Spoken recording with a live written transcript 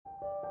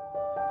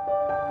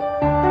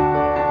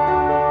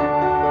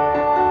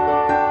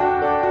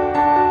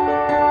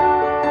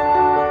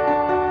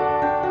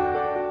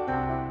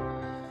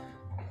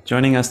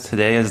Joining us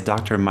today is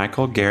Dr.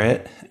 Michael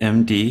Garrett,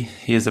 MD.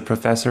 He is a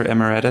professor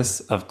emeritus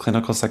of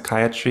clinical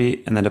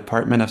psychiatry in the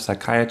Department of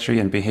Psychiatry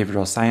and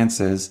Behavioral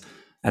Sciences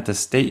at the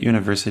State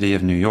University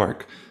of New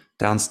York,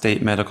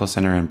 Downstate Medical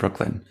Center in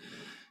Brooklyn.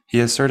 He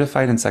is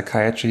certified in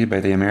psychiatry by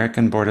the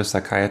American Board of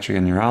Psychiatry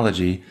and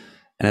Neurology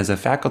and is a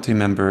faculty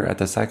member at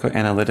the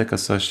Psychoanalytic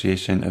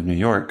Association of New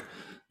York,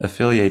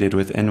 affiliated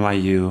with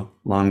NYU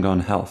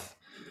Langone Health.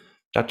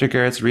 Dr.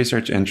 Garrett's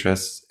research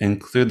interests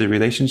include the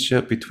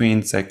relationship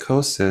between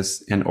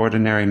psychosis and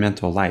ordinary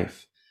mental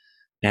life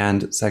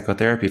and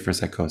psychotherapy for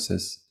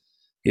psychosis.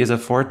 He is a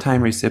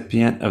 4-time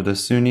recipient of the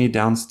SUNY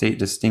Downstate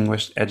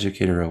Distinguished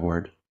Educator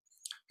Award.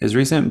 His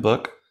recent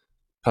book,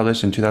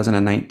 published in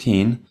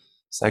 2019,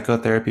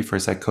 Psychotherapy for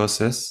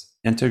Psychosis,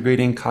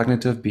 Integrating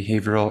Cognitive,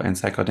 Behavioral, and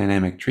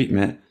Psychodynamic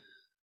Treatment,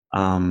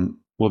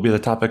 will be the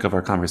topic of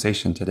our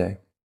conversation today.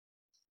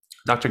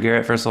 Dr.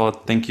 Garrett, first of all,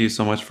 thank you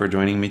so much for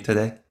joining me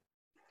today.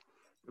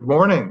 Good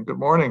morning. Good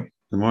morning.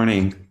 Good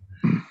morning.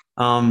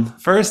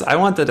 First, I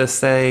wanted to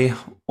say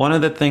one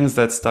of the things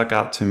that stuck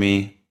out to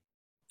me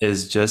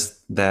is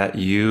just that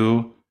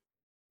you,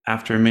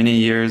 after many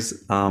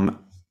years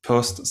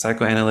post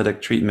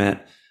psychoanalytic treatment,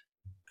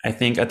 I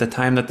think at the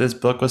time that this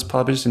book was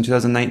published in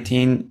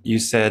 2019, you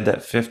said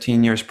that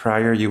 15 years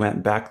prior, you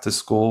went back to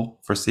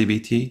school for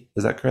CBT.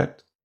 Is that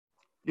correct?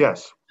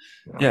 Yes.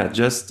 Yeah,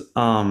 just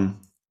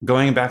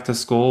going back to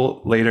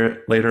school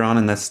later on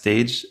in this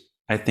stage,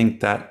 I think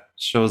that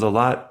shows a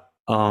lot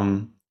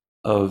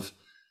of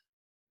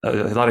a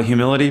lot of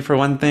humility for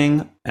one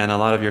thing, and a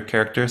lot of your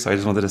character. So I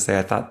just wanted to say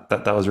I thought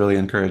that was really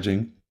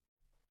encouraging.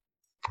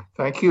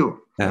 Thank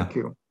you. Yeah. Thank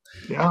you.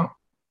 Yeah.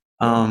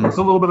 It's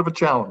a little bit of a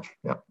challenge.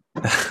 Yeah.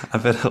 I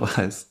bet it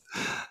was.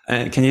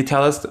 And can you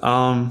tell us?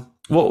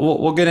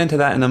 We'll get into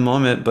that in a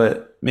moment,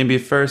 but maybe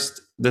first,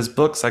 this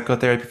book,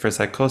 Psychotherapy for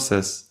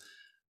Psychosis.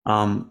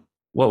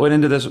 What went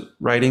into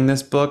writing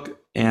this book,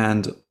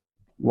 and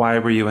why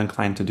were you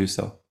inclined to do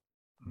so?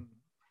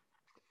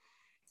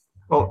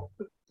 Well,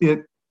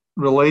 it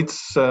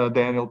relates,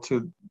 Daniel,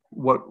 to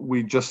what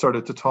we just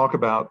started to talk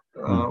about,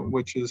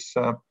 which is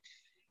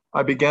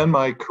I began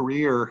my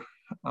career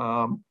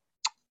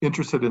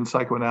interested in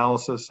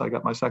psychoanalysis. I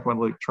got my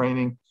psychoanalytic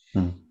training,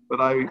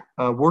 but I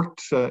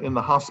worked in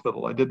the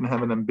hospital. I didn't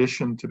have an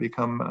ambition to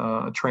become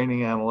a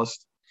training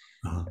analyst.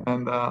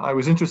 And I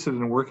was interested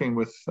in working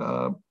with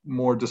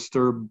more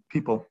disturbed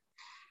people.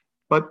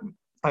 But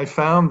I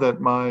found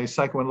that my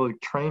psychoanalytic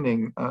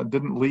training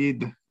didn't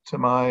lead to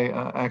my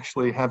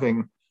actually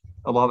having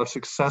a lot of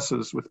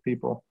successes with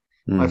people.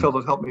 I felt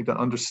it helped me to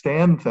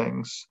understand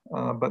things,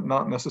 but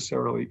not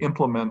necessarily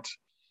implement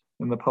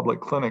in the public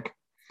clinic.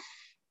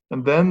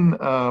 And then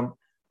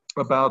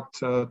about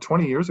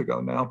 20 years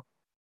ago now,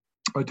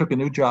 I took a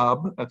new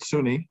job at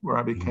SUNY, where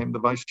I became the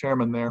vice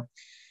chairman there.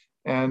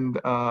 And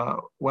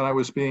when I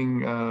was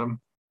being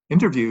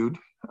interviewed,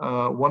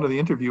 one of the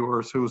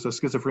interviewers, who was a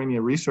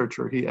schizophrenia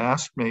researcher, he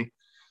asked me,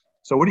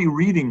 "So what are you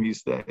reading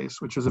these days?"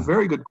 Which is a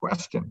very good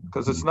question,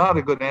 because it's not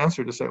a good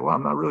answer to say, well,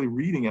 I'm not really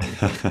reading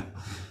anything,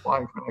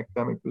 applying for an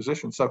academic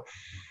position. So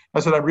I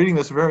said, I'm reading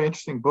this very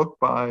interesting book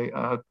by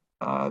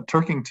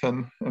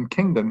Turkington and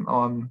Kingdon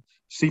on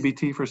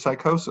CBT for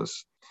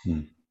psychosis.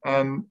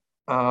 And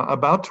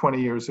about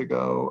 20 years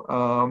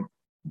ago,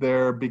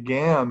 there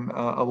began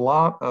a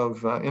lot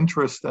of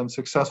interest and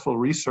successful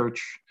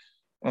research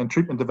and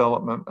treatment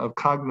development of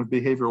cognitive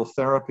behavioral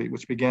therapy,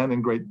 which began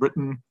in Great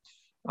Britain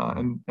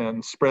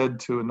and spread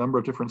to a number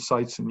of different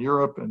sites in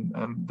Europe, and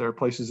there are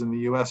places in the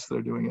US that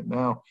are doing it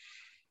now.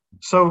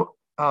 So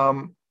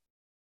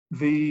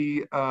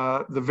the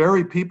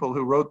very people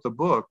who wrote the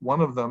book,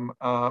 one of them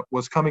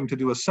was coming to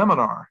do a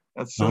seminar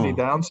at SUNY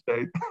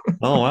Downstate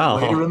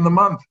later in the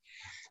month.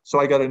 So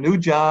I got a new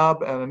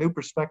job and a new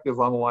perspective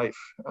on life,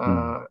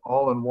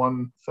 all in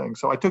one thing.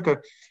 So I took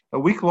a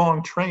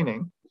week-long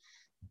training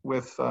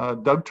with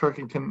Doug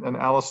Turkington and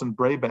Alison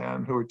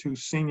Braband, who are two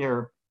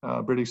senior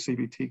British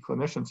CBT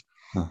clinicians.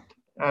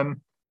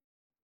 And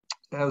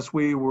as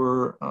we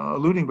were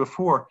alluding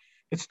before,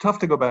 it's tough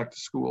to go back to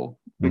school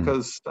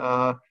because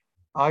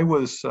I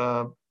was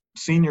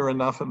senior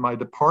enough in my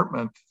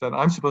department that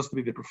I'm supposed to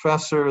be the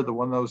professor, the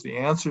one who knows the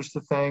answers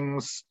to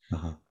things,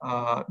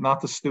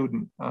 not the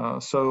student.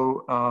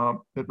 So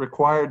it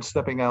required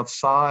stepping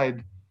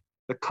outside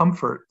the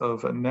comfort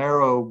of a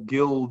narrow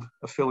guild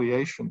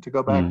affiliation to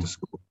go back to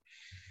school.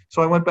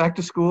 So I went back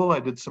to school.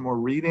 I did some more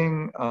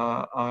reading.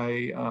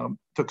 I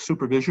took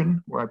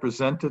supervision, where I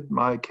presented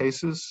my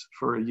cases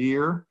for a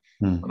year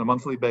on a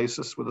monthly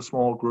basis with a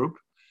small group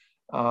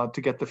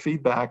to get the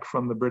feedback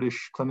from the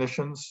British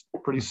clinicians,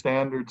 pretty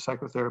standard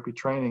psychotherapy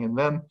training. And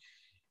then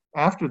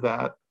after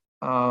that,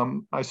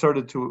 I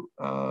started to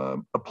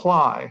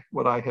apply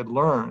what I had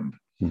learned.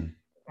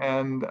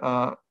 And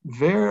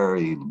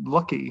very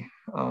lucky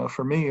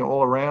for me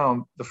all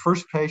around, the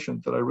first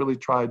patient that I really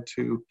tried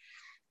to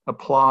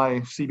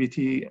apply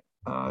CBT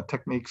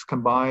techniques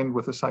combined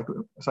with a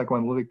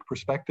psychoanalytic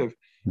perspective,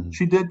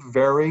 she did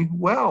very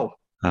well.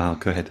 Oh,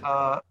 good.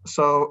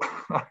 So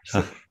I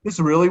said, this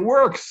really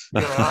works.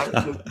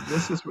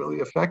 This is really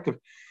effective.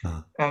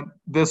 Uh, And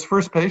this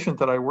first patient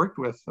that I worked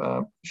with,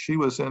 she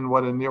was in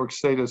what in New York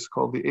State is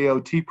called the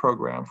AOT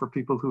program for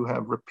people who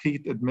have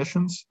repeat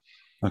admissions.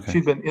 okay.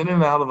 She'd been in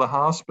and out of the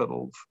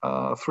hospital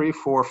 3,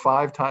 4,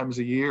 5 times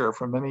a year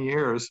for many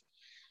years.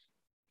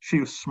 She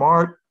was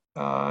smart.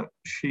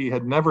 She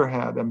had never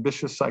had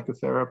ambitious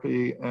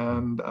psychotherapy.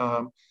 And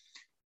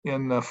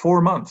in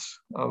 4 months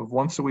of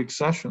once a week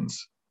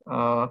sessions,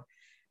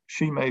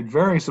 she made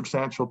very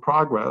substantial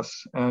progress.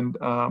 And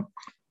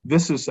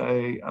this is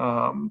the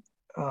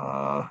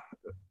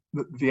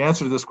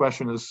answer to this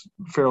question is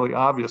fairly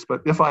obvious.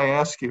 But if I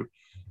ask you,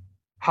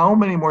 how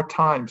many more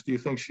times do you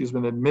think she's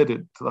been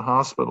admitted to the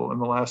hospital in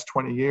the last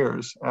 20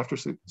 years after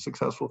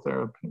successful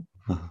therapy?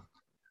 Uh-huh.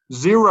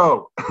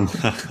 Zero.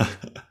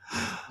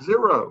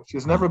 Zero.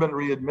 She's never been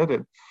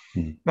readmitted.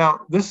 Hmm.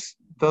 Now, this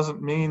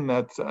doesn't mean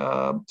that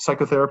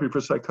psychotherapy for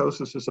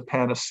psychosis is a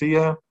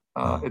panacea.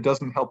 It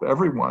doesn't help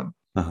everyone,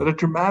 but it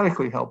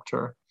dramatically helped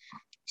her.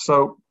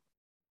 So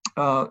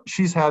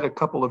she's had a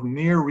couple of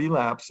near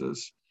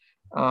relapses,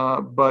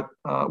 but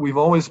we've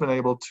always been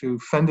able to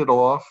fend it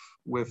off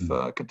with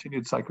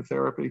continued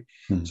psychotherapy.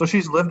 So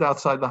she's lived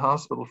outside the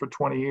hospital for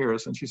 20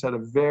 years, and she's had a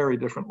very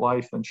different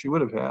life than she would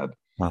have had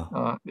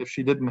if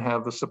she didn't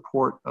have the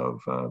support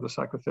of the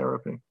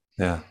psychotherapy.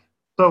 Yeah.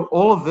 So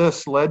all of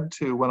this led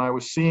to when I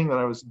was seeing that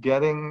I was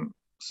getting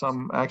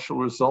some actual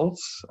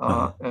results,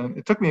 and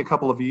it took me a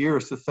couple of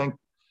years to think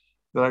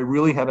that I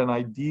really had an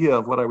idea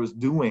of what I was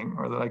doing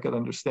or that I could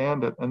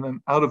understand it. And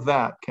then out of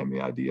that came the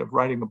idea of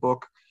writing a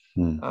book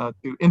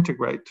to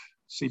integrate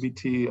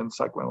CBT and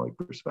psychoanalytic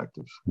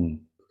perspectives.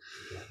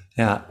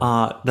 Yeah.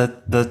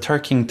 The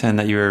Turkington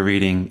that you were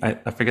reading,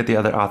 I forget the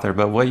other author,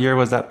 but what year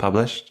was that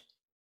published?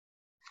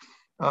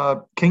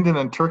 Kingdon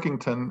and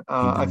Turkington,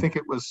 I think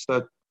it was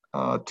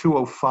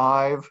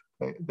 205.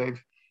 They've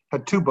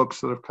had 2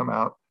 books that have come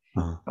out.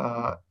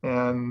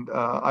 And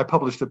I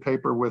published a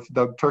paper with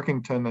Doug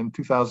Turkington in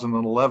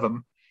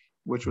 2011,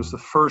 which was the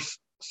first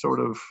sort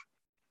of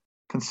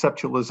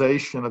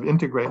conceptualization of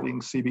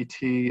integrating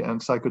CBT and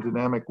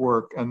psychodynamic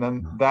work. And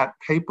then that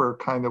paper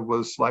kind of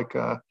was like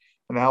an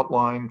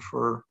outline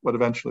for what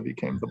eventually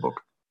became the book.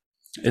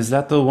 Is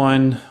that the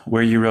one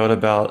where you wrote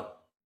about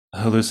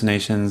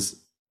hallucinations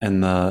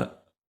and the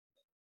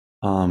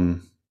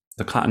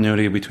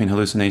continuity between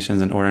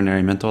hallucinations and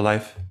ordinary mental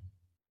life?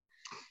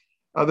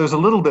 There's a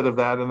little bit of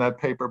that in that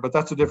paper, but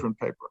that's a different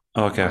paper.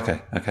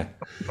 Okay.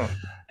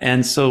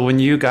 And so when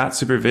you got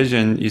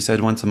supervision, you said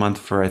once a month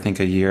for, I think,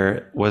 a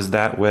year. Was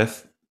that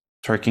with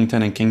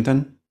Turkington and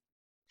Kington?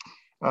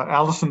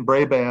 Alison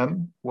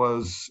Braban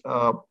was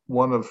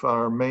one of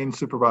our main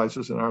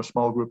supervisors in our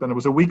small group, and it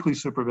was a weekly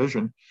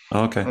supervision.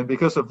 Okay. And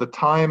because of the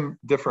time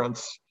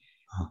difference,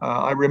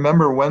 I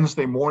remember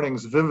Wednesday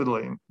mornings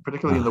vividly,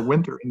 particularly in the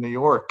winter in New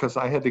York, because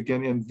I had to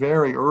get in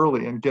very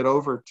early and get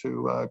over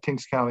to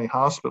Kings County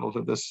Hospital,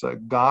 to this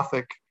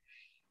Gothic,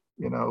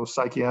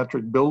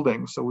 psychiatric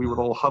building. So we would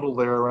all huddle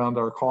there around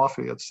our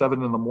coffee at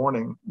 7 in the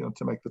morning,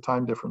 to make the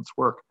time difference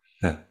work.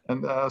 Yeah.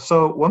 And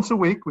so once a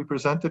week we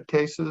presented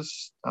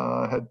cases,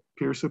 had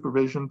peer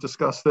supervision,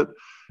 discussed it,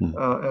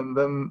 and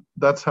then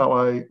that's how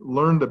I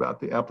learned about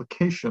the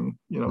application,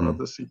 of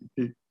the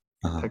CBT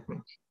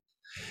techniques.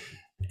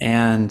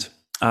 And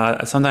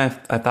something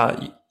I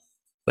thought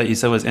that you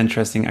said was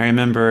interesting. I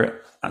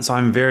remember, so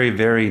I'm very,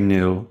 very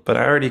new, but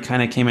I already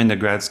kind of came into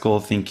grad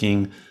school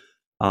thinking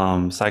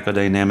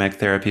psychodynamic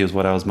therapy was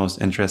what I was most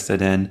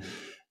interested in.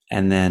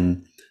 And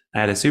then I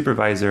had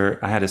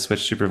to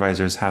switch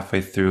supervisors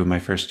halfway through my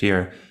first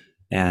year,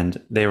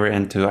 and they were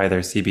into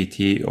either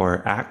CBT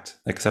or ACT,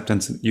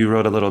 acceptance. You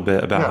wrote a little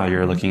bit about how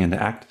you're looking into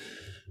ACT.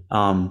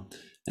 And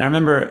I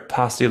remember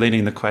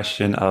postulating the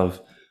question of,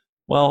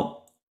 well,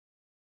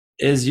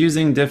 is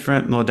using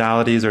different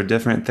modalities or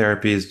different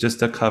therapies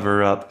just a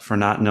cover up for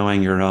not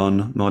knowing your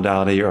own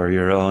modality or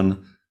your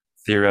own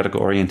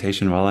theoretical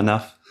orientation well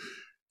enough?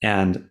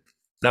 And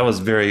that was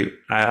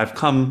I've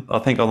come, I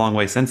think, a long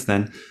way since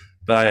then.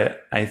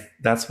 But I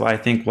that's why I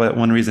think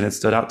one reason it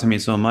stood out to me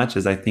so much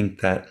is I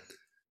think that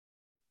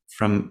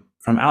from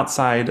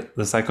outside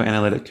the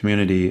psychoanalytic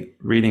community,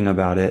 reading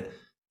about it,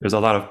 there's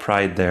a lot of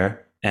pride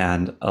there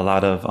and a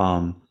lot of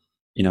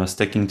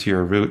sticking to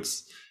your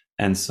roots.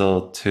 And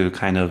so to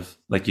kind of,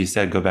 like you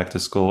said, go back to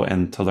school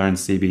and to learn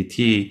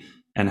CBT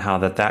and how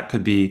that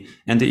could be,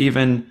 and to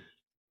even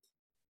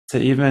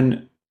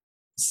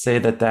say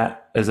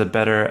that is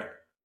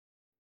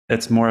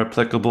it's more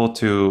applicable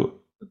to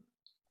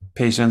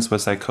patients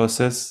with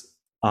psychosis,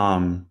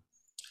 I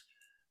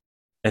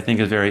think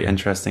is very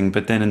interesting.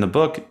 But then in the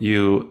book,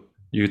 you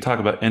talk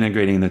about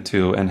integrating the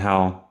two and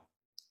how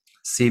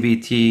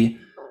CBT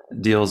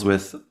deals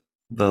with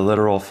the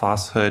literal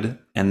falsehood,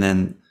 and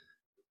then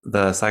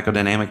the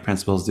psychodynamic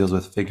principles deals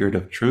with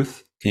figurative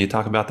truth. Can you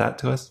talk about that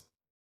to us?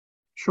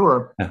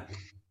 Sure. Yeah.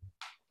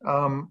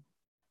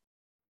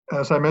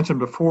 As I mentioned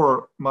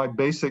before, my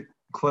basic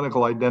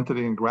clinical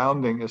identity and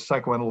grounding is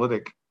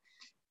psychoanalytic.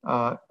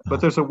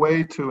 But there's a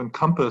way to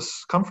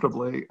encompass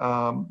comfortably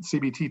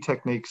CBT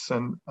techniques.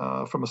 And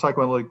from a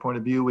psychoanalytic point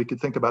of view, we could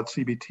think about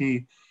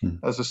CBT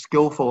as a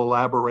skillful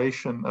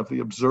elaboration of the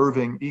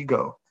observing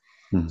ego.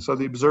 So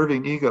the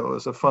observing ego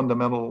is a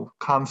fundamental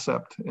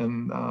concept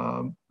in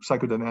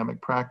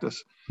psychodynamic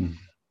practice.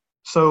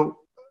 So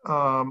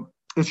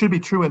it should be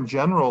true in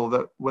general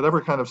that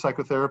whatever kind of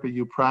psychotherapy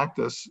you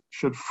practice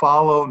should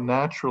follow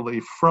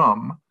naturally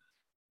from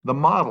the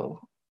model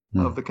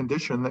of the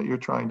condition that you're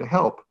trying to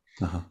help.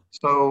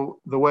 So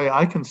the way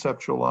I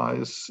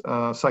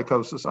conceptualize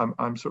psychosis,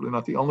 I'm certainly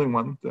not the only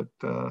one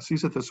that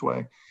sees it this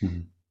way,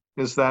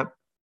 is that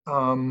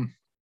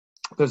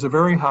there's a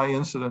very high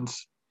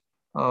incidence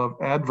of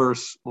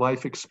adverse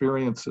life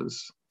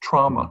experiences,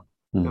 trauma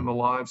in the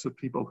lives of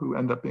people who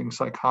end up being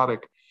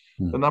psychotic.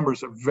 The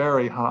numbers are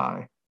very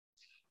high.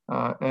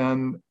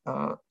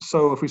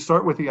 So if we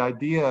start with the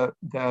idea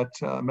that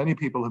many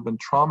people have been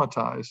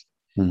traumatized,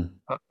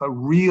 a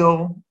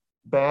real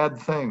bad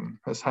thing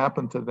has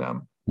happened to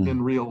them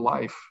in real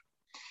life.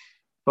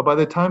 But by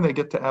the time they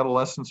get to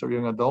adolescence or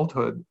young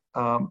adulthood,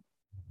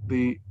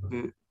 the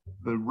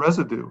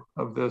residue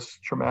of this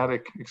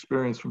traumatic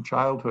experience from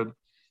childhood,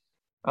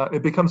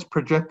 it becomes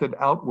projected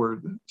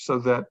outward so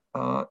that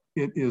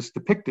it is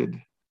depicted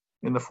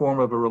in the form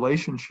of a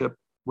relationship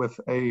with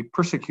a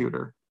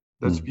persecutor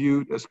that's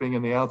viewed as being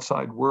in the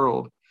outside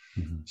world.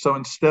 So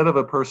instead of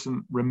a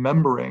person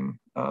remembering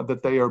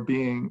that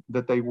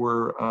they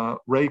were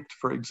raped,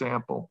 for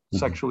example,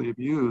 sexually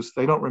abused,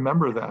 they don't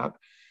remember that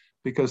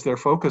because they're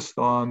focused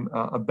on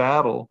a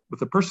battle with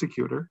the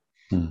persecutor,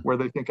 where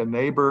they think a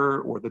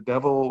neighbor or the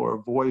devil or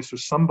a voice or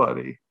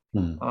somebody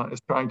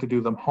is trying to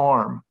do them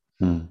harm.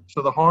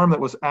 So the harm that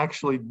was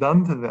actually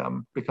done to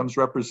them becomes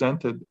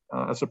represented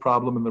as a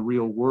problem in the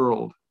real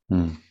world.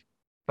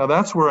 Now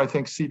that's where I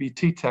think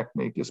CBT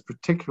technique is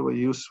particularly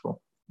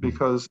useful,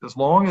 because as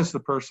long as the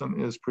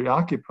person is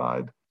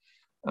preoccupied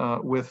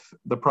with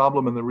the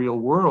problem in the real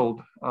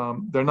world,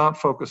 they're not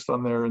focused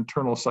on their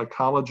internal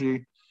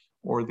psychology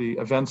or the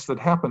events that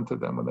happened to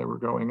them when they were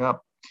growing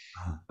up.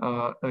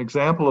 An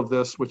example of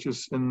this, which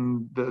is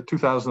in the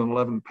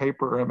 2011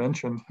 paper I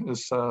mentioned,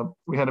 is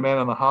we had a man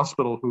in the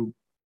hospital who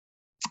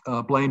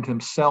blamed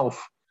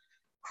himself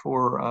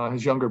for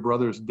his younger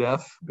brother's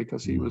death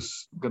because he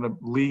was going to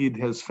lead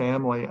his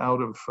family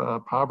out of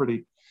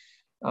poverty.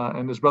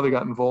 And his brother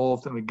got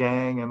involved in a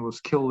gang and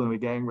was killed in a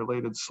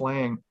gang-related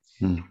slaying.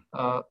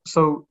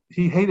 So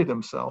he hated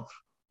himself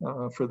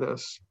for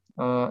this.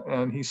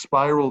 And he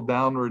spiraled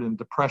downward in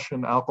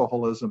depression,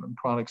 alcoholism, and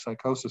chronic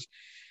psychosis.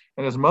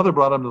 And his mother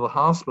brought him to the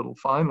hospital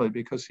finally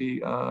because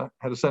he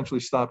had essentially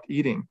stopped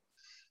eating.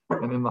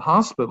 And in the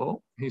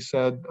hospital, he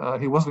said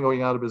he wasn't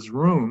going out of his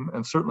room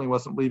and certainly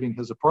wasn't leaving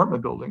his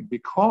apartment building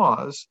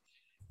because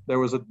there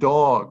was a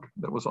dog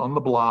that was on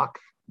the block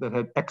that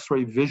had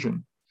X-ray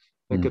vision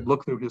that could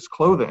look through his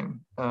clothing.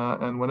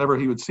 And whenever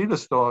he would see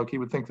this dog, he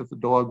would think that the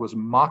dog was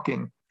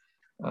mocking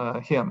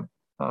him,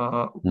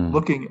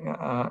 looking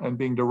and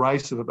being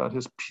derisive about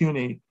his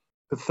puny,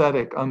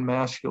 pathetic,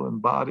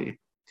 unmasculine body.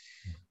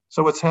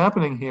 So what's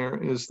happening here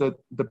is that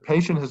the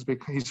patient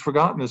he's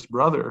forgotten his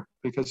brother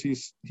because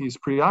he's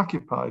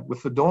preoccupied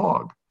with the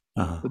dog.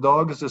 The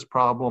dog is his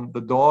problem.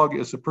 The dog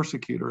is a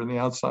persecutor in the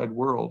outside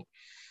world.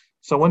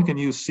 So one can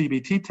use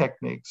CBT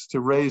techniques to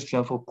raise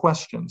gentle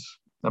questions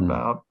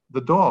about the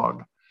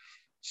dog.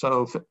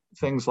 So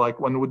things like,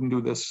 one wouldn't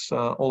do this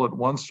all at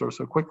once or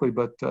so quickly,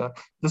 but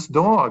this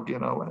dog,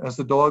 has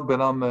the dog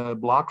been on the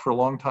block for a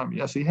long time?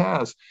 Yes, he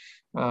has.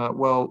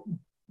 Well,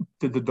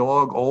 did the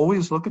dog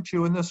always look at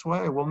you in this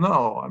way? Well,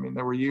 no. I mean,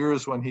 there were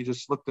years when he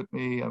just looked at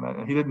me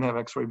and he didn't have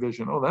X-ray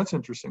vision. Oh, that's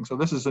interesting. So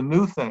this is a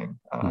new thing.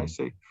 I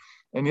see.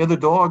 And the other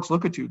dogs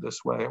look at you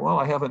this way. Well,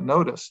 I haven't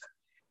noticed.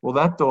 Well,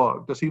 that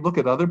dog, does he look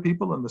at other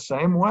people in the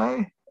same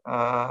way?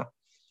 I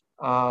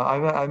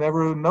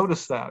never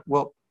noticed that.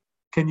 Well,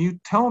 can you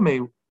tell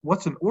me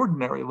what's an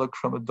ordinary look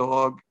from a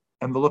dog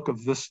and the look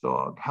of this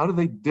dog? How do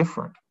they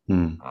different?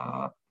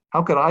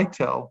 How could I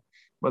tell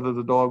whether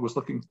the dog was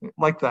looking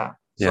like that?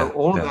 So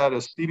all of that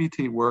is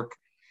CBT work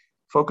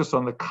focused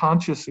on the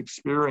conscious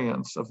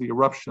experience of the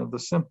eruption of the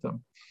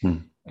symptom.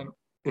 And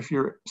if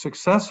you're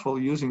successful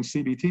using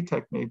CBT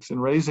techniques and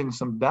raising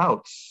some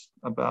doubts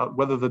about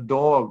whether the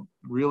dog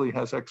really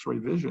has X-ray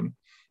vision,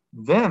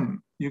 then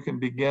you can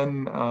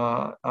begin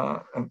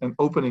an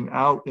opening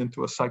out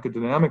into a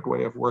psychodynamic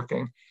way of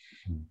working.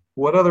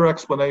 What other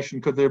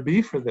explanation could there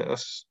be for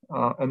this?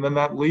 And then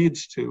that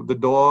leads to the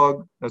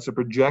dog as a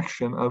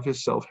projection of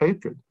his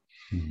self-hatred.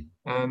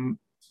 And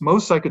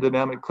most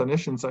psychodynamic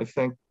clinicians, I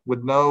think,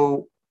 would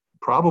know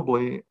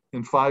probably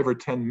in 5 or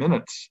 10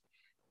 minutes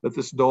that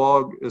this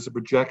dog is a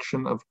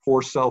projection of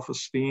poor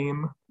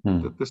self-esteem,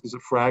 that this is a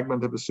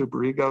fragment of a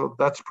superego.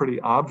 That's pretty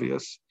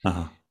obvious.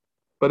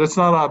 But it's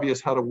not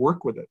obvious how to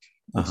work with it.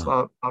 It's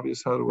not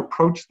obvious how to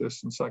approach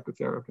this in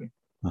psychotherapy.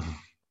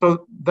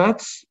 So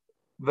that's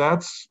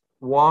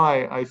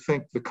why I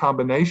think the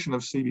combination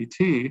of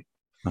CBT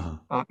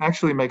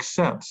actually makes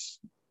sense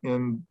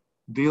in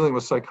dealing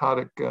with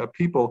psychotic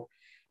people,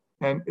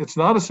 And it's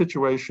not a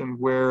situation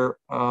where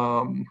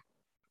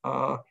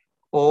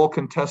all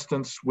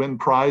contestants win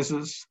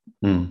prizes,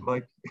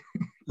 like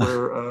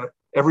where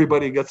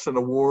everybody gets an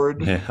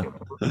award. Yeah.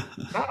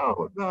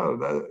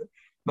 No,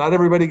 not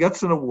everybody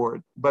gets an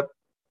award, but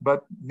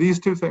these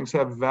two things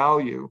have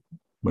value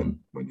when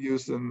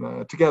used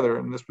together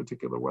in this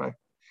particular way.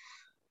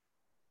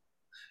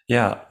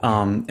 Yeah.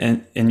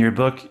 And in your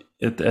book,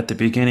 at the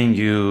beginning,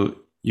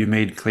 you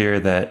made clear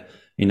that,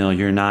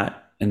 you're not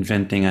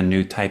inventing a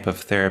new type of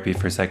therapy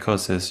for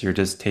psychosis. You're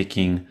just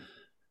taking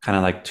kind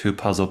of like two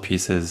puzzle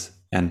pieces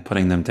and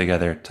putting them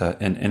together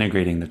and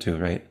integrating the two,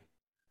 right?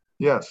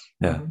 Yes.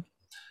 Yeah.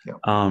 Mm-hmm.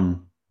 Yeah.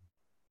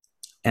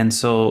 And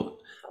so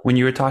when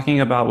you were talking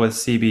about with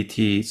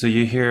CBT, so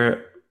you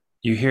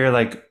hear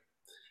like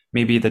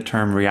maybe the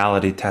term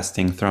reality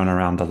testing thrown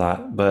around a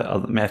lot, but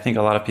I think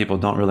a lot of people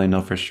don't really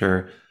know for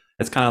sure.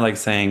 It's kind of like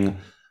saying,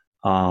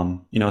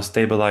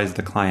 stabilize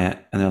the client,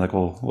 and they're like,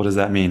 well, what does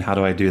that mean? How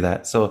do I do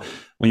that? So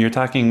when you're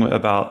talking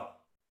about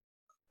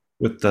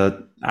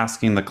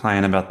asking the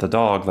client about the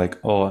dog, like,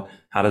 oh,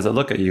 how does it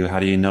look at you? How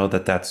do you know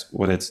that that's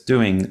what it's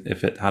doing?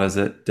 How does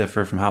it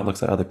differ from how it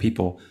looks at other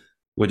people?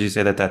 Would you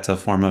say that that's a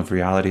form of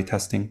reality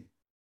testing?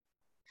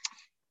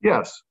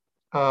 Yes.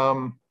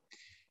 And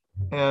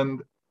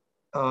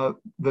the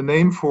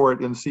name for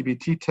it in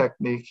CBT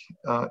technique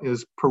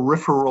is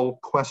peripheral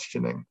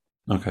questioning.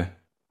 Okay.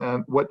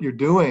 And what you're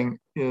doing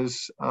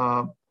is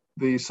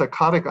the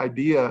psychotic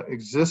idea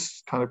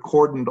exists kind of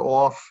cordoned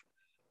off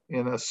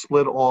in a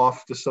split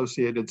off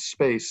dissociated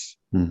space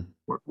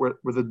where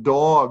the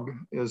dog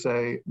is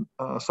a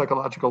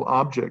psychological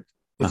object.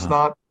 It's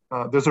not,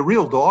 there's a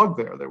real dog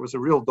there. There was a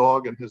real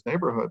dog in his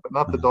neighborhood, but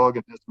not the dog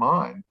in his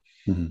mind.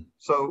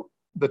 So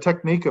the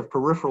technique of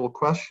peripheral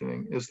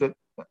questioning is that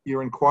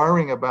you're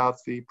inquiring about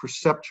the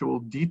perceptual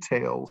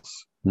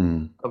details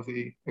of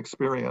the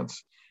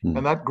experience,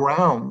 and that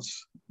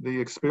grounds the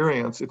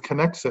experience. It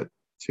connects it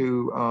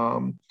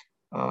to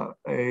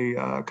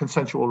a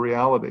consensual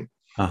reality.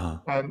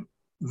 And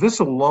this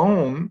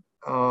alone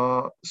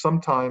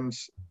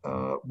sometimes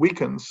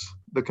weakens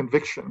the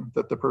conviction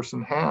that the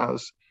person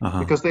has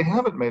because they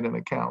haven't made an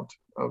account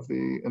of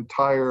the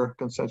entire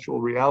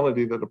consensual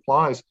reality that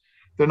applies.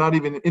 They're not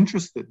even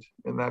interested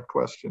in that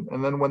question.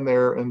 And then when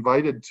they're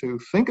invited to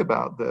think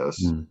about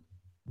this,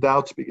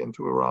 doubts begin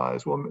to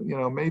arise. Well,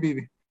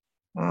 maybe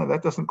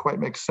that doesn't quite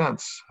make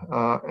sense.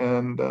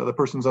 And the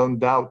person's own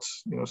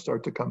doubts,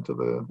 start to come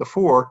to the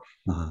fore.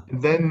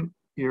 And then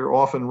you're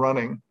off and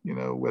running,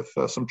 with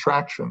some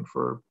traction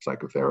for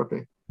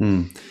psychotherapy.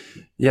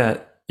 Yeah.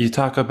 You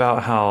talk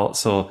about how,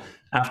 so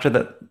after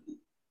that,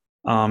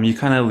 you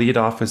kind of lead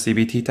off with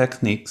CBT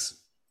techniques.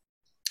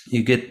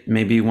 You get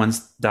maybe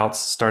once doubts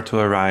start to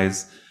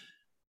arise,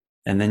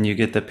 and then you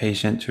get the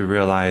patient to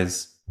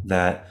realize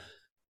that,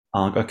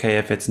 okay,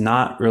 if it's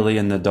not really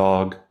in the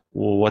dog,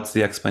 well, what's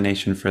the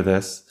explanation for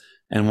this?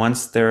 And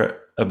once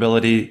their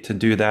ability to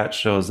do that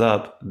shows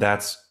up,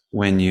 that's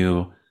when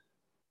you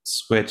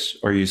switch,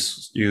 or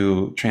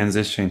you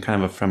transition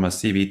kind of from a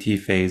CBT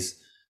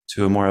phase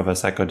to a more of a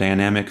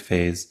psychodynamic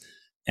phase.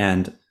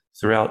 And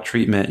throughout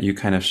treatment, you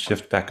kind of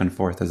shift back and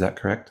forth. Is that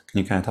correct? Can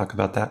you kind of talk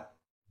about that?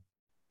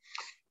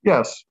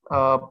 Yes.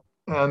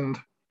 And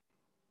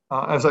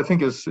as I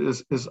think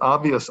is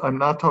obvious, I'm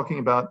not talking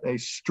about a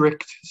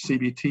strict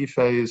CBT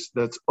phase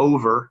that's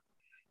over,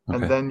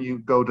 and then you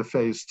go to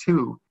phase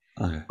 2.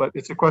 But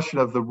it's a question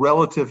of the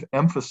relative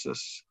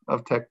emphasis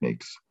of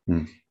techniques.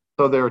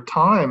 So there are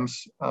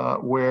times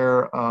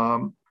where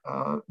some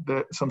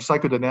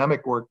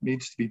psychodynamic work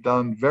needs to be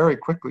done very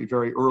quickly,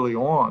 very early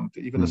on, to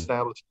even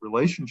establish a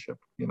relationship,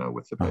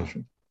 with the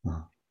patient.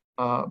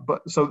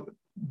 But so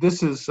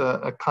this is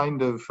a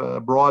kind of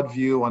broad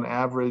view on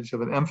average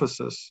of an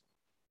emphasis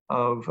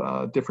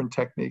of different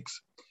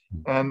techniques.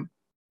 And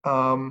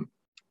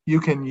you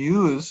can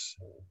use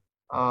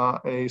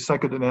a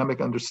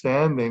psychodynamic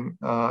understanding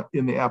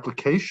in the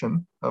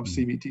application of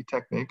CBT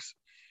techniques.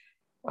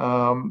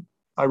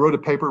 I wrote a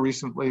paper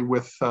recently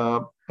with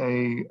a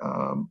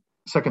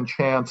second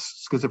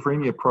chance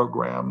schizophrenia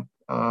program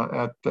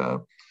at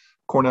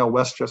Cornell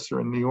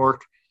Westchester in New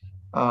York.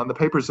 The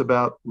paper is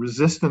about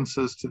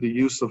resistances to the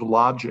use of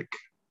logic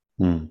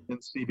in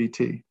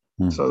CBT.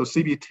 So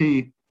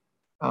CBT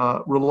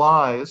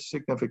relies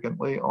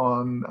significantly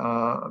on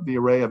the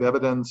array of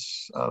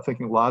evidence,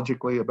 thinking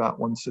logically about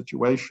one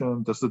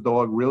situation. Does the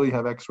dog really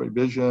have X-ray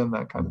vision?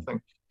 That kind of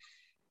thing.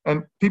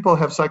 And people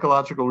have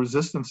psychological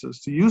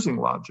resistances to using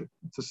logic,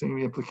 to seeing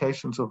the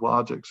implications of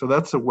logic. So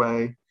that's a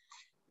way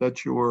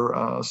that your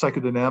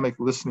psychodynamic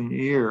listening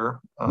ear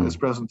is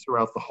present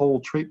throughout the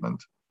whole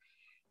treatment.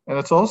 And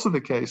it's also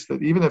the case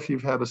that even if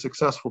you've had a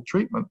successful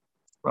treatment,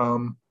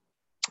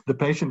 the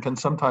patient can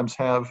sometimes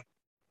have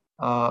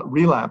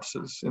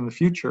relapses in the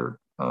future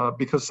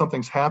because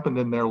something's happened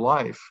in their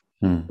life,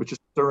 which is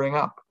stirring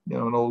up,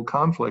 an old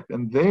conflict.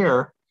 And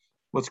there,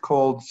 what's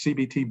called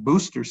CBT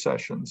booster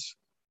sessions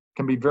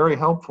can be very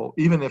helpful,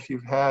 even if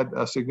you've had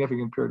a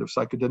significant period of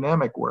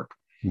psychodynamic work.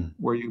 Mm.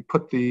 where you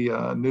put the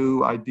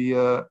new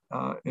idea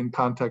in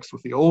context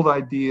with the old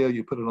idea,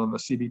 you put it on the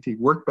CBT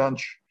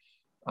workbench.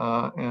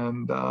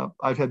 And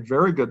I've had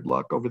very good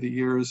luck over the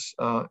years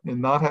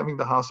in not having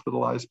to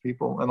hospitalize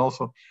people, and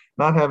also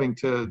not having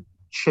to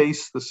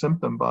chase the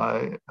symptom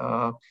by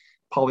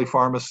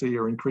polypharmacy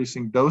or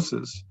increasing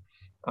doses.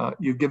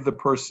 You give the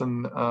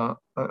person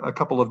a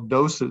couple of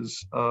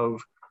doses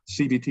of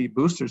CBT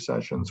booster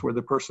sessions where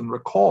the person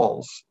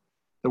recalls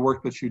the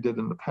work that you did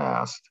in the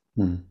past.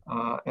 Mm.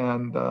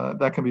 And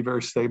that can be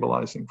very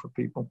stabilizing for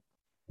people.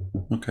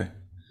 Okay.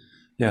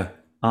 Yeah.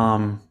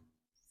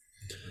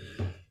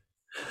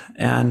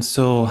 And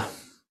so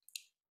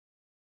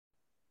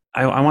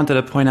I wanted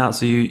to point out,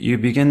 so you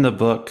begin the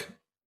book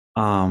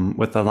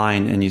with a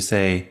line and you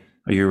say,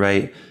 or you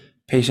write,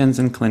 patients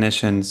and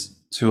clinicians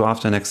too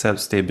often accept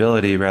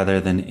stability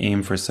rather than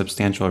aim for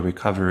substantial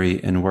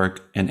recovery in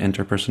work and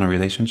interpersonal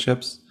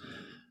relationships.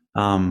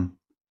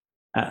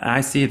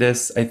 I see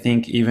this, I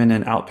think, even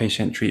in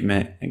outpatient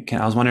treatment.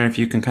 I was wondering if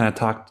you can kind of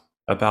talk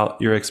about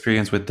your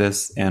experience with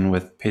this and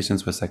with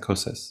patients with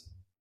psychosis.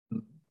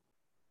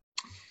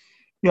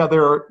 Yeah,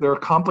 there are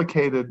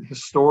complicated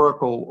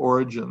historical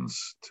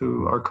origins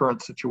to our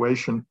current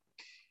situation.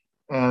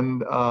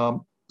 And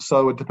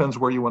so it depends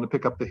where you want to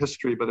pick up the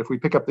history. But if we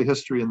pick up the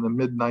history in the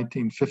mid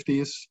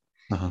 1950s,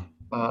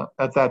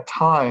 at that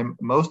time,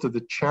 most of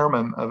the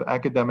chairmen of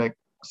academic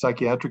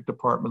psychiatric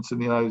departments in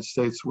the United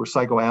States were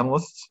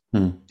psychoanalysts.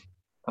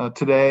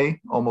 Today,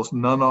 almost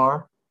none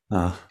are.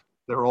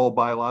 They're all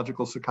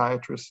biological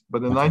psychiatrists.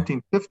 But in the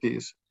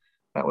 1950s,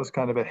 that was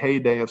kind of a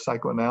heyday of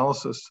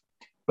psychoanalysis.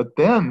 But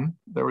then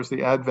there was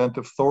the advent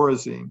of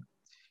Thorazine,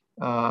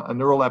 a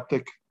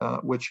neuroleptic,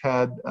 which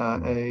had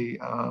a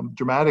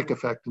dramatic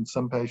effect in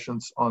some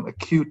patients on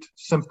acute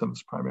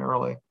symptoms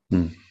primarily.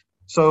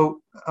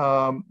 So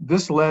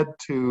this led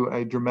to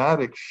a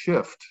dramatic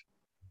shift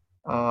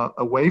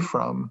away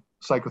from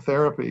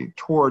psychotherapy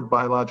toward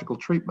biological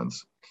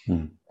treatments.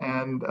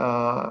 And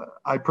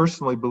I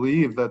personally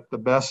believe that the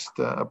best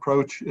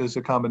approach is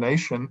a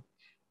combination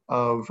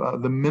of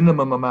the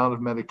minimum amount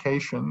of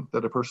medication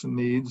that a person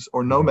needs,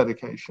 or no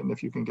medication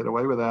if you can get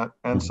away with that,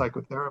 and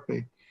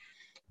psychotherapy.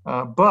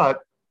 But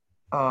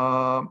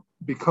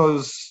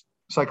because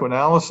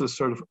psychoanalysis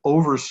sort of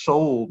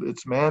oversold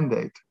its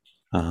mandate,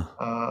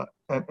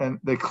 and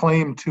they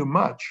claimed too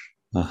much,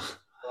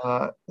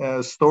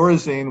 as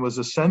Thorazine was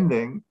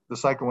ascending, the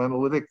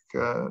psychoanalytic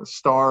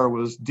star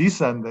was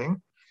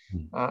descending.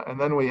 And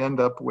then we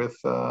end up with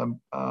the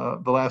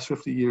last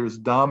 50 years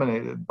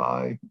dominated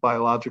by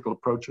biological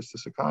approaches to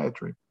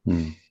psychiatry.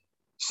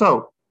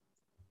 So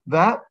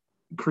that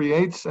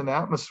creates an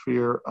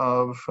atmosphere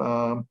of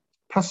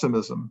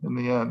pessimism in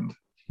the end,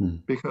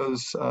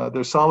 because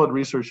there's solid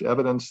research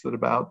evidence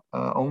that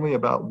only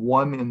about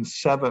 1 in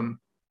 7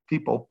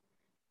 people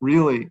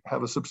really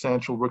have a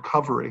substantial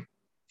recovery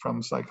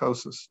from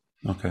psychosis.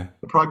 Okay.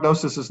 The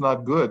prognosis is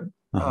not good.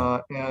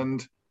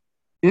 And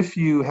if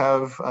you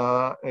have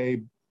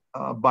a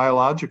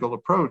biological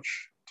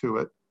approach to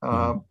it,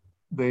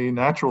 the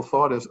natural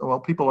thought is, well,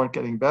 people aren't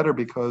getting better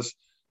because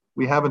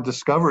we haven't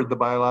discovered the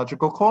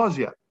biological cause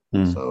yet.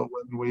 So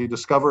when we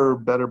discover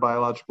better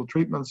biological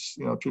treatments,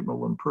 treatment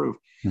will improve.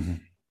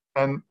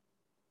 And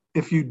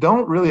if you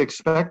don't really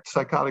expect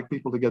psychotic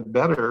people to get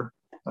better,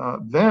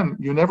 then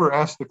you never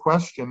ask the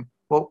question,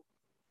 well,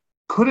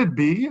 could it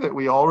be that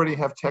we already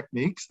have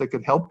techniques that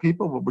could help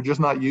people, but we're just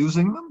not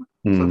using them?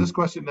 So this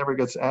question never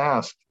gets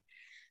asked.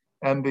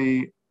 And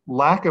the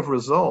lack of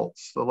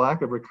results, the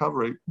lack of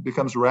recovery,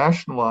 becomes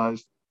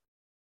rationalized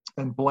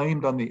and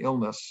blamed on the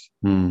illness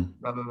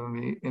rather than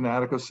the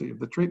inadequacy of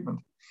the treatment.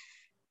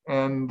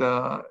 And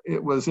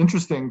it was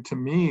interesting to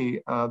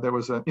me, there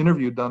was an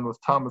interview done with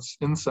Thomas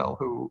Insel,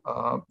 who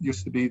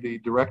used to be the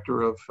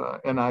director of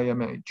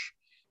NIMH,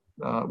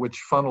 which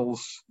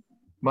funnels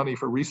money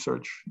for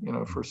research,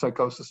 for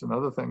psychosis and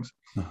other things.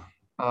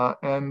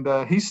 And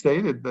he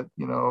stated that,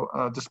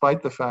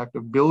 despite the fact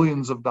of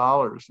billions of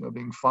dollars,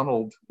 being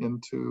funneled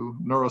into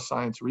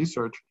neuroscience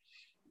research,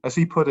 as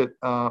he put it,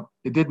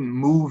 it didn't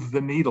move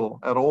the needle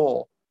at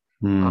all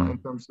in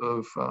terms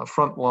of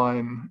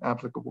frontline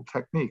applicable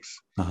techniques.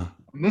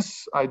 And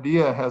this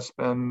idea has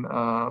been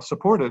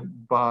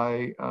supported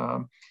by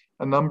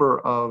a number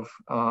of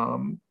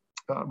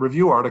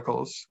review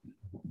articles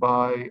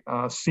by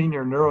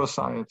senior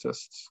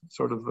neuroscientists,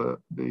 sort of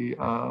the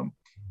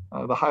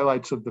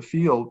highlights of the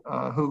field,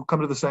 who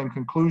come to the same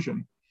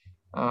conclusion,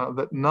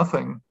 that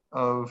nothing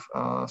of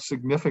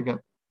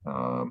significant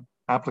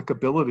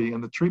applicability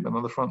in the treatment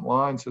on the front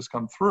lines has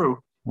come through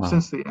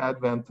since the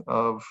advent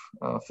of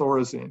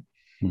Thorazine.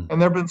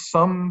 And there have been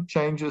some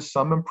changes,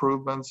 some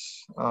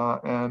improvements,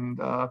 and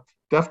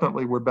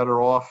definitely we're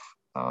better off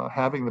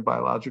having the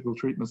biological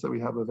treatments that we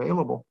have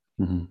available.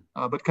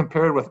 But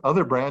compared with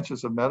other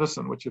branches of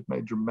medicine, which have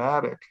made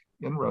dramatic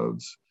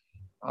inroads,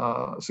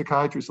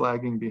 psychiatry is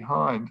lagging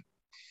behind.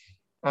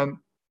 And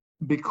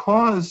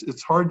because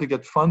it's hard to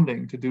get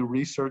funding to do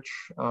research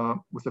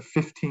with a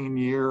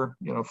 15-year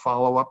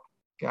follow-up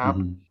gap.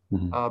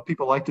 Mm-hmm.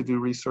 People like to do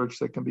research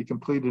that can be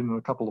completed in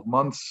a couple of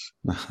months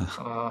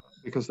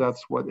because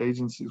that's what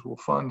agencies will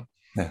fund.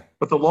 Yeah.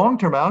 But the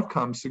long-term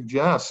outcomes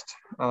suggest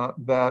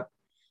that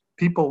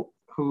people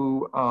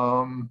who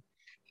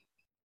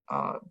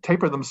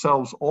taper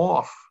themselves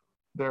off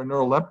their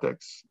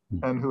neuroleptics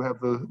and who have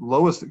the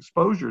lowest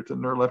exposure to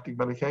neuroleptic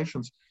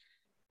medications,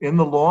 in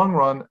the long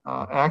run,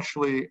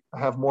 actually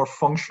have more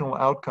functional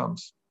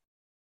outcomes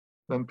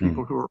than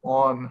people who are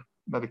on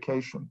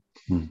medication.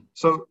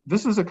 So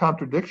this is a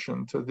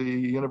contradiction to the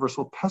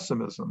universal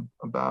pessimism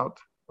about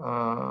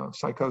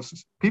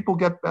psychosis. People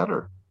get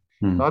better.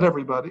 Not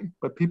everybody,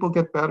 but people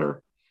get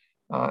better.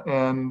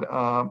 And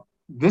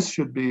this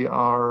should be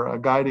our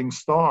guiding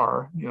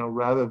star,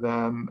 rather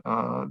than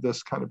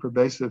this kind of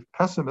pervasive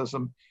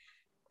pessimism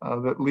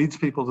that leads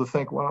people to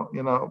think, well,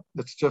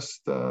 it's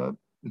just the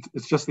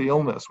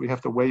illness. We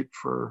have to wait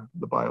for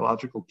the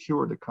biological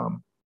cure to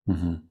come.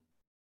 Mm-hmm.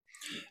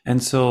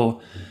 And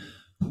so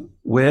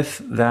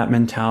with that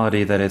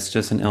mentality that it's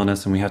just an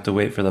illness and we have to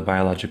wait for the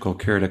biological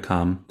cure to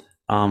come,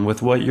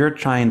 with what you're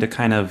trying to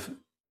kind of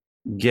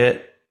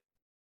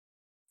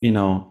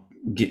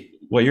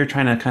what you're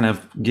trying to kind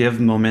of give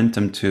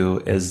momentum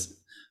to is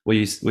what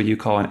you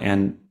call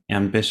an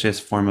ambitious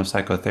form of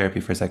psychotherapy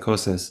for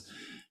psychosis.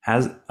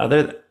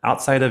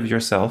 Outside of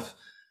yourself,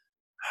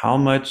 how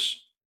much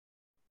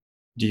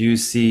do you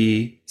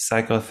see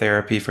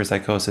psychotherapy for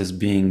psychosis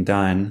being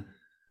done,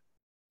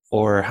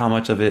 or how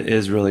much of it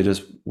is really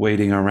just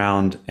waiting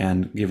around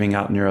and giving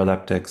out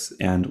neuroleptics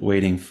and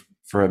waiting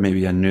for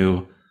maybe a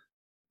new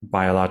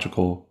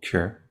biological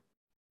cure?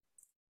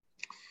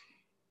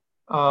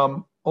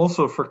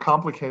 Also, for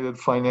complicated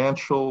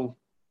financial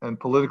and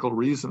political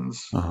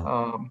reasons,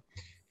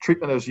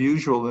 treatment as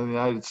usual in the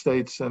United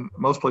States and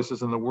most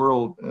places in the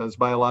world is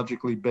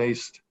biologically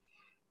based.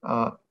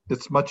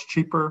 It's much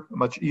cheaper,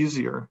 much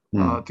easier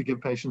to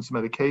give patients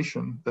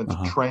medication than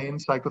to train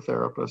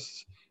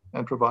psychotherapists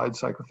and provide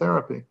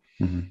psychotherapy.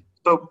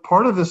 So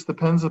part of this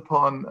depends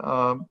upon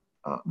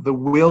the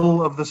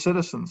will of the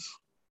citizens.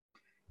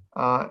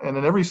 And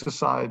in every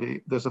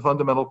society, there's a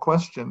fundamental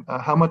question.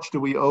 How much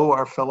do we owe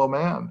our fellow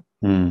man?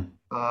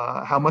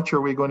 How much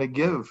are we going to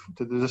give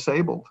to the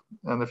disabled?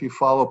 And if you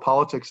follow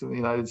politics in the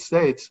United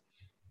States,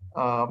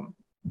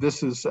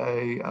 this is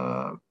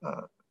a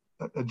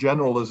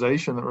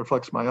generalization that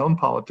reflects my own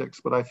politics,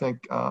 but I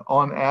think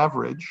on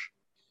average,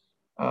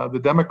 the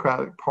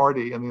Democratic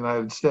Party in the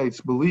United States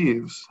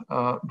believes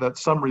that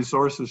some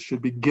resources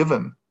should be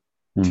given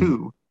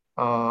to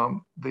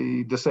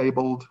the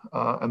disabled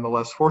and the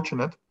less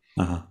fortunate.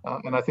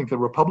 And I think the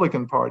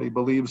Republican Party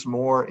believes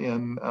more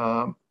in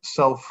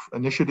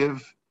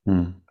self-initiative,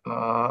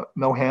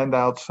 no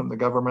handouts from the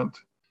government.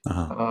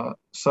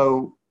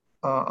 So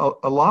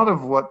a lot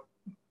of what,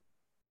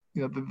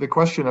 the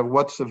question of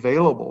what's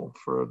available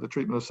for the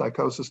treatment of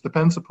psychosis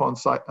depends upon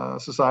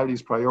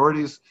society's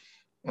priorities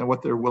and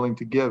what they're willing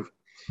to give.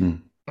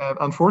 And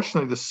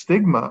unfortunately, the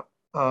stigma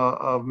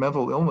of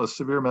mental illness,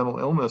 severe mental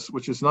illness,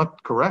 which is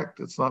not correct,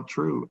 it's not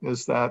true,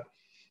 is that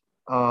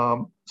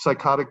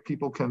psychotic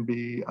people can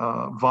be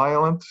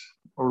violent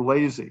or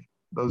lazy.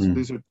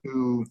 These are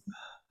two,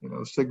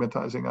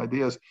 stigmatizing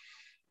ideas.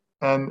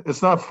 And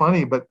it's not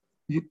funny, but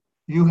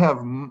you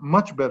have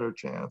much better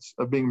chance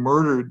of being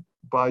murdered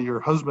by your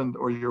husband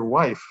or your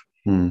wife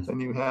than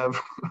you have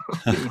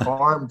being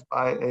harmed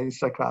by a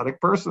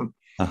psychotic person.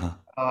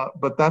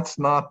 But that's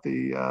not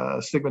the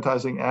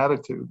stigmatizing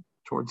attitude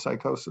towards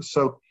psychosis.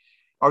 So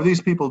are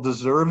these people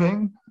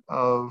deserving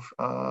of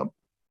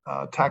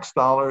tax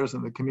dollars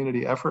and the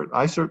community effort?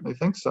 I certainly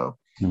think so.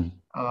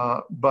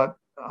 But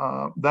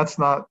that's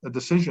not a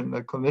decision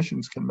that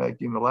clinicians can make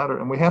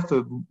unilaterally. And we have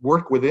to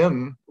work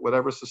within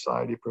whatever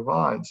society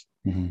provides.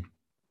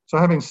 So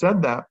having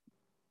said that,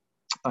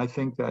 I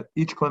think that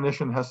each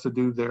clinician has to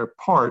do their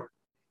part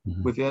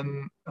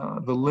within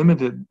the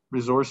limited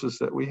resources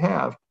that we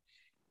have.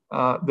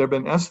 There have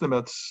been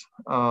estimates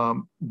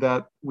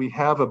that we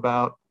have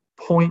about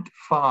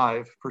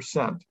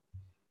 0.5%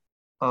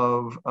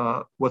 of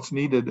what's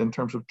needed in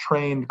terms of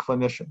trained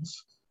clinicians.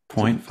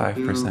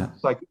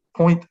 0.5%. Like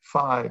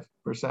 0.5%.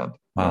 Wow.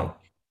 Right?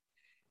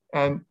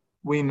 And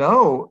we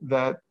know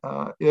that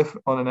if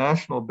on a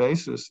national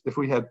basis, if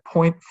we had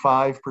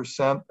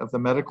 0.5% of the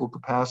medical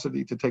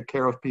capacity to take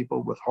care of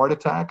people with heart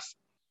attacks,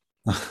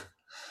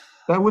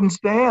 that wouldn't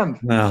stand.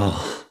 No.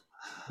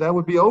 That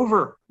would be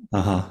over.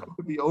 That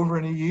would be over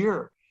in a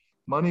year.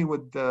 Money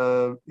would,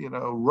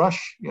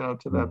 rush,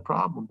 to that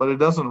problem, but it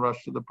doesn't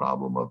rush to the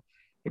problem of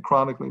the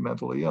chronically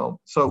mentally ill.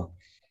 So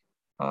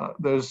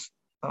there's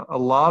a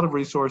lot of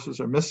resources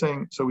are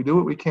missing. So we do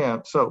what we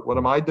can. So what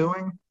am I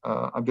doing?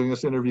 I'm doing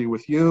this interview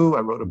with you.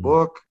 I wrote a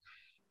book.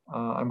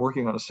 I'm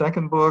working on a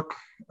second book.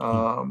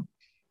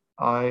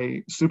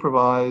 I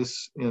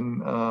supervise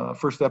in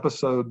first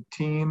episode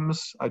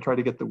teams. I try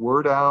to get the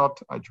word out.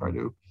 I try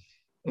to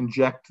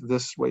inject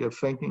this way of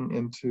thinking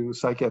into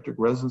psychiatric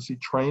residency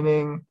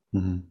training.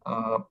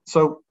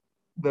 So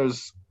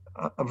there's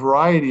a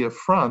variety of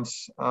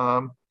fronts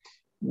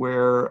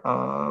where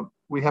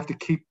we have to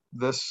keep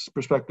this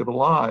perspective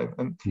alive.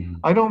 And Mhm.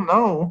 I don't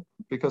know,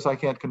 because I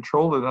can't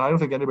control it, and I don't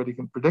think anybody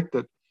can predict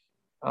it.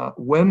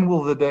 When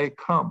will the day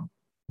come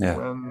Yeah.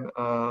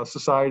 when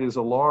society as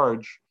a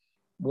large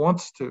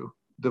wants to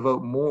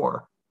devote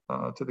more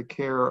to the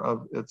care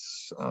of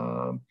its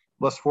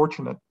less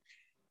fortunate?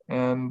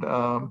 And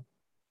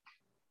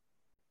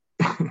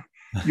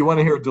you want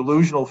to hear a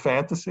delusional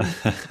fantasy,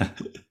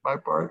 my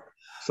part?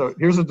 So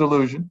here's a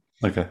delusion.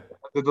 Okay.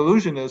 The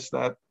delusion is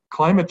that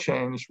climate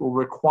change will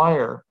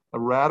require a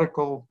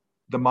radical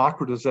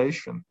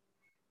democratization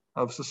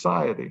of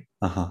society.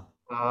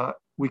 Uh-huh.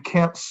 We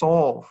can't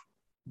solve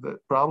the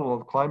problem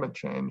of climate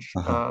change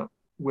Uh-huh.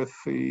 with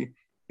the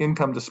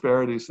income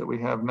disparities that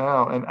we have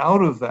now. And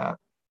out of that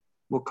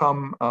will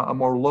come a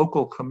more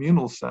local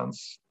communal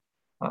sense.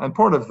 And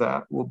part of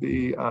that will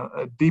be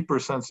a deeper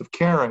sense of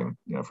caring,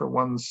 for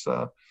one's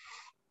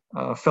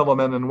fellow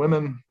men and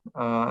women,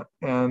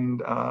 and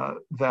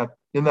that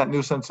in that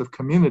new sense of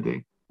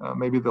community,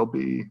 maybe there'll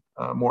be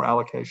more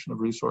allocation of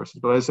resources.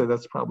 But I say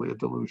that's probably a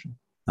delusion.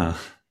 Uh.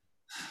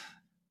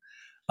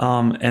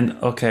 And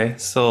okay,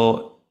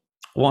 so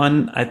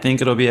one, I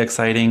think it'll be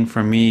exciting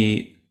for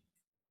me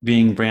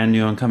being brand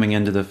new and coming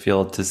into the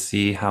field to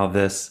see how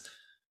this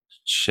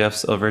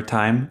shifts over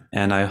time.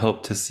 And I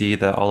hope to see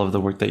that all of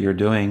the work that you're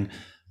doing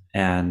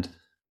and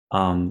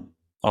all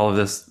of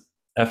this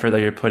effort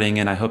that you're putting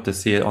in, I hope to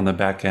see it on the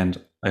back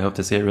end. I hope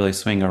to see it really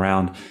swing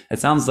around. It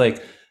sounds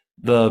like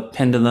the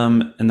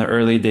pendulum in the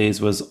early days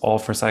was all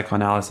for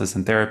psychoanalysis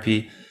and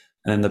therapy,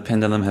 and then the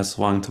pendulum has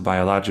swung to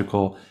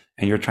biological,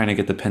 and you're trying to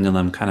get the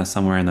pendulum kind of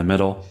somewhere in the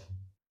middle.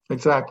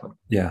 Exactly.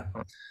 Yeah.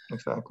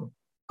 Exactly.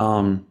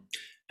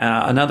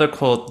 Another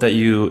quote that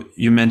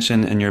you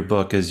mentioned in your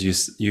book is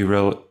you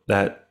wrote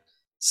that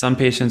some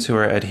patients who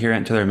are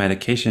adherent to their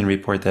medication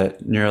report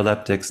that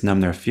neuroleptics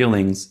numb their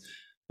feelings,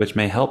 which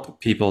may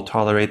help people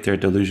tolerate their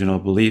delusional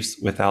beliefs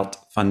without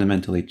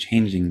fundamentally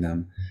changing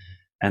them.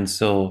 And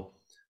so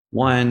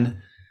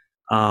one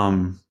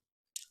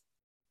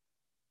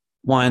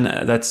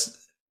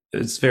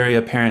it's very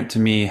apparent to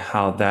me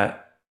how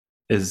that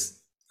is.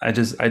 I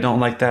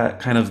don't like that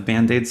kind of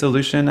band-aid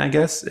solution, I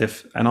guess.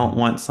 If I don't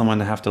want someone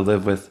to have to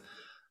live with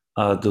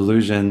a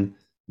delusion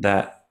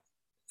that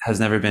has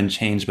never been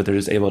changed, but they're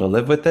just able to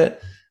live with it.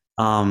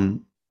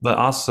 But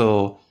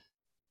also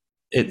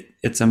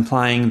it's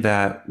implying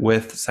that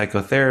with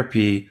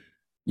psychotherapy,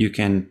 you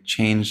can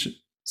change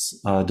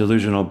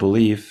delusional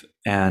belief.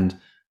 And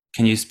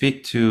can you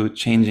speak to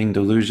changing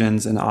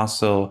delusions, and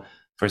also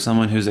for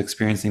someone who's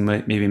experiencing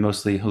maybe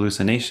mostly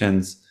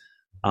hallucinations,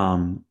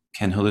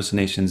 can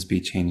hallucinations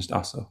be changed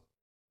also?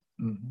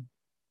 Mm-hmm.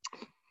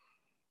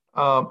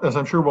 As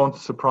I'm sure won't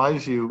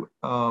surprise you,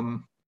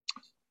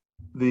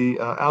 the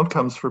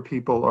outcomes for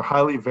people are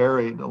highly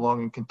varied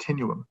along a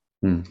continuum.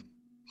 Mm.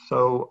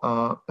 So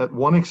at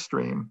one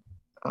extreme,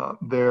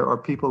 there are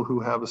people who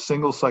have a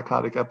single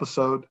psychotic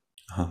episode.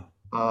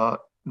 Uh-huh.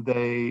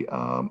 They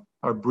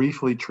are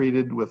briefly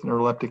treated with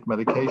neuroleptic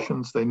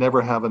medications. They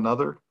never have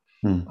another.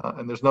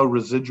 And there's no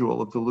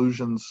residual of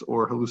delusions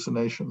or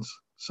hallucinations.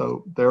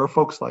 So there are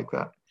folks like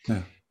that.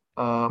 Yeah.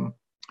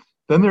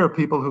 Then there are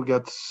people who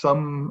get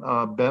some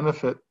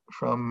benefit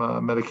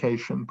from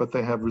medication, but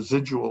they have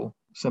residual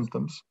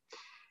symptoms.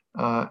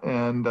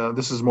 And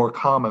this is more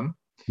common.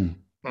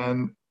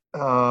 And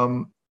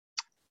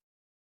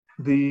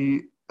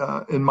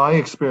in my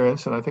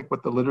experience, and I think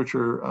what the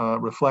literature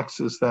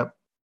reflects, is that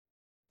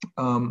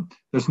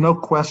there's no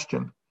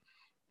question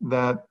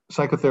that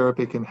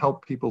psychotherapy can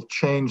help people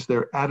change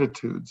their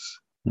attitudes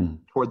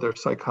toward their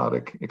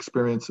psychotic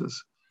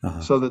experiences,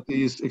 so that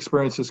these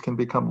experiences can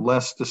become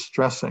less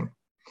distressing.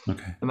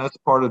 Okay. And that's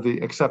part of the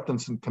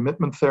acceptance and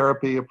commitment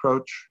therapy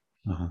approach.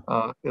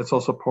 It's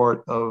also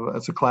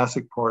it's a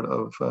classic part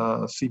of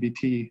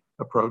CBT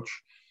approach.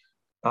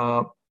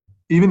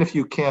 Even if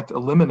you can't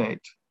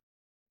eliminate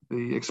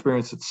the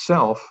experience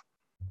itself,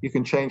 you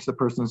can change the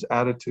person's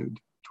attitude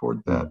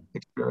toward that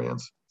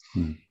experience.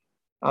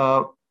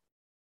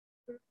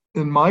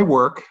 In my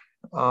work,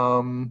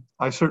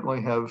 I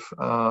certainly have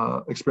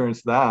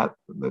experienced that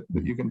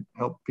you can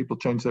help people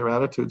change their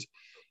attitudes.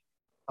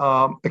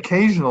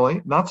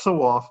 Occasionally, not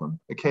so often,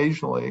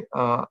 occasionally,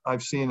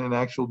 I've seen an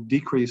actual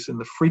decrease in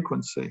the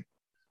frequency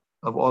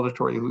of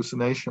auditory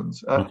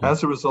hallucinations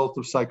as a result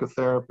of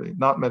psychotherapy,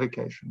 not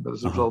medication, but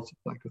as a result of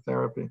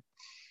psychotherapy.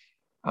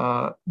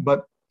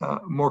 But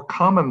more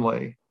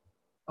commonly,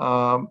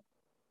 I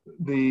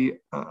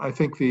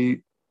think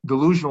the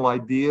delusional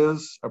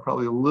ideas are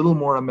probably a little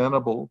more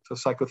amenable to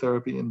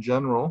psychotherapy in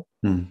general,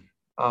 and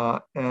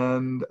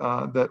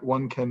that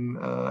one can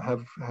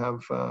have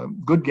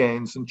good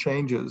gains and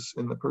changes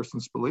in the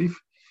person's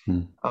belief.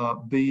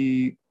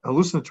 The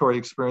hallucinatory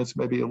experience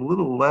may be a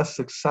little less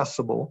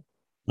accessible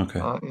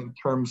in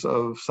terms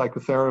of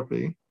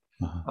psychotherapy.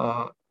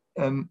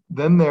 And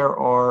then there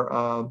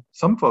are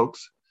some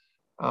folks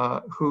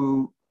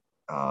who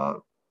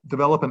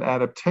develop an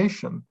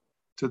adaptation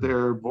to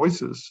their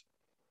voices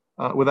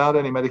without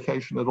any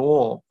medication at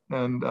all.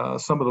 And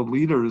some of the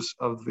leaders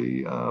of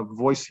the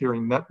voice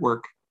hearing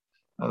network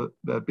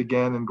that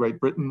began in Great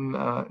Britain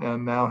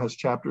and now has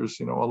chapters,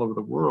 all over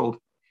the world.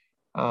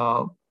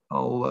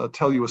 I'll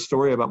tell you a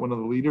story about one of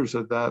the leaders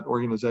of that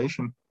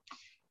organization.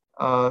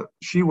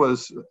 She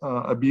was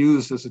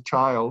abused as a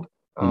child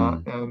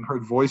and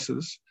heard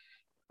voices,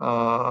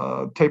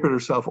 tapered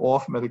herself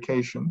off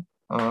medication,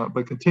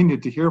 but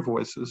continued to hear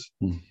voices.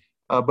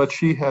 But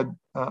she had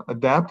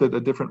adapted a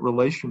different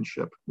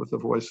relationship with the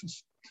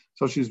voices.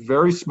 So she's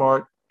very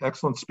smart,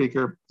 excellent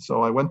speaker.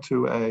 So I went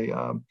to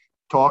a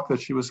talk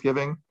that she was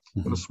giving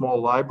in a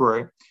small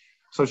library.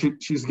 So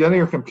she's getting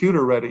her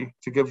computer ready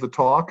to give the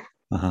talk,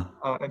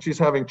 and she's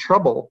having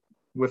trouble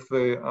with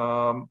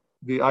the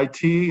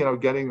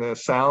IT, getting the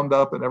sound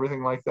up and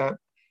everything like that.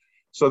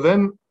 So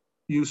then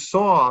you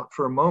saw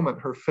for a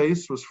moment her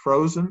face was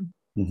frozen,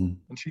 and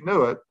she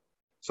knew it.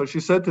 So she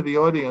said to the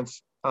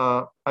audience,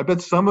 I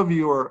bet some of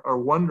you are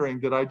wondering,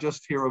 did I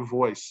just hear a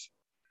voice?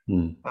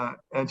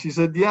 And she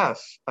said,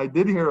 yes, I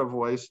did hear a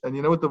voice. And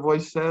you know what the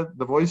voice said?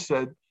 The voice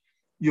said,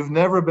 you've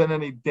never been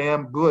any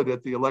damn good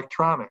at the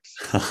electronics.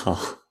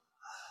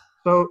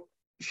 So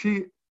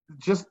she,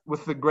 just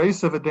with the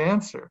grace of a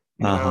dancer,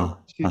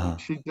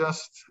 she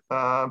just,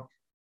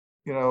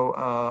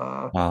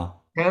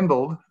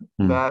 handled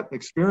that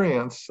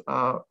experience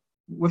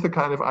with a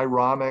kind of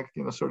ironic,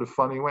 sort of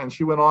funny way. And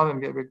she went on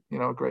and gave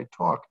a great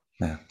talk.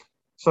 Yeah.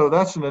 So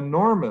that's an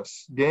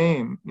enormous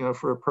gain,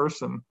 for a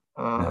person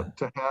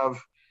to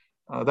have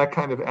that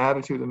kind of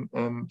attitude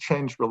and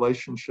change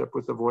relationship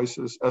with the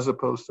voices, as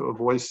opposed to a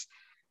voice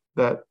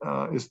that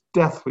is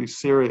deathly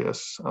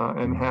serious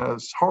and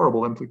has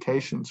horrible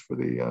implications for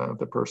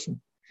the person.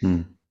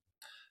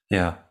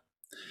 Yeah.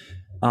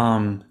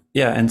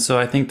 And so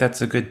I think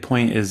that's a good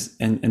point. Is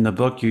in the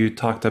book you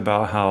talked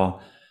about how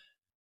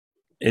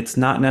it's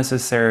not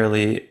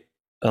necessarily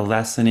a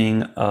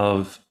lessening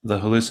of the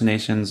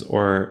hallucinations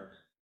or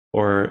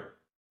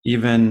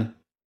even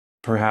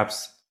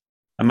perhaps,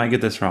 I might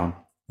get this wrong.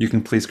 You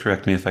can please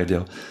correct me if I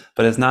do,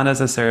 but it's not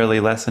necessarily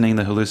lessening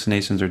the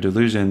hallucinations or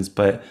delusions,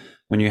 but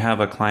when you have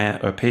a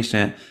client or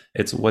patient,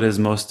 it's what is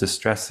most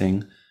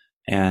distressing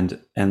and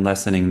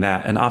lessening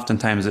that. And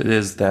oftentimes it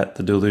is that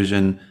the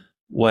delusion,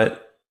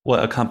 what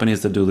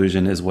accompanies the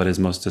delusion is what is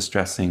most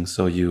distressing.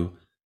 So you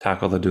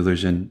tackle the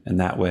delusion in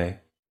that way.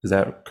 Is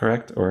that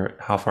correct? Or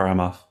how far am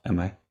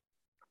I?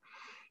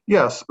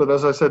 Yes, but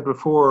as I said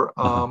before,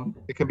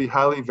 it can be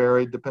highly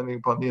varied depending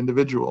upon the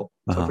individual.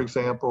 So for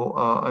example,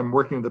 I'm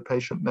working with a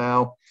patient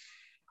now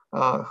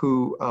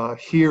who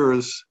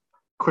hears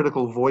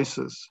critical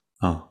voices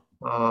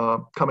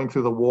coming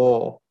through the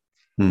wall.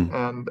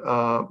 And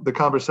the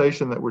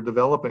conversation that we're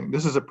developing,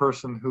 this is a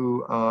person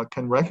who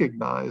can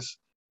recognize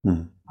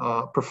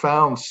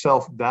profound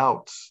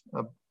self-doubts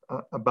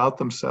about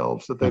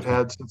themselves that they've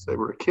had since they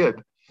were a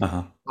kid.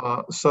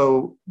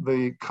 So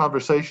the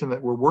conversation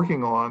that we're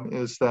working on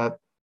is that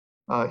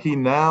he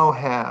now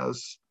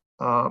has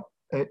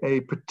a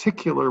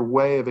particular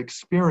way of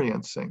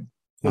experiencing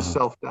his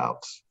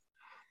self-doubts.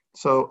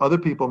 So other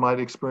people might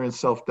experience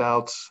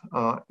self-doubts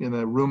in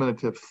a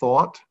ruminative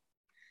thought,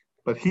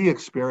 but he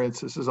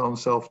experiences his own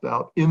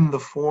self-doubt in the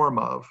form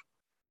of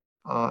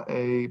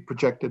a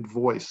projected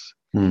voice.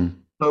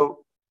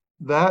 So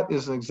that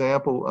is an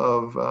example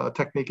of a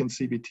technique in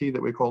CBT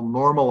that we call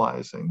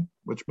normalizing,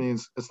 which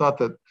means it's not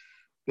that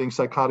being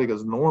psychotic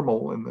is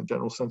normal in the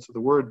general sense of the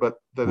word, but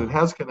that it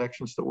has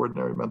connections to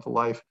ordinary mental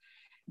life.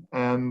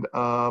 And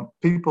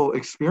people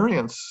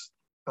experience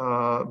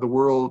the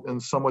world in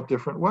somewhat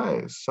different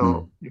ways.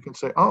 So you can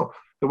say, oh,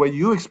 the way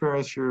you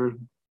experience your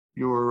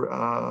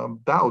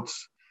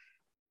doubts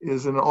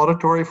is in an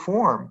auditory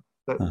form.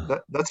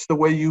 That's the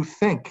way you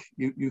think.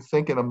 You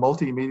think in a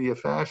multimedia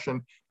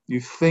fashion. You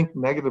think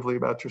negatively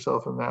about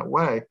yourself in that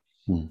way.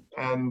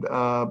 And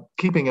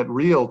keeping it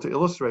real to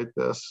illustrate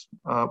this,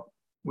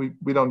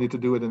 we don't need to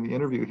do it in the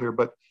interview here,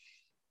 but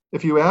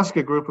if you ask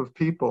a group of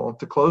people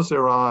to close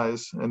their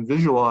eyes and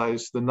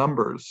visualize the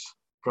numbers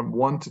from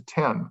 1 to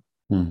 10,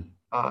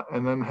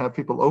 and then have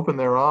people open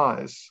their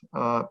eyes,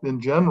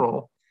 in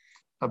general,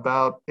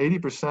 about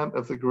 80%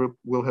 of the group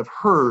will have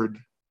heard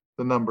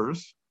the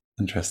numbers.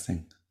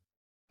 Interesting.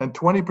 And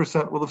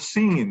 20% will have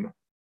seen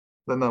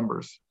the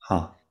numbers.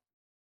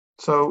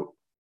 So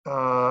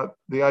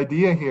the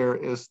idea here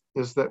is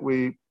that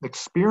we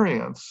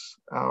experience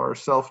our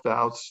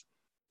self-doubts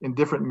in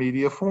different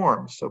media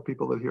forms. So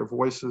people that hear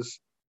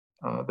voices,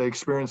 they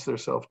experience their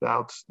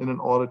self-doubts in an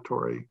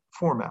auditory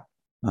format.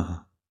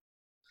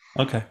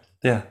 Okay.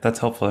 Yeah, that's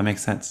helpful. That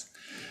makes sense.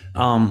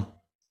 Can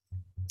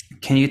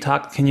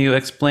you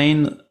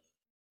explain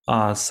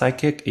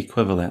psychic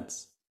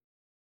equivalence?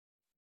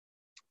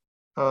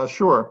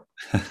 Sure.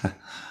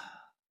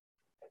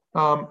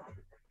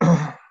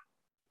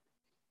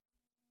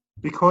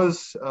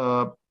 Because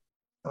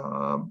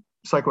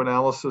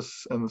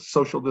psychoanalysis and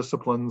social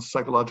disciplines,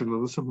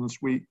 psychological disciplines,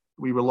 we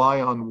rely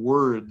on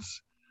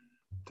words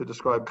to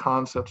describe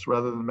concepts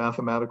rather than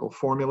mathematical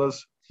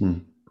formulas.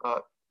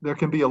 There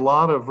can be a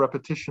lot of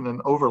repetition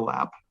and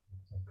overlap,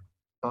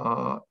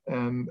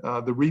 and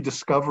the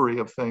rediscovery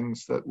of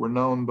things that were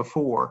known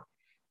before.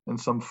 in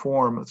some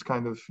form. It's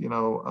kind of,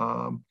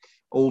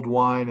 old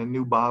wine in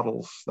new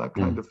bottles, that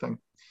kind of thing.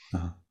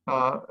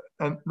 Uh-huh.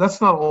 And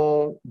that's not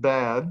all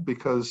bad,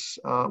 because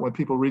when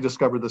people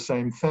rediscover the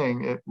same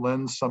thing, it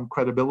lends some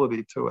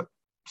credibility to it.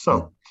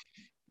 So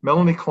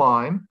Melanie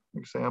Klein,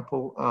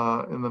 example,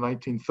 in the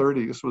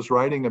 1930s, was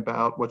writing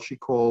about what she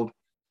called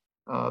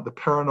the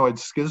paranoid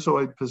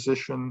schizoid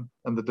position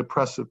and the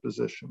depressive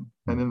position.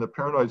 And in the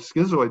paranoid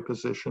schizoid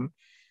position,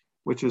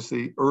 which is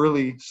the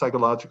early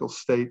psychological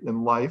state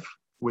in life,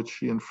 which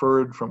she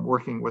inferred from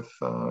working with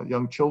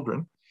young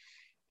children,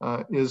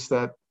 is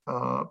that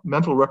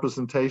mental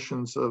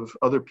representations of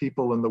other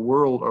people in the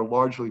world are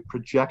largely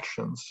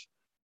projections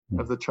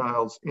of the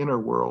child's inner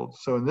world.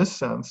 So in this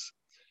sense,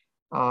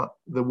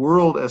 the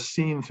world as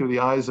seen through the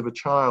eyes of a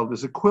child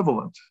is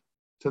equivalent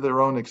to their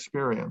own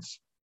experience.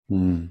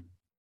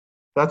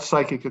 That's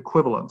psychic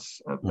equivalence.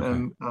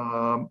 And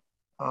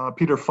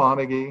Peter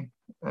Fonagy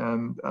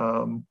and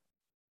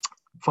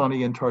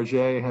Fonagy and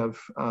Target have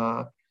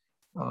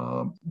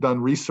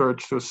done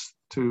research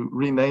to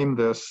rename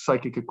this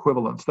psychic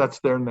equivalence. That's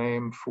their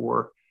name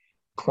for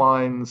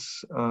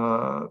Klein's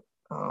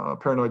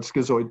paranoid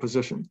schizoid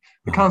position.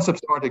 The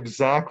concepts aren't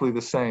exactly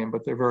the same,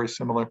 but they're very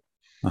similar.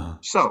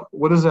 So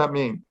what does that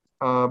mean?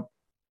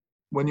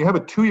 When you have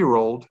a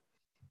 2-year-old,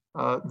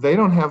 they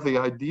don't have the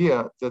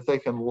idea that they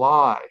can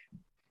lie.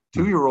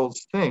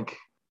 2-year-olds think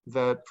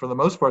that, for the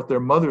most part, their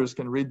mothers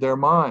can read their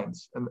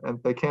minds,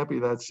 and they can't be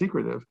that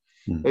secretive.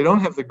 They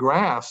don't have the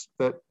grasp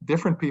that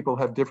different people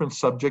have different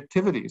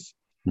subjectivities,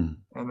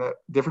 and that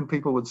different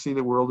people would see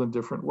the world in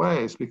different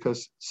ways,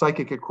 because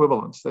psychic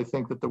equivalence, they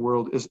think that the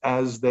world is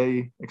as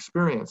they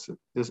experience it,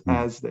 is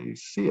as they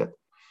see it.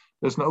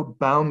 There's no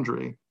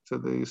boundary to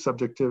the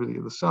subjectivity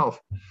of the self.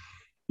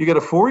 You get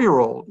a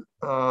 4-year-old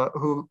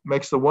who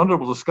makes the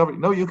wonderful discovery,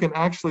 no, you can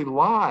actually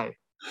lie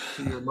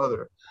to your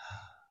mother.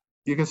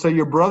 You can say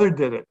your brother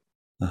did it,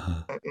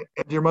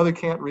 and your mother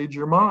can't read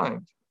your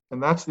mind.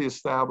 And that's the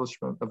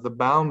establishment of the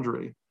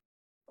boundary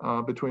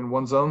between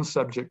one's own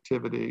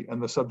subjectivity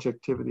and the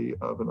subjectivity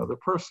of another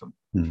person.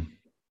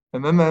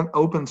 And then that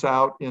opens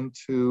out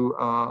into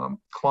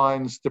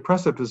Klein's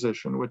depressive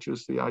position, which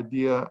is the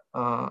idea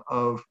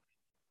of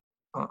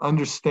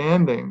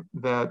understanding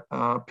that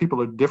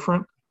people are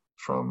different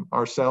from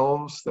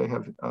ourselves. They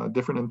have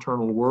different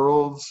internal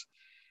worlds,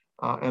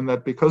 and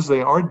that because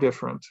they are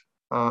different,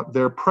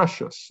 they're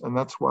precious. And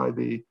that's why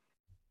the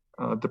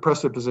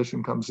depressive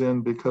position comes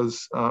in,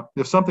 because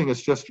if something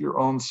is just your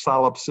own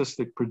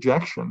solipsistic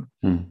projection,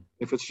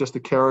 if it's just a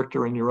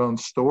character in your own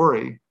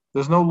story,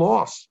 there's no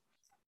loss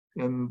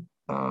in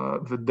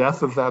the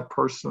death of that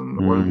person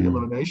or the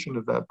elimination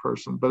of that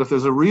person. But if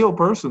there's a real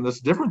person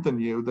that's different than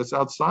you, that's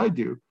outside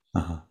you,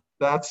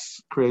 that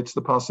creates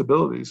the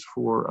possibilities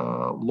for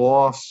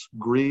loss,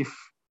 grief,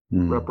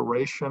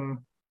 reparation,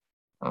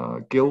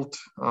 guilt,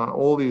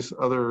 all these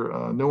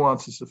other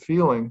nuances of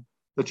feeling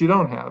that you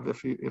don't have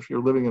if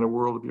you're living in a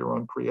world of your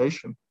own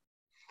creation.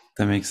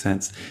 That makes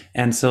sense.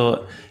 And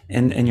so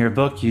in your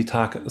book, you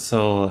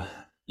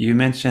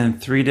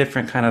mentioned 3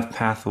 different kind of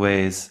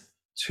pathways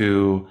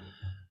to,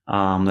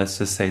 let's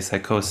just say,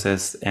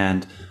 psychosis.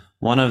 And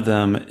one of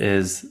them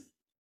is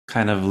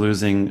kind of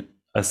losing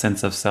a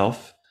sense of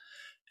self.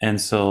 And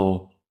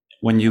so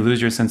when you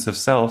lose your sense of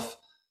self,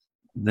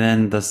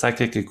 then the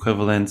psychic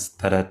equivalence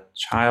that a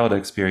child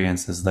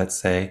experiences, let's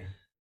say,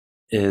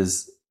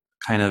 is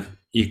kind of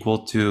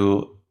equal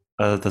to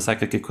the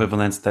psychic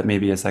equivalence that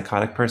maybe a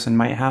psychotic person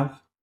might have?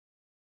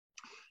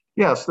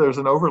 Yes, there's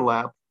an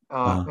overlap,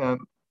 and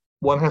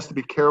one has to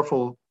be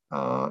careful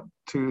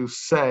to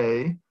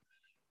say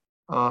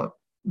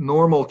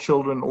normal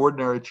children,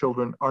 ordinary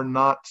children, are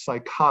not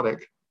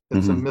psychotic.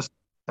 It's a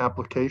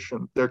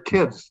misapplication. They're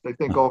kids. They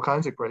think all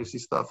kinds of crazy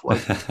stuff,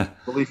 like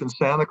belief in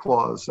Santa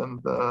Claus,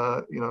 and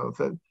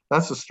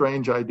that's a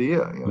strange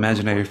idea.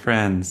 Imaginary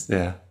friends,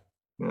 yeah.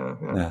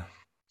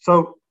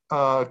 So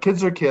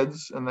kids are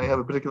kids, and they have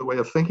a particular way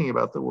of thinking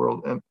about the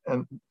world,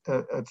 and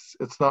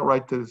it's not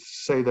right to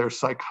say they're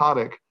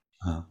psychotic.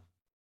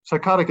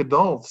 Psychotic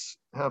adults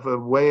have a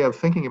way of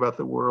thinking about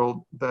the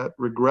world that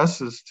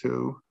regresses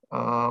to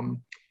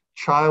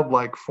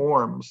childlike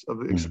forms of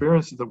the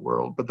experience of the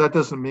world, but that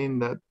doesn't mean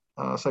that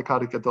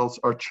psychotic adults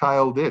are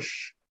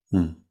childish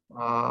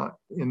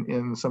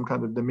in some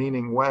kind of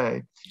demeaning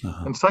way.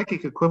 And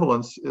psychic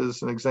equivalence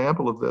is an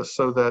example of this,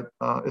 so that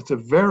it's a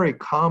very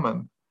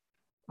common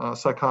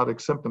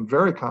psychotic symptom,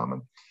 very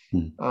common,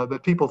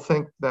 that people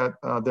think that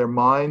their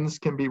minds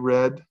can be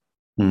read,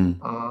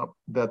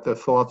 that their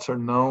thoughts are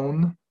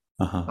known.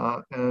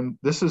 And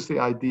this is the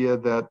idea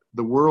that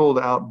the world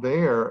out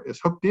there is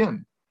hooked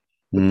in,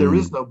 that there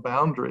is no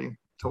boundary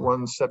to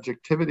one's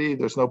subjectivity,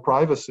 there's no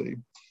privacy.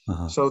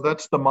 So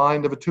that's the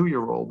mind of a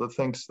 2-year-old that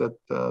thinks that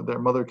their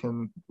mother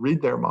can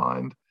read their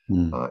mind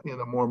in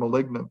a more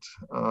malignant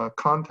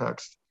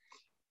context.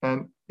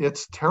 And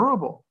it's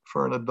terrible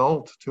for an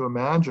adult to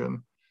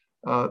imagine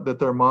that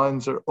their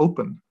minds are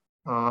open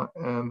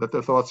and that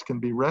their thoughts can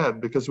be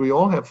read, because we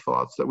all have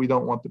thoughts that we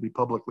don't want to be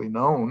publicly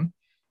known,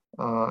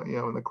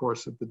 in the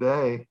course of the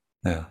day.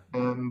 Yeah.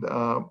 And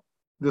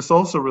this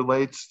also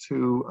relates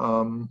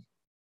to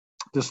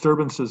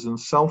disturbances in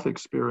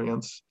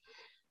self-experience,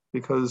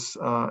 because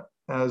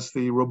as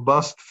the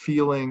robust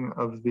feeling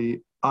of the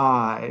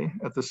I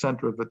at the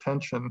center of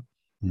attention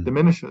Mm.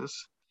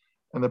 diminishes,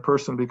 and the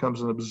person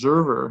becomes an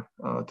observer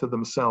to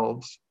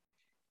themselves,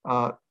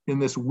 in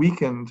this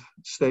weakened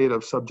state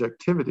of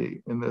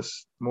subjectivity, in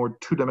this more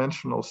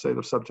two-dimensional state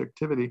of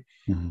subjectivity,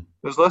 Mm.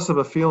 there's less of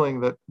a feeling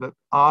that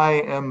I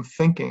am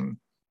thinking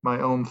my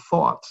own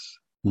thoughts.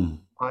 Mm.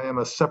 I am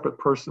a separate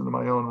person in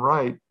my own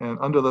right. And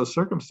under those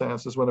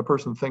circumstances, when a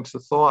person thinks a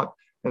thought,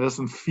 it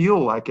doesn't feel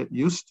like it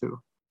used to.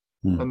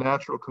 A Mm.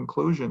 natural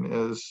conclusion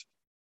is,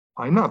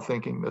 I'm not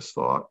thinking this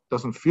thought.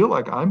 Doesn't feel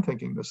like I'm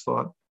thinking this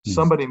thought. Yes.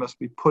 Somebody must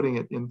be putting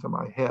it into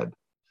my head.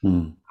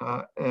 Mm.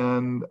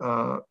 And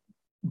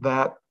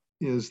that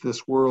is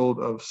this world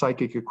of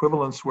psychic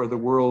equivalence, where the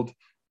world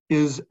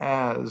is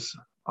as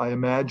I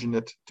imagine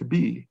it to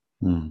be.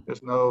 Mm.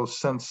 There's no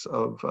sense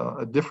of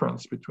a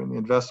difference between the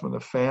investment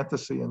of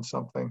fantasy in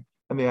something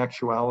and the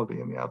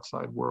actuality in the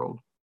outside world.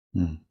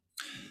 Mm.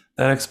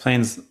 That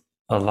explains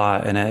a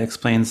lot, and it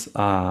explains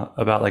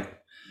about, like,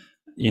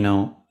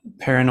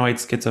 paranoid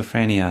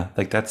schizophrenia.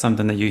 Like, that's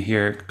something that you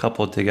hear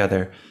coupled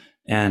together.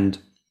 And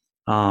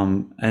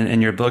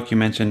in your book, you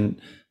mentioned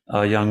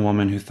a young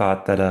woman who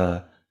thought that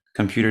a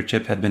computer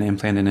chip had been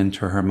implanted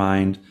into her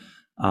mind.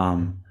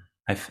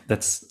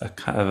 That's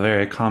a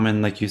very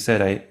common, like you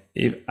said.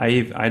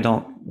 I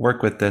don't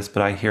work with this,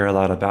 but I hear a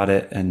lot about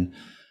it,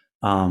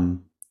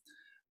 um,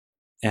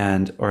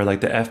 and or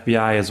like the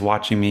FBI is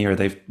watching me, or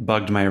they've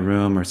bugged my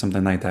room, or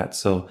something like that.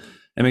 So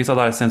it makes a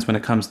lot of sense when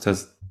it comes to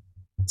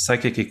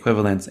psychic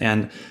equivalence,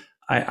 and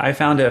I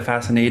found it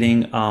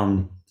fascinating.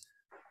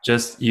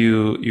 Just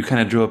you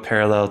kind of drew a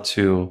parallel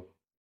to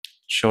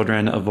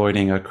children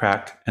avoiding a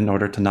crack in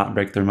order to not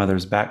break their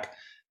mother's back.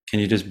 Can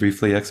you just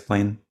briefly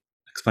explain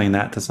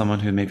that to someone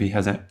who maybe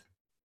hasn't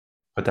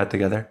put that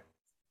together?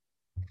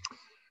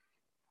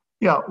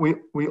 Yeah,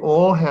 we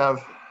all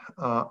have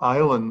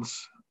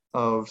islands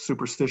of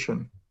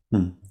superstition.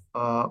 Hmm.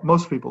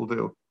 Most people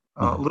do.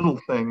 Uh-huh. Little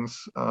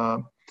things.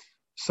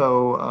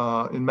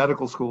 So in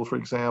medical school, for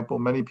example,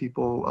 many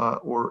people,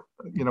 or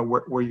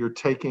where you're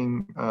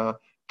taking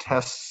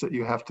tests that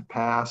you have to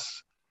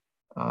pass,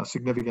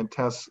 significant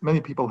tests.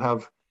 Many people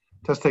have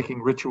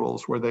test-taking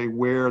rituals where they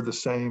wear the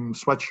same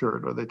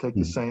sweatshirt, or they take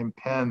the Hmm. same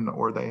pen,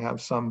 or they have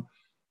some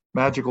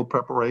magical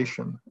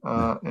preparation.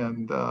 Yeah.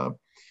 And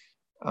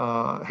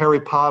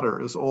Harry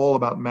Potter is all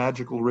about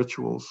magical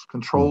rituals, Hmm.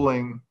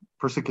 controlling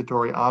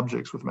persecutory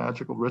objects with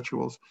magical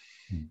rituals.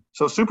 Hmm.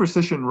 So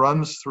superstition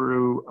runs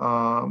through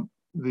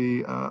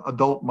the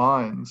adult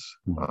minds,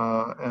 Hmm.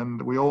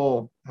 and we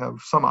all have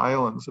some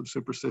islands of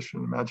superstition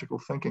and magical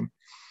thinking.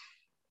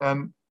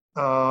 And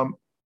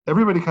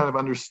everybody kind of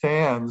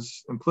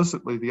understands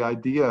implicitly the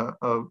idea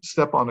of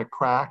step on a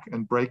crack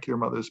and break your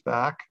mother's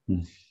back.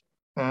 Hmm.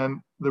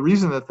 And the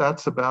reason that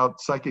that's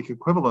about psychic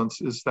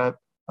equivalence is that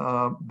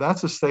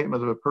that's a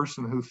statement of a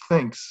person who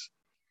thinks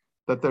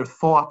that their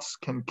thoughts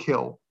can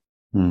kill.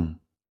 Hmm.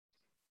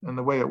 And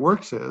the way it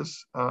works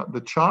is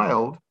the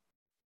child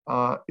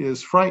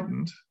is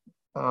frightened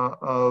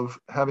of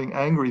having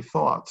angry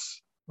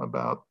thoughts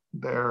about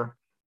their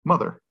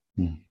mother,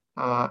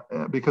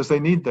 Hmm. because they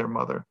need their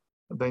mother.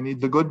 They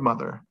need the good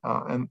mother,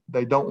 and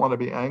they don't want to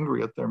be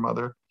angry at their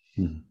mother.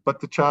 Hmm. But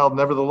the child,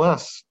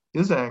 nevertheless,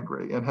 is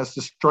angry and has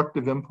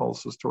destructive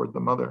impulses toward the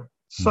mother.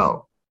 Hmm.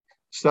 So,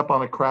 step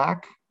on a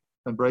crack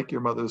and break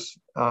your mother's.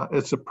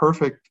 It's a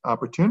perfect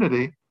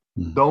opportunity.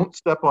 Hmm. Don't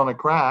step on a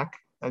crack,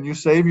 and you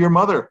save your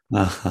mother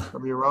Uh-huh.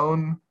 from your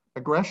own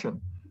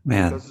aggression,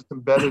 Man. because it's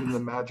embedded in the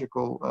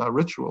magical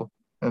ritual.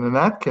 And in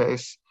that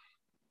case,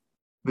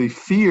 the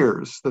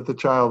fears that the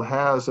child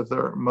has of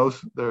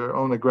their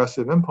own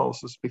aggressive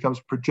impulses becomes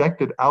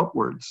projected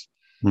outwards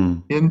Hmm.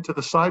 into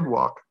the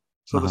sidewalk.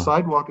 So the Uh-huh.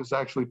 sidewalk is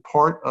actually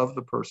part of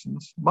the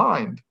person's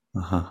mind.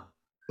 Uh-huh.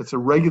 It's a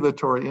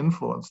regulatory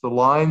influence. The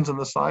lines in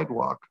the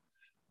sidewalk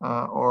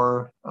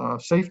are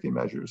safety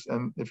measures.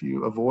 And if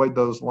you avoid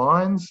those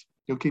lines,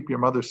 you'll keep your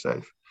mother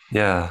safe.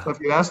 Yeah. So if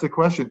you ask the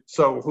question,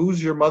 so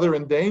who's your mother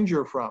in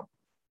danger from?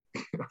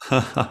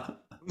 Uh-huh.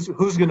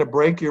 Who's going to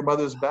break your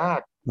mother's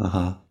back?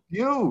 Uh-huh.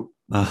 You.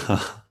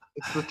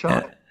 It's the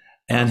child.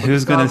 And But the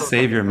who's going to child knows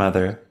save nothing your about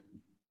mother? it.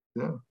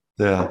 Yeah.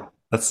 Yeah,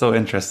 that's so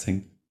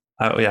interesting.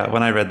 Yeah,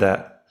 when I read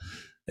that,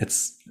 it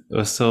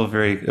was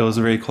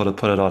very cool to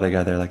put it all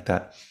together like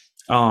that.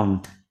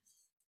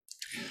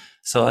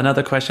 So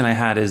another question I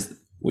had is,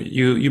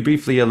 you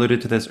briefly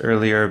alluded to this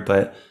earlier,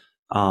 but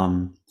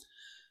how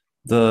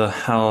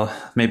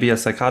maybe a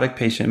psychotic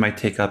patient might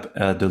take up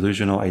a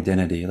delusional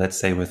identity, let's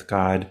say with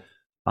God,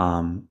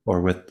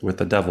 or with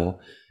the devil,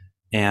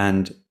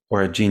 and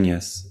or a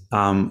genius.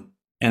 And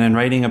in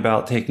writing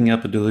about taking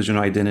up a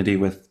delusional identity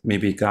with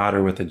maybe God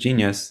or with a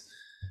genius,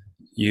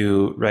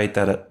 you write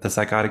that the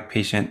psychotic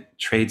patient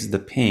trades the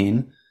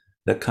pain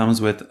that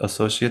comes with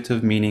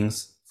associative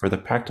meanings for the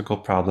practical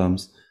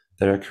problems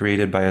that are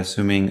created by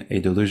assuming a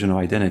delusional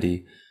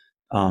identity.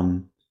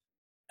 And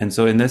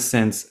so, in this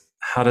sense,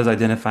 how does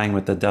identifying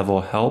with the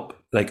devil help?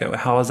 Like,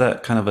 how is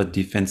that kind of a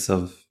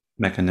defensive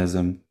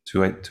mechanism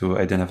to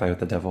identify with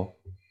the devil?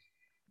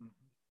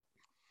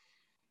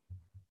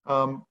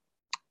 Um,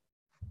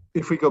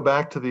 if we go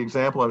back to the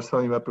example I was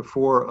telling you about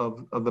before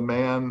of the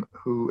man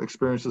who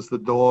experiences the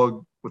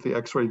dog with the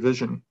X-ray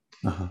vision,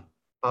 Uh-huh.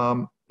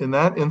 in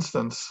that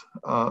instance,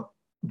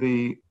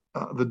 the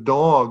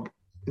dog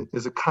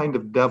is a kind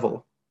of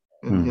devil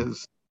in Hmm.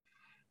 his.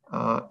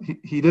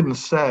 He didn't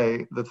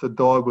say that the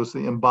dog was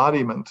the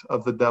embodiment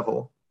of the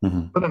devil,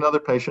 Hmm. but another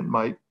patient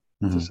might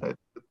to Hmm. say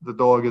the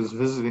dog is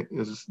visiting,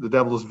 is the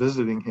devil is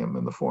visiting him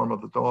in the form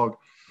of the dog.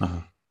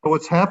 Uh-huh. But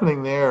what's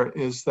happening there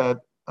is that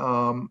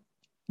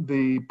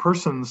the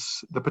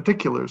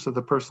particulars of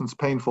the person's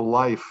painful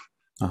life,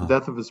 the Uh-huh.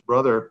 death of his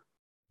brother,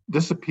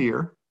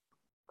 disappear,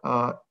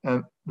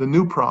 and the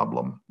new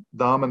problem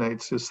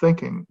dominates his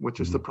thinking, which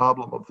is the Hmm.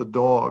 problem of the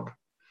dog.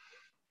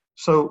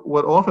 So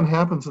what often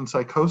happens in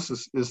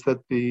psychosis is that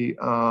the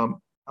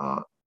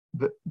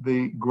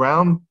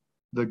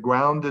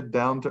grounded,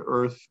 down to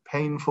earth,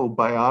 painful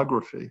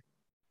biography,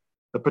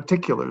 the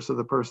particulars of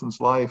the person's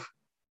life,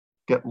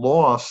 get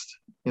lost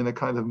in a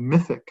kind of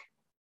mythic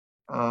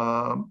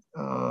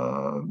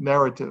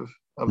narrative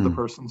of the Hmm.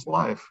 person's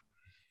life.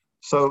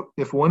 So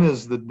if one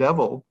is the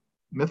devil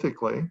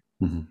mythically,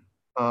 Hmm.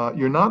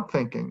 you're not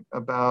thinking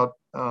about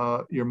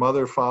your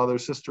mother, father,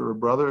 sister, or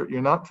brother.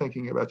 You're not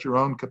thinking about your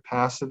own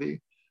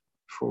capacity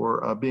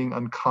for being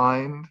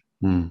unkind.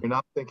 Hmm. You're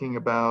not thinking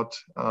about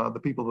the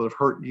people that have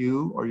hurt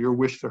you or your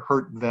wish to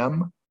hurt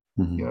them,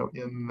 Hmm.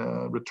 in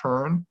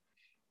return.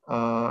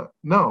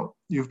 No,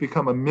 you've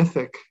become a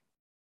mythic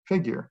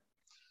figure.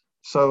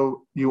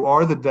 So you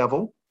are the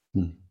devil.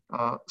 Hmm.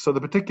 So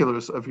the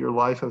particulars of your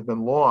life have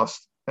been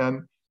lost.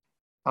 And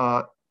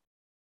uh,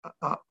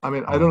 I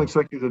mean, I don't Um,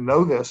 expect you to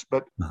know this,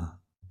 but uh-huh.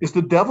 is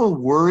the devil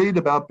worried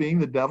about being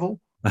the devil?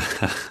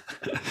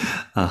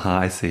 Uh-huh,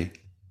 I see.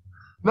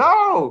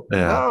 No,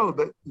 Yeah. no.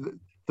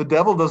 The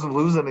devil doesn't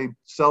lose any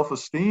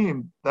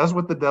self-esteem. That's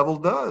what the devil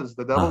does.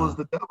 The devil is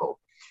Uh-huh. the devil.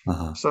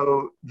 Uh-huh.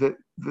 So the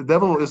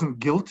devil isn't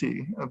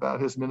guilty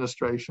about his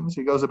ministrations.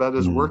 He goes about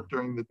his Hmm. work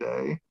during the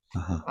day.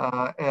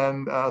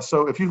 Uh-huh.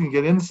 So if you can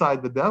get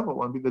inside the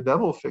devil and be the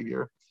devil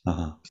figure,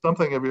 Uh-huh.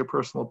 something of your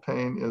personal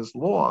pain is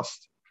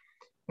lost.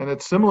 And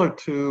it's similar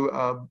to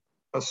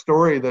a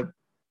story that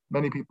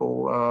many people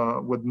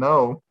would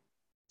know.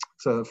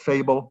 It's a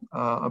fable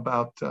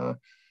about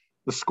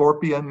the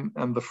scorpion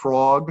and the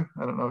frog.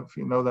 I don't know if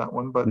you know that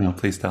one, but No,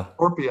 please tell.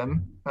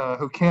 scorpion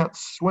who can't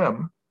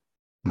swim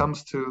Hmm.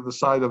 comes to the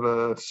side of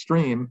a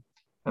stream,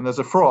 and there's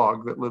a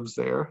frog that lives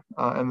there.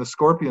 And the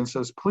scorpion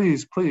says,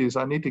 "Please, please,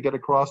 I need to get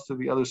across to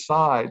the other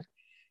side.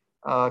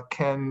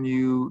 Can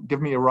you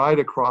give me a ride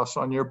across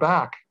on your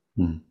back?"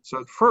 Hmm. So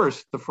at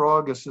first, the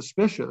frog is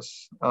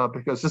suspicious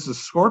because this is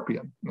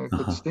scorpion. It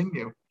could Uh-huh. sting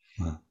you.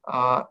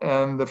 Uh-huh.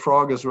 And the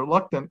frog is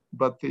reluctant,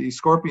 but the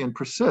scorpion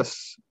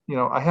persists.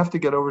 I have to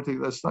get over to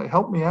this side.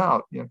 Help me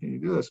out. Can you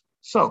do this?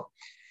 So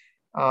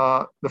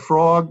the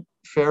frog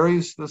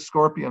ferries the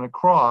scorpion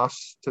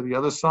across to the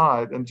other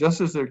side, and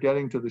just as they're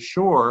getting to the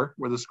shore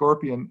where the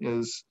scorpion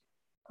is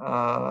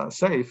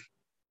safe,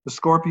 the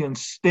scorpion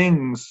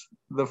stings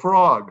the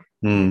frog.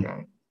 Hmm.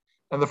 Okay,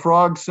 and the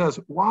frog says,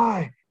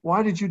 "Why?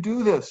 Why did you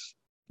do this?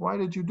 Why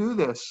did you do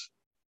this?"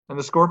 And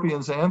the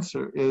scorpion's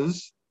answer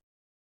is,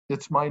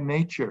 "It's my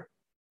nature.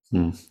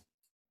 Hmm.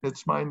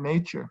 It's my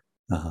nature."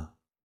 Uh-huh.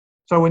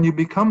 So when you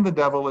become the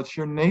devil, it's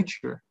your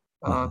nature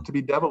Uh-huh. to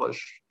be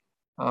devilish.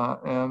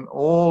 And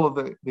all of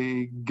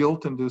the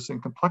guilt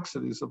inducing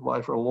complexities of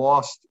life are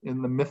lost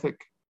in the mythic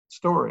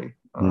story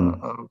Hmm.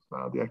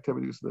 of the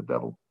activities of the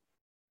devil.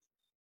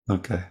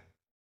 Okay.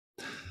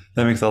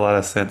 That makes a lot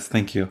of sense.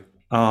 Thank you.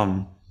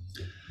 Um,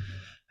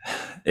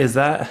 is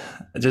that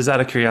just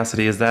out of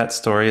curiosity, is that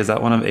story, is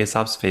that one of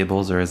Aesop's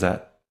fables or is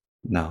that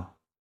no?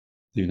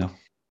 Do you know?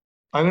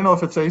 I don't know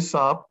if it's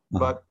Aesop, Uh-huh.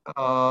 but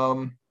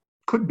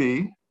could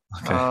be.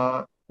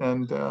 Okay.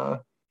 And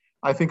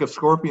I think of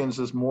scorpions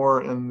as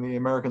more in the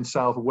American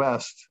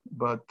Southwest,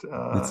 but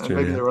That's and true,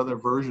 maybe yeah. there are other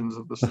versions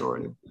of the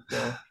story.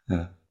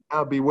 Yeah.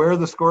 Beware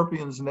the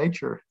scorpion's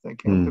nature; they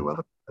can't do Hmm.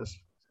 otherwise.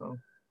 So.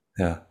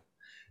 Yeah.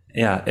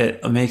 Yeah,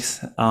 it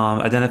makes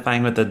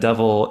identifying with the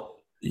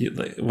devil.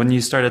 When you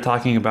started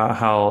talking about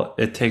how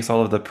it takes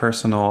all of the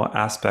personal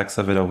aspects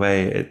of it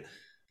away,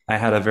 I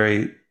had a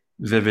very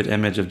vivid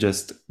image of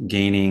just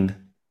gaining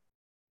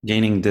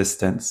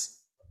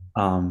distance,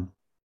 um,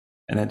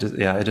 and it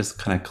just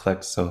kind of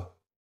clicked. So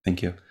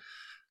thank you.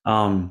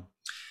 Um,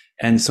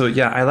 and so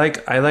yeah,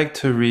 I like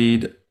to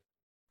read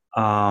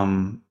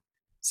um,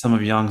 some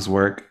of Jung's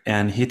work,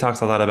 and he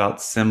talks a lot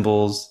about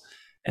symbols,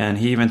 and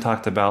he even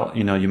talked about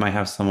you might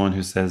have someone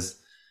who says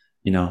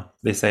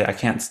they say I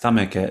can't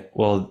stomach it.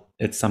 Well,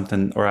 it's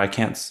something, or I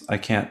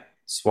can't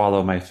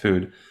swallow my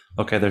food.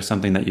 Okay, there's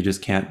something that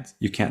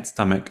you can't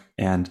stomach,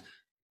 and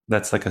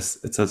that's like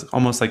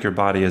almost like your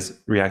body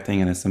is reacting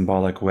in a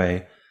symbolic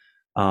way.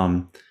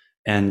 Um,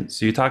 and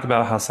so you talk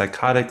about how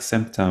psychotic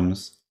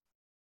symptoms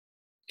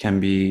can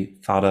be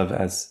thought of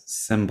as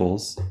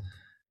symbols.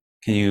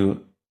 Can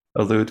you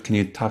allude? Can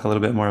you talk a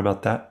little bit more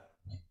about that?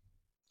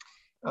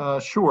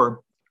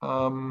 Sure.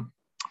 Um,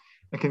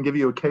 I can give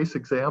you a case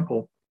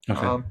example.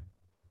 Okay. Um,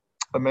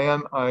 a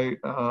man I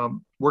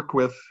worked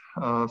with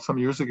some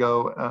years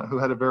ago who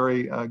had a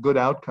very good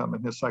outcome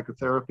in his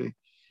psychotherapy.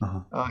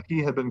 Uh-huh. He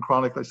had been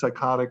chronically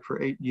psychotic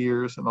for 8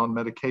 years and on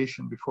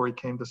medication before he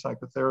came to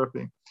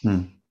psychotherapy.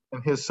 Hmm.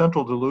 And his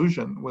central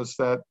delusion was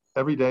that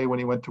every day when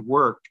he went to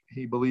work,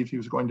 he believed he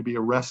was going to be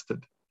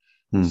arrested.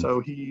 Hmm. So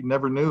he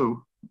never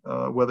knew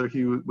whether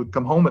he would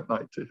come home at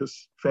night to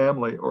his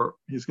family or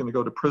he's going to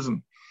go to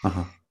prison.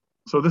 Uh-huh.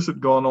 So this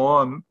had gone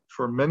on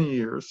for many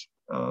years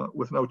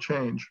with no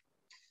change.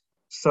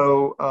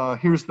 So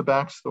here's the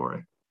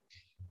backstory.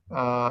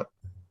 Uh,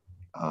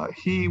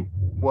 he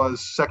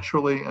was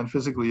sexually and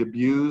physically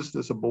abused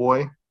as a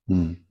boy.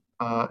 Hmm.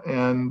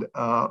 And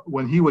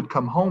when he would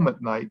come home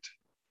at night,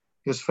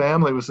 his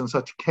family was in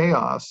such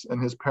chaos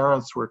and his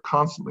parents were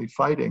constantly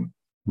fighting.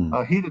 Hmm.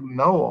 He didn't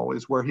know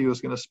always where he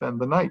was going to spend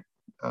the night.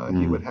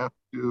 He would Hmm. have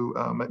to,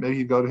 maybe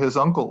he'd go to his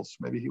uncles,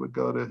 maybe he would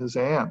go to his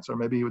aunts, or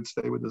maybe he would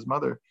stay with his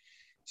mother.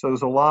 So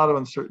there's a lot of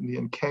uncertainty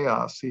and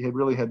chaos. He had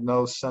really had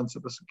no sense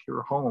of a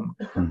secure home.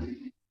 Hmm.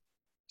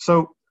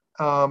 So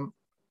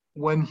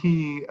when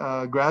he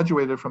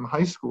graduated from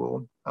high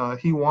school,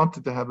 he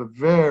wanted to have a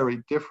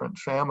very different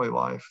family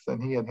life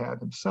than he had had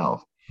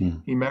himself. Hmm.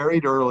 He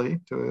married early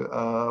to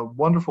a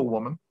wonderful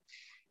woman,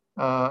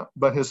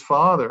 but his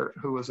father,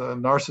 who was a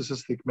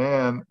narcissistic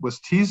man, was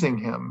teasing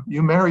him.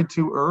 You married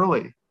too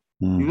early.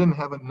 You Hmm. didn't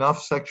have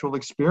enough sexual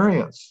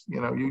experience.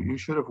 You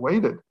should have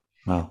waited.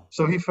 Wow.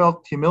 So he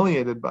felt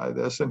humiliated by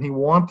this and he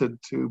wanted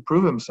to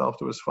prove himself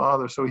to his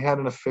father. So he had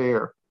an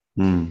affair,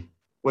 Hmm.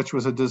 which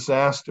was a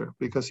disaster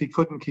because he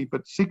couldn't keep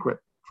it secret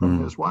from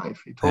Hmm. his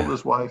wife. He told Yeah.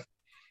 his wife,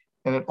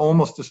 and it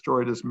almost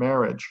destroyed his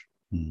marriage.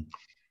 Hmm.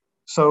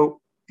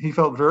 So he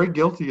felt very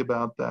guilty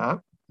about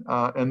that.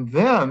 And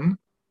then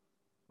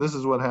this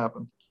is what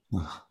happened.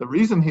 Ah. The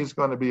reason he's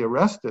going to be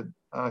arrested,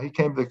 he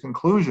came to the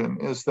conclusion,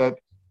 is that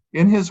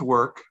in his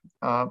work,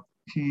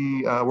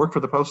 he worked for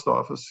the post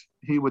office.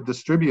 He would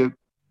distribute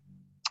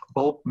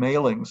bulk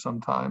mailings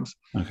sometimes.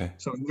 Okay.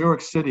 So in New York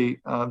City,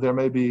 there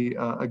may be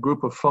a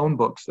group of phone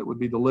books that would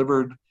be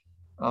delivered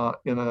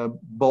in a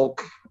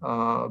bulk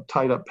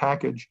tied up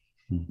package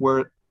Hmm.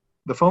 where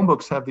the phone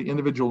books have the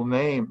individual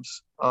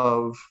names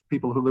of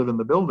people who live in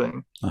the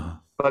building. Uh-huh.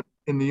 But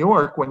in New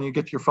York, when you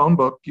get your phone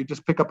book, you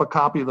just pick up a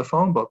copy of the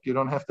phone book. You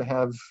don't have to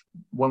have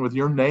one with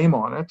your name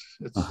on it.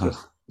 It's Uh-huh.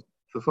 just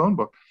the phone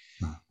book.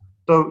 Uh-huh.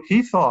 So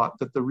he thought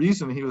that the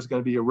reason he was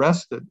going to be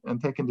arrested and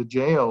taken to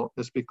jail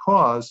is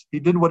because he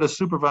did what his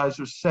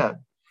supervisors said,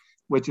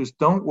 which is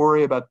don't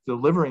worry about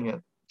delivering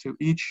it to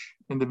each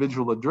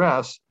individual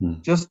address.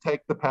 Hmm. Just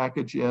take the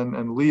package in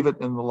and leave it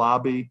in the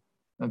lobby,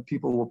 and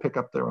people will pick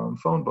up their own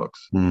phone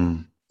books.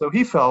 Hmm. So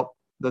he felt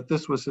that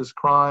this was his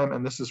crime,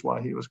 and this is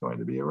why he was going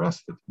to be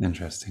arrested.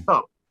 Interesting.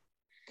 So,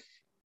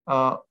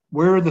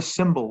 where are the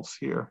symbols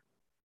here?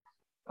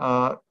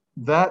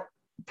 That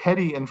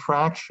petty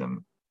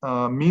infraction,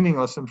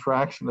 meaningless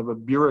infraction of a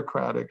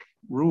bureaucratic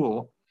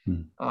rule,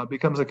 Hmm.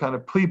 becomes a kind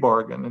of plea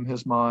bargain in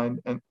his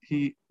mind, and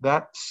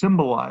that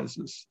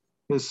symbolizes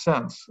his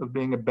sense of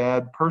being a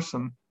bad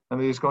person and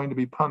that he's going to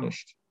be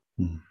punished.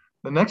 Hmm.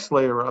 The next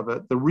layer of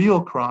it, the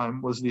real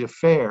crime, was the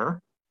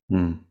affair,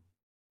 Hmm.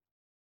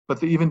 but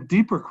the even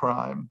deeper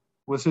crime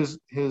was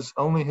his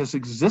only his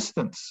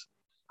existence.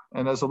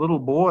 And as a little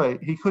boy,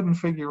 he couldn't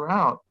figure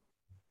out,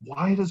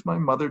 why does my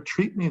mother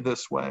treat me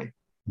this way?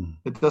 Hmm.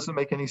 It doesn't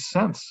make any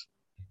sense.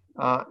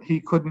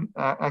 He couldn't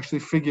actually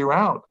figure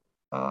out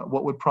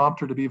what would prompt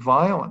her to be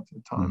violent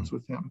at times Hmm.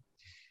 with him.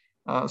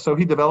 So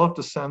he developed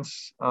a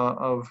sense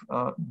of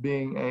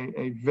being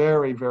a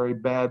very, very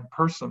bad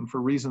person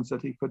for reasons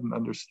that he couldn't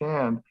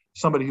understand,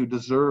 somebody who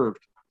deserved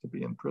to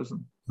be in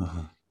prison.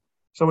 Uh-huh.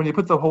 So when you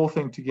put the whole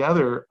thing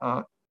together,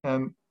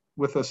 and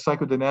with a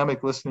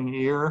psychodynamic listening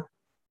ear,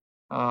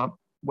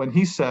 when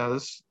he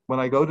says, when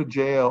I go to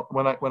jail,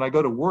 when I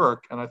go to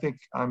work and I think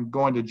I'm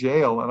going to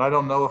jail and I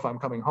don't know if I'm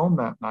coming home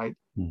that night,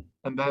 Hmm.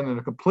 and then in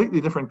a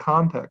completely different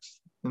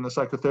context in the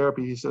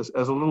psychotherapy, he says,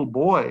 as a little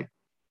boy,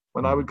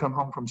 when I would come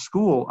home from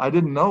school, I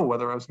didn't know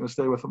whether I was going to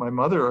stay with my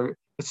mother or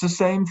it's the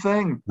same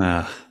thing.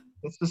 Ah.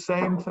 It's the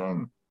same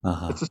thing.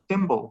 Uh-huh. It's a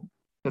symbol.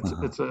 It's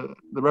Uh-huh.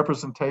 the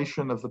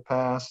representation of the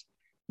past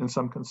and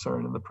some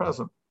concern in the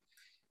present.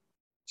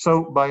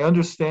 So by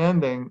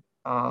understanding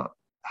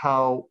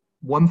how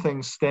one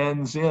thing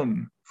stands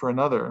in for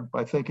another,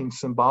 by thinking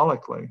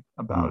symbolically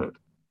about Hmm.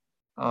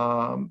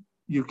 it,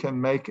 you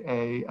can make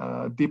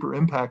a deeper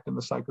impact in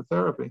the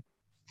psychotherapy.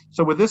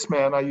 So with this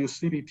man, I used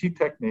CBT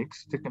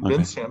techniques to Okay.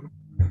 convince him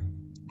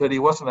that he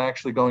wasn't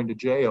actually going to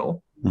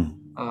jail. Hmm.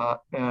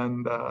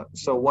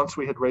 So once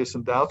we had raised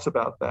some doubts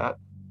about that,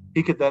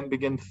 he could then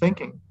begin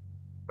thinking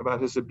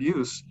about his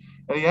abuse.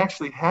 And he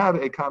actually had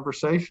a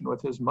conversation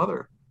with his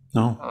mother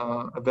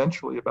No.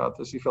 eventually about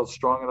this. He felt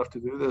strong enough to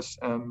do this.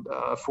 And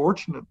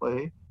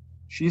fortunately,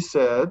 she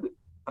said,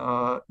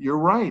 you're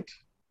right.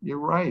 You're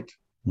right.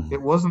 Hmm.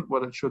 It wasn't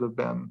what it should have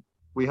been.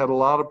 We had a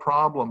lot of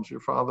problems, your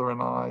father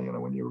and I,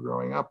 when you were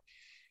growing up.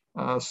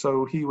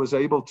 So he was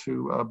able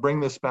to bring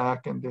this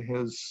back into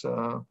his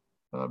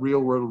real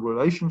world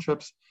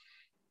relationships.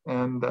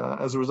 And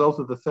as a result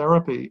of the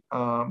therapy,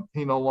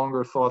 he no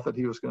longer thought that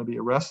he was going to be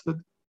arrested.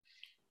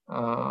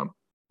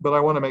 But I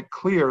want to make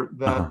clear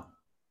that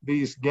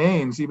these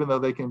gains, even though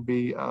they can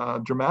be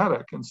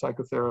dramatic in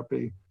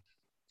psychotherapy,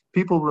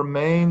 people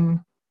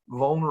remain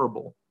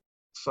vulnerable.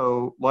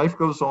 So life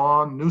goes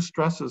on, new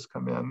stresses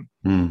come in,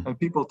 and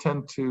people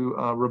tend to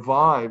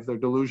revive their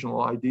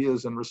delusional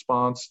ideas in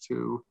response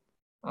to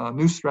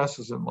new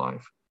stresses in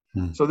life.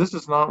 So this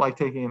is not like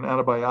taking an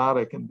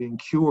antibiotic and being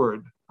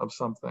cured of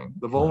something.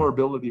 The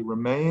vulnerability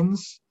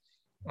remains,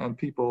 and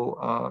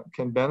people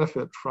can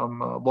benefit from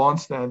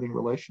long-standing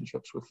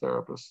relationships with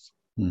therapists.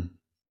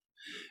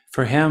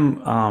 For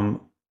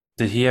him,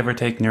 did he ever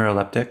take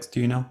neuroleptics?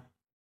 Do you know?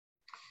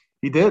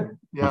 He did.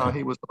 Yeah, okay.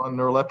 He was on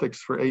neuroleptics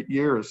for 8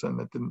 years, and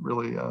it didn't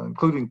really,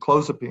 including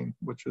clozapine,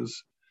 which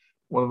is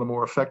one of the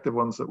more effective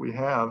ones that we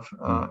have,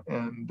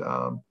 and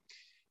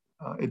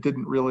it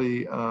didn't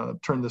really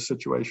turn the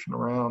situation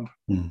around.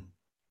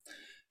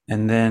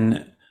 And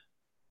then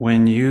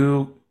when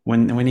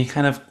he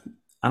kind of,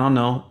 I don't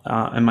know,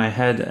 in my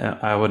head,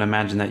 I would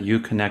imagine that you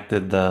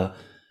connected the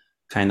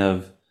kind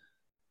of,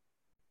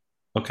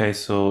 okay,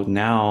 so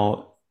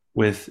now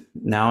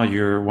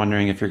you're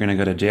wondering if you're going to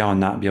go to jail and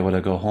not be able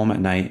to go home at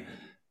night.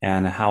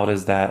 And how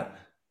does that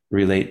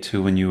relate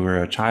to when you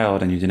were a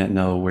child and you didn't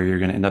know where you're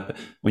going to end up?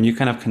 When you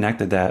kind of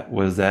connected that,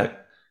 was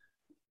that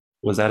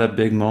a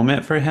big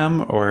moment for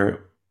him,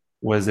 or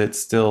was it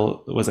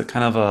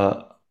kind of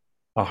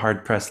a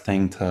hard pressed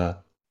thing to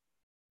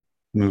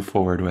move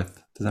forward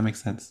with? Does that make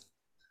sense?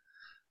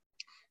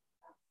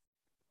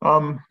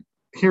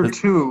 Here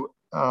too,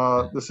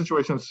 the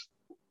situation's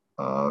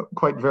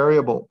quite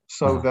variable,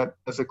 so that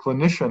as a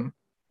clinician,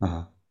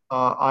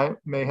 I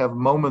may have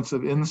moments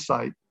of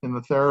insight in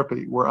the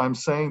therapy where I'm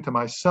saying to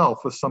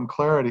myself with some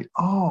clarity,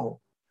 oh,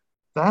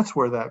 that's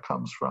where that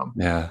comes from.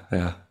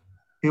 Yeah.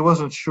 He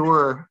wasn't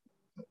sure,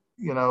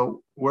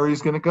 where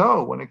he's going to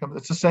go when he comes.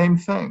 It's the same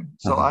thing.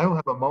 So I will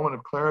have a moment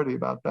of clarity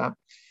about that.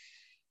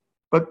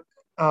 But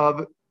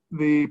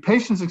the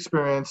patient's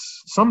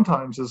experience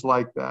sometimes is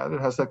like that.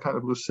 It has that kind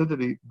of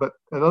lucidity, but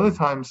at other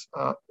times,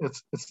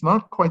 it's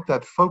not quite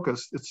that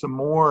focused. It's a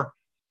more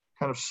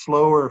kind of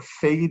slower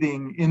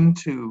fading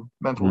into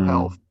mental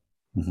health,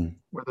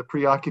 where the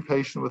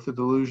preoccupation with the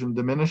delusion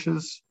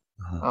diminishes,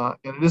 and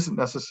it isn't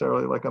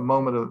necessarily like a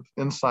moment of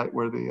insight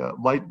where the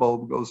light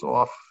bulb goes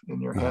off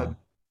in your head.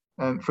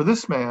 And for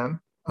this man,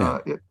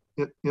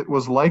 it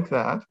was like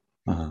that.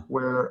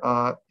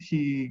 Where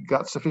he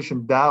got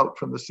sufficient doubt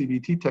from the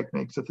CBT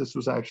techniques that this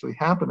was actually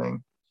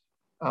happening,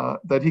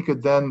 that he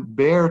could then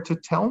bear to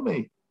tell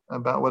me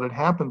about what had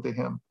happened to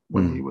him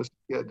when he was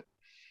a kid.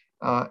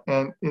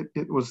 And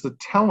it was the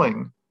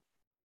telling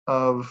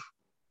of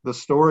the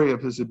story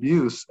of his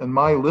abuse and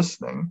my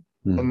listening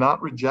and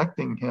not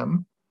rejecting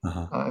him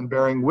and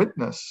bearing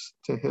witness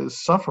to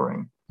his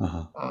suffering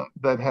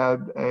that had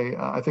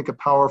I think a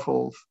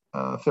powerful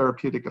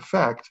therapeutic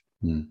effect.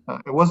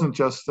 It wasn't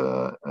just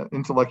an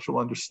intellectual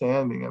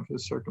understanding of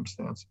his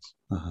circumstances.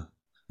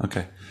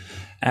 Okay.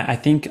 I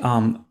think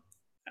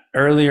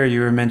earlier you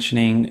were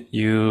mentioning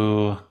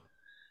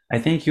I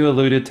think you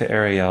alluded to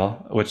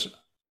Ariel, which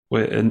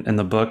in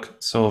the book.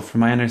 So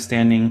from my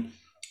understanding,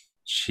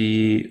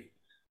 she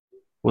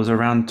was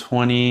around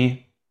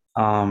 20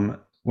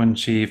 when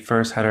she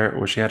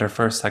had her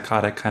first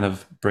psychotic kind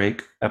of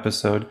break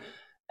episode.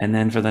 And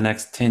then for the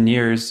next 10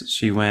 years,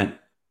 she went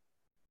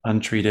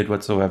untreated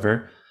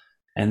whatsoever.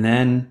 And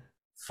then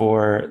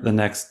for the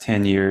next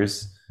 10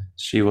 years,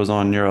 she was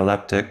on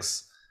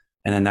neuroleptics.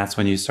 And then that's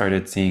when you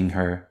started seeing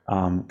her.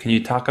 Can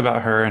you talk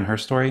about her and her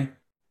story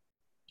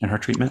and her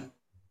treatment?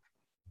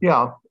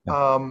 Yeah.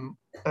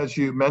 As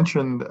you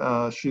mentioned,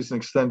 she's an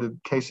extended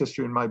case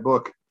history in my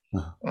book.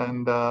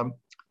 And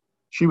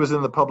she was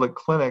in the public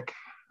clinic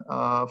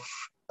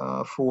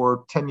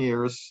for 10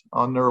 years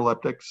on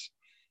neuroleptics.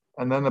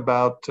 And then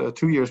about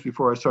 2 years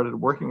before I started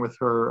working with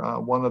her,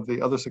 one of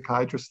the other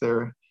psychiatrists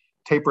there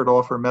tapered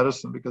off her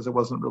medicine because it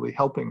wasn't really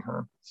helping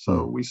her.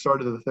 So we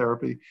started the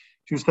therapy.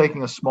 She was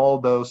taking a small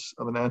dose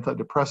of an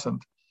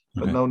antidepressant,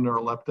 but no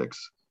neuroleptics.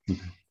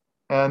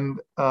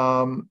 And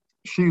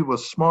she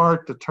was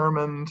smart,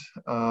 determined.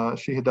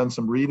 She had done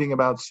some reading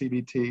about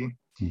CBT.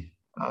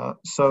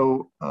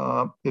 So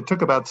it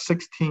took about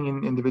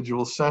 16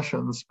 individual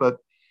sessions, but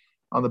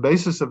on the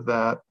basis of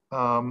that,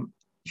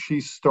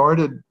 she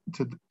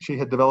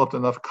had developed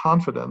enough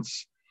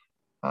confidence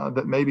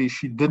that maybe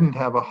she didn't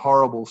have a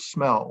horrible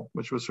smell,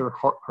 which was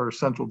her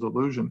central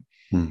delusion,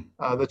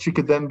 that she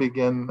could then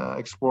begin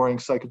exploring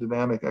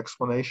psychodynamic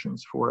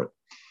explanations for it.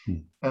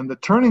 And the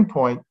turning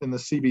point in the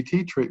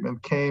CBT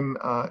treatment came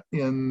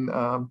in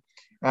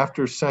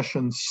after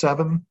session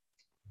 7,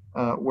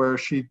 where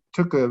she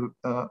took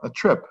a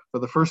trip for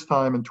the first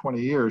time in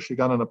 20 years. She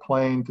got on a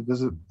plane to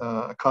visit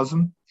a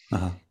cousin.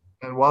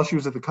 And while she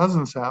was at the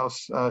cousin's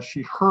house,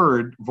 she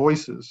heard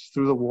voices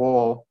through the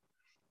wall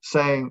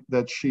saying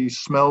that she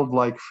smelled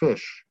like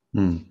fish.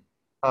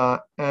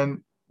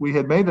 And we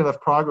had made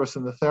enough progress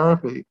in the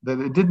therapy that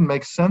it didn't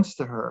make sense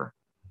to her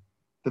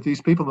that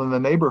these people in the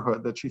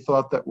neighborhood that she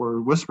thought that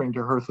were whispering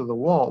to her through the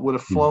wall would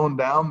have flown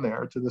down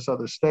there to this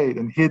other state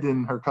and hid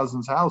in her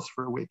cousin's house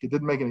for a week. It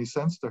didn't make any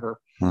sense to her.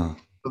 Huh.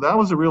 So that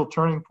was a real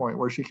turning point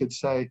where she could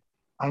say,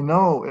 I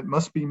know it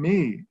must be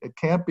me. It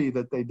can't be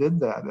that they did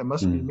that. It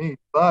must be me.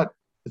 But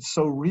it's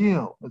so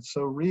real. It's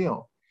so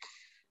real.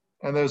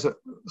 And there's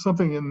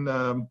something in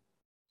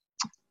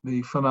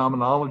the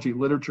phenomenology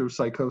literature of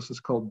psychosis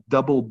called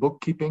double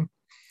bookkeeping,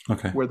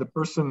 where the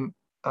person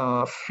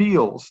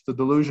feels the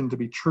delusion to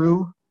be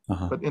true,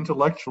 but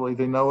intellectually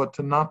they know it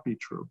to not be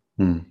true.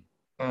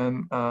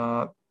 And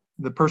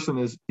the person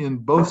is in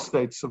both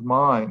states of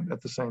mind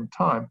at the same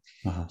time.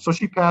 So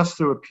she passed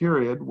through a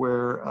period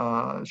where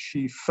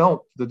she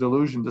felt the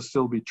delusion to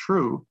still be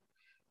true,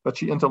 but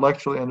she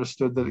intellectually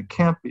understood that it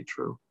can't be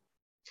true.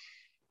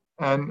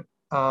 And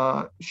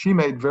she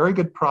made very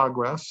good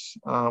progress,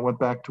 went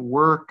back to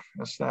work,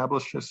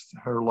 established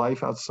her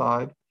life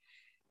outside.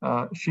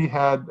 She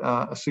had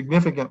a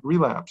significant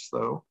relapse,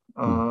 though,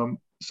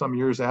 some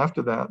years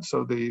after that.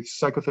 So the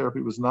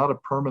psychotherapy was not a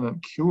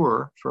permanent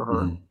cure for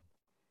her.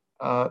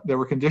 There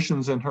were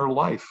conditions in her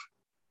life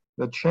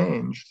that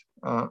changed,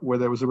 where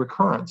there was a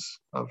recurrence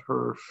of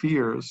her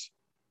fears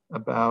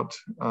about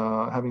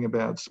having a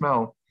bad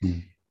smell.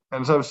 And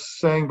as I was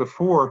saying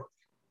before,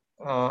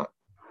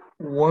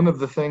 one of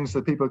the things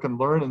that people can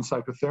learn in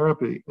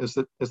psychotherapy is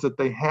that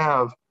they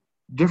have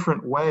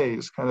different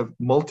ways, kind of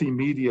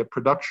multimedia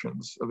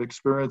productions of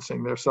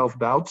experiencing their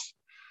self-doubts.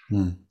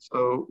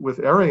 So with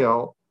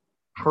Ariel,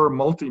 her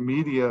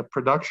multimedia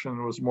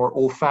production was more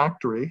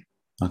olfactory.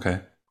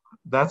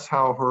 That's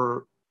how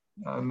her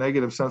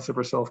negative sense of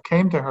herself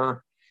came to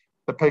her.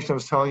 The patient I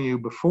was telling you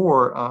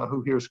before,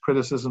 who hears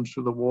criticisms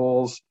through the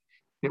walls,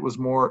 it was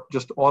more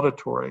just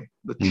auditory,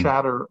 the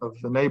chatter of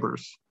the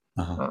neighbors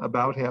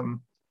about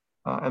him.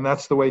 And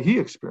that's the way he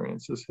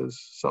experiences his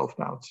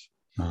self-doubts.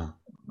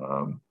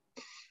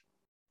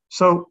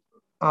 So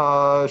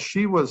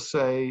she was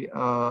a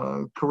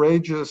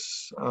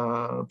courageous,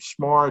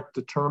 smart,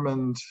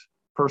 determined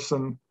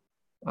person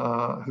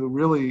who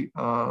really,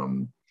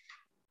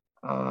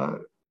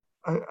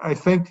 I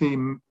think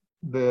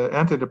the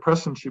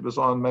antidepressant she was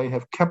on may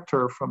have kept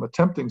her from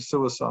attempting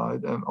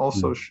suicide. And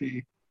also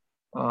she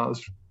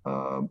has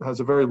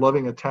a very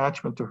loving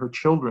attachment to her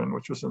children,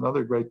 which was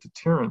another great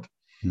deterrent.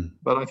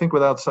 But I think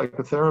without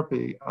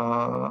psychotherapy,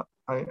 I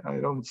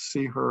don't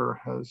see her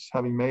as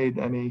having made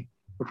any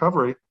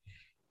recovery.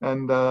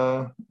 And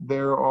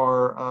there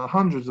are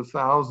hundreds of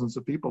thousands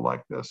of people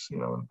like this,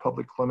 in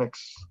public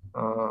clinics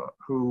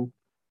who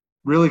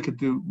really could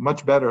do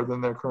much better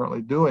than they're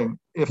currently doing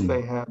if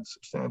they had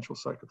substantial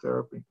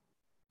psychotherapy.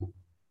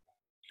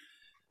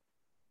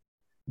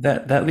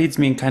 That leads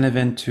me kind of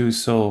into,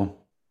 so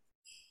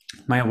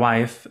my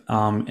wife,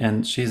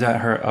 and she's at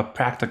a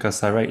practica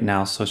site right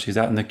now. So she's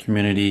out in the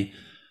community,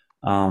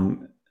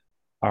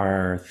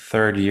 our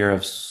third year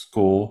of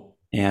school,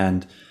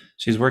 and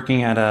she's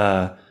working at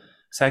a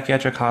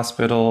psychiatric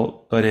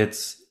hospital, but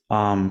it's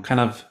kind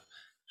of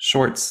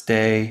short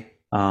stay.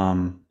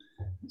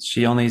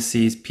 She only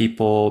sees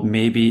people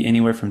maybe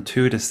anywhere from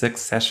 2 to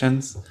 6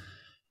 sessions.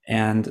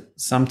 And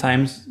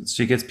sometimes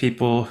she gets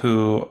people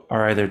who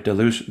are either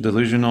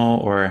delusional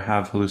or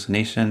have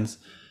hallucinations.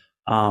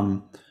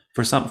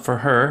 For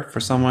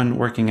someone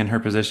working in her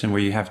position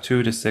where you have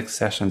 2 to 6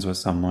 sessions with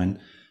someone,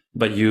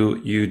 but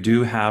you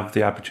do have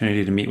the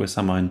opportunity to meet with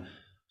someone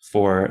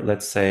for,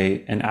 let's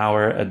say, an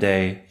hour a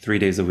day, 3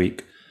 days a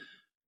week.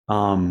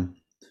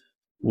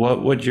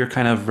 What would your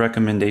kind of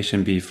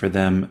recommendation be for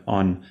them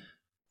on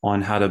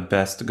how to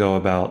best go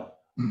about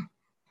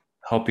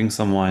helping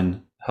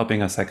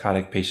a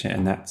psychotic patient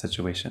in that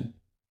situation?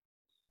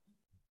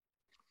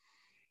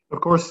 Of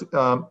course,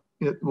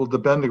 it will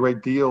depend a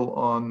great deal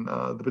on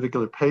the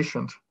particular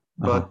patient,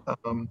 but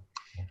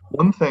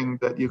one thing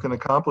that you can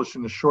accomplish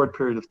in a short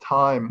period of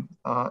time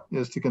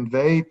is to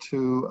convey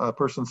to a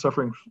person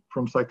suffering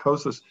from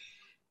psychosis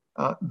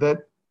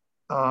that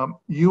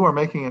you are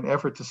making an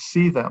effort to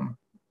see them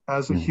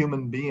as a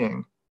human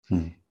being,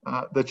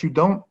 that you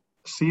don't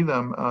see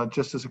them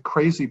just as a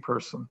crazy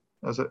person,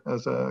 as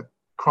a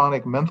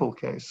chronic mental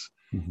case,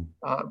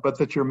 but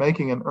that you're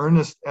making an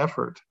earnest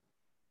effort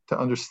to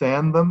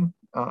understand them,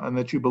 and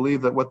that you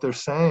believe that what they're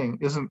saying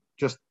isn't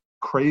just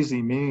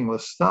crazy,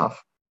 meaningless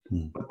stuff,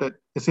 but that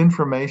it's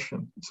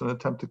information. It's an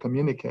attempt to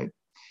communicate.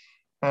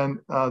 And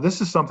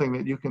this is something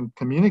that you can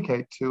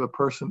communicate to a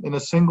person in a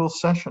single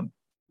session.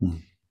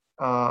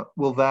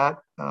 Will that,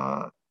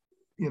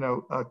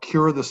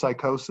 cure the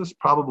psychosis?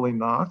 Probably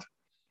not.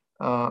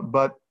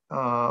 But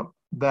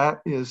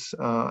that is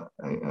a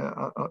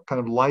kind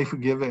of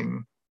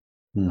life-giving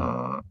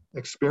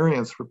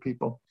experience for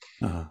people.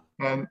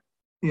 And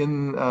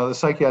in the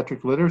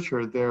psychiatric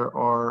literature, there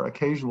are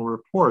occasional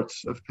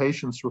reports of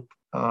patients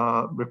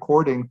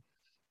recording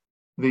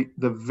the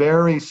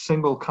very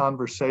single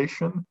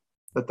conversation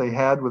that they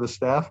had with a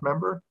staff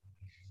member.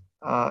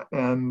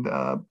 And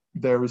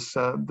there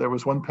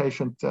was one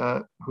patient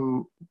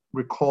who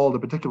recalled a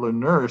particular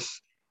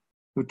nurse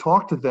who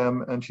talked to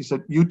them, and she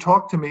said, "You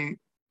talk to me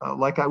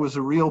like I was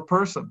a real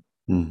person."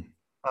 Mm.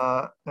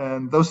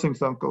 And those things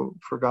don't go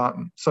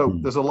forgotten. So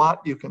Mm. there's a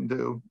lot you can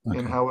do Okay.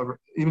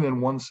 even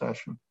in one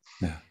session.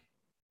 Yeah.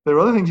 There are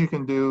other things you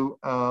can do.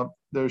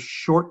 There's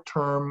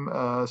short-term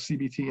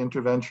CBT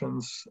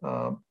interventions.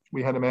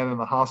 We had a man in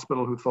the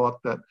hospital who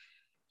thought that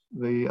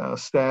the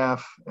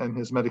staff and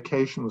his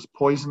medication was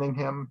poisoning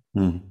him.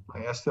 Mm.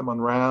 I asked him on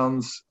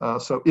rounds,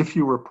 so if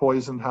you were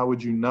poisoned, how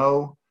would you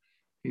know?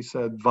 He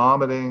said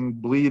vomiting,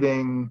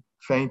 bleeding,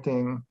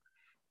 fainting.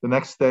 The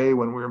next day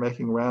when we were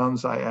making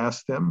rounds, I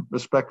asked him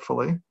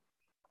respectfully,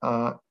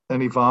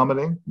 any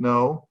vomiting?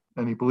 No.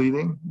 Any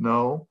bleeding?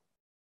 No.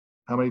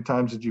 How many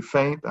times did you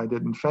faint? I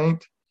didn't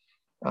faint.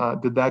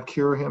 Did that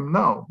cure him?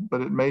 No,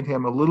 but it made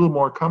him a little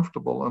more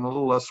comfortable and a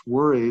little less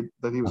worried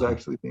that he was Uh-huh.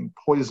 actually being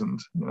poisoned,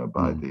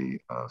 by Mm. the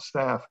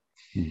staff.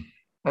 Mm.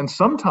 And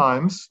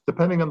sometimes,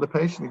 depending on the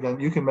patient, again,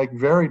 you can make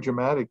very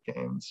dramatic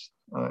gains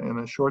in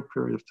a short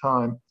period of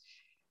time,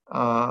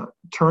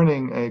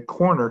 turning a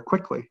corner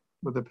quickly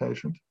with the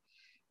patient.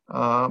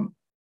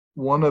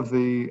 One of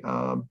the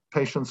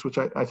patients, which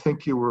I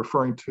think you were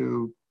referring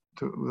to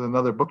with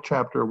another book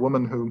chapter, a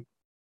woman who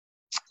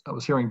I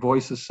was hearing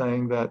voices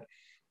saying that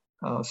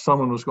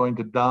someone was going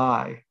to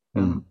die.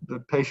 And Mm. the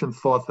patient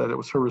thought that it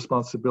was her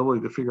responsibility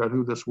to figure out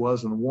who this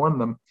was and warn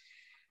them.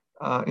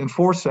 In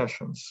 4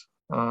 sessions,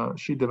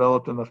 she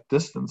developed enough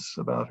distance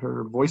about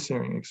her voice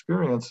hearing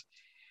experience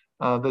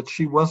that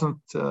she wasn't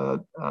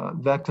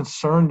that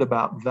concerned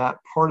about that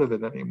part of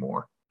it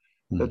anymore,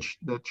 Mm.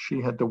 that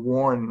she had to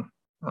warn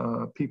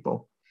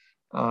people.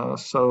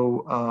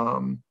 So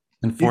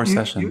In you, 4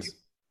 sessions.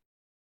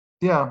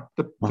 yeah,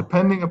 Wow.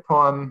 depending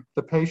upon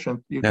the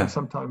patient, you can Yeah.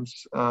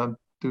 sometimes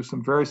do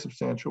some very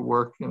substantial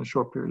work in a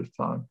short period of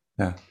time.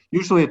 Yeah.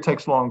 Usually it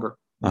takes longer.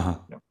 Uh-huh.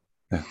 Yeah.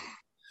 Yeah.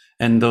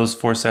 And those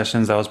 4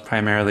 sessions, that was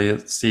primarily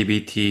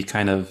CBT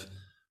kind of,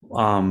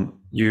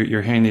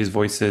 you're hearing these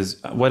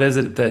voices. What is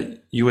it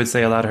that you would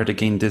say allowed her to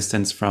gain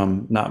distance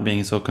from not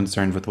being so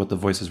concerned with what the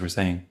voices were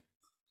saying?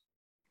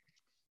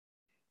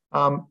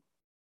 Um,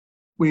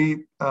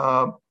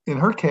 in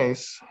her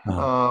case,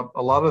 Uh-huh.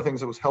 a lot of the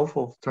things that was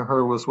helpful to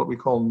her was what we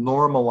call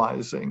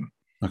normalizing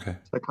Okay.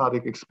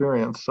 psychotic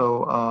experience. So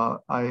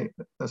I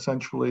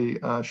essentially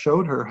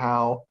showed her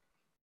how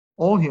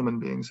all human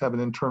beings have an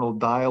internal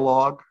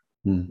dialogue.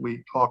 Mm.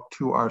 We talk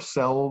to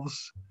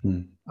ourselves,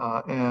 Mm.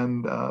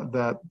 and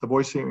that the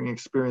voice hearing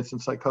experience in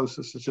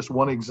psychosis is just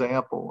one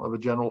example of a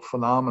general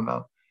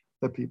phenomena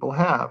that people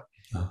have.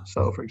 Uh-huh.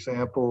 So, for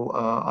example,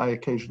 I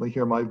occasionally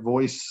hear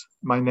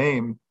my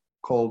name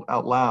called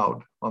out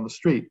loud on the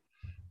street.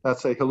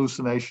 That's a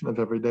hallucination of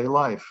everyday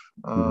life.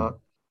 Mm.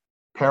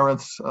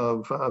 Parents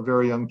of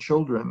very young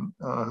children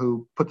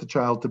who put the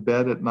child to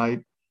bed at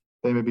night,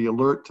 they may be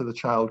alert to the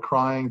child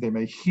crying. They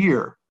may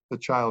hear the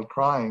child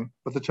crying,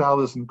 but the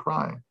child isn't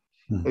crying.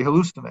 Mm. They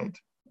hallucinate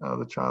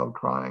the child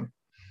crying.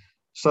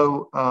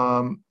 So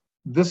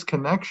this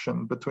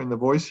connection between the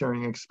voice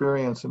hearing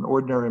experience and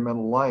ordinary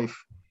mental life,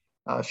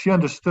 she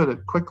understood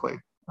it quickly.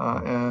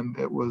 And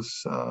it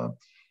was,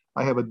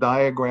 I have a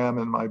diagram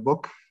in my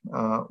book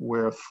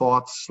where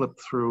thoughts slip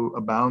through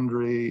a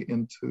boundary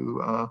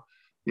into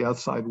the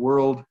outside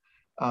world.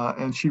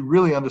 And she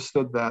really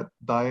understood that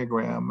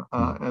diagram.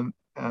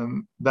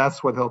 And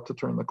that's what helped to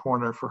turn the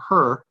corner for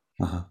her.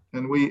 Uh-huh.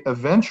 And we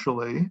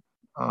eventually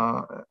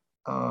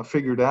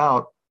figured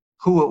out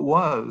who it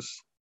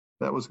was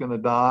that was going to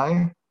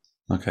die.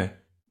 Okay.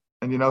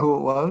 And you know who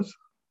it was?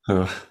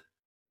 Oh.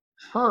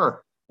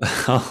 Her.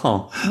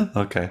 Oh,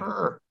 okay.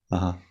 Her.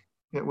 Uh-huh.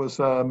 It was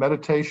a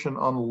meditation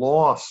on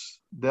loss,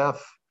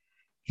 death.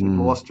 She'd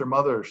Mm. lost her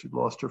mother. She'd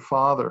lost her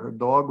father. Her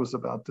dog was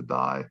about to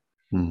die.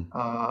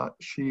 Mm.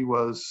 She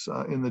was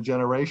in the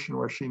generation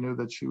where she knew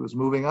that she was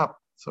moving up.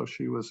 So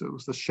it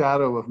was the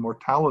shadow of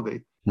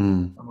mortality,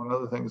 Mm. among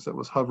other things, that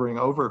was hovering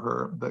over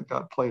her that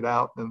got played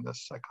out in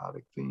this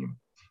psychotic theme.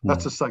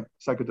 That's Mm. the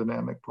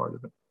psychodynamic part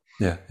of it.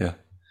 Yeah, yeah.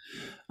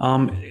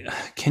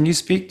 Can you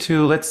speak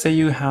to, let's say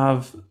you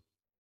have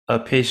a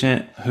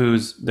patient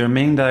whose their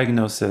main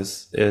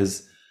diagnosis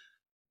is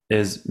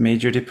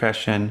major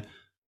depression,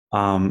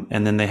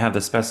 and then they have the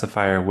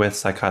specifier with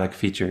psychotic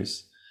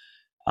features.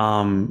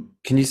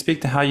 Can you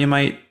speak to how you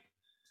might,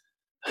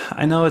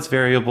 I know it's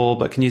variable,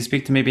 but can you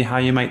speak to maybe how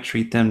you might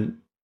treat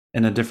them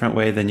in a different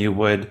way than you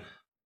would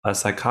a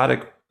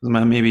psychotic,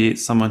 maybe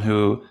someone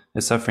who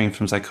is suffering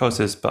from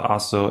psychosis, but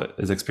also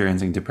is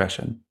experiencing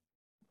depression?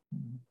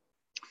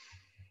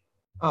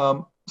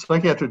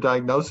 Psychiatric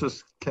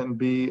diagnosis can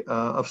be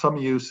of some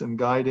use in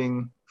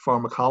guiding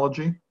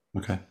pharmacology.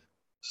 Okay.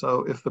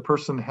 So if the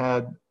person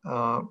had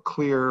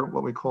clear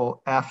what we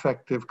call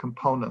affective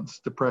components,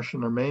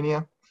 depression or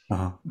mania,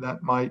 Uh-huh.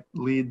 that might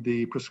lead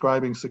the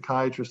prescribing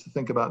psychiatrist to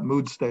think about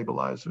mood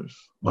stabilizers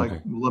like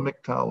Okay.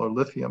 Lamictal or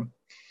lithium.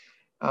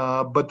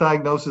 But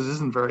diagnosis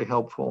isn't very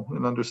helpful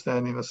in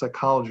understanding the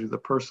psychology of the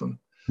person.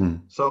 Hmm.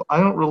 So I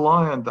don't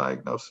rely on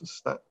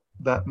diagnosis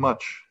that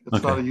much.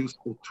 It's not Okay. a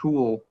useful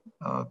tool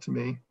to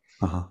me.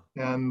 Uh-huh.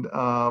 And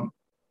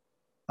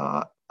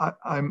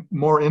I'm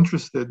more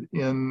interested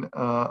in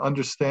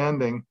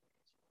understanding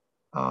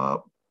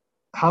how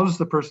does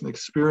the person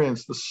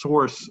experience the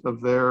source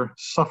of their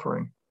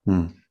suffering,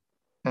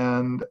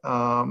 and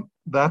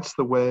that's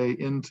the way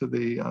into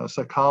the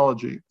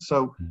psychology.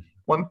 So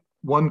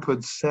one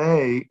could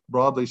say,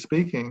 broadly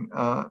speaking,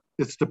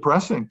 it's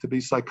depressing to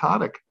be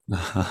psychotic.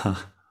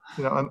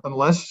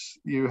 Unless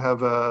you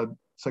have a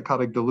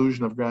psychotic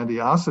delusion of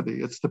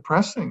grandiosity, it's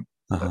depressing.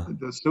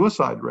 The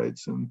suicide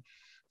rates in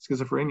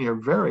schizophrenia are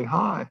very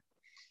high.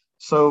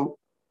 So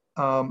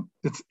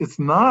it's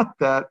not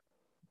that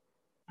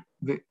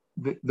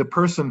the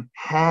person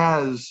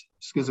has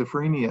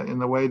schizophrenia in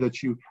the way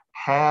that you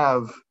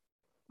have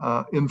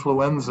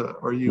influenza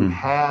or you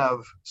have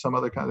some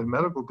other kind of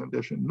medical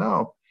condition.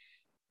 No,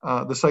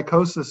 the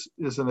psychosis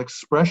is an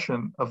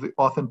expression of the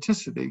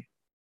authenticity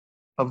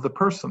of the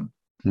person.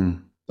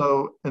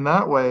 So in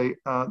that way,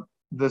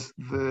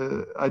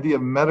 the idea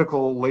of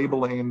medical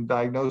labeling and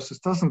diagnosis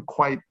doesn't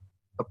quite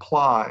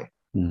apply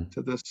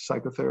to this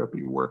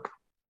psychotherapy work.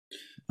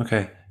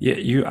 Okay.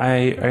 Yeah,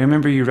 I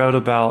remember you wrote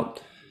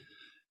about,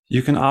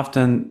 you can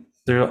often,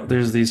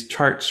 there's these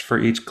charts for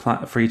each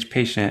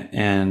patient,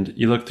 and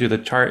you look through the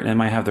chart and it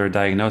might have their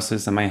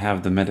diagnosis, it might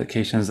have the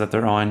medications that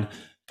they're on,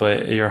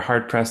 but you're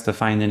hard pressed to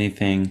find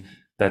anything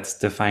that's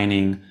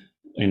defining,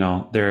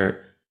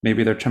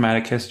 maybe their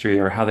traumatic history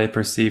or how they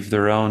perceive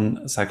their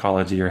own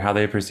psychology or how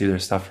they perceive their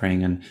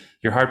suffering. And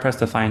you're hard pressed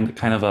to find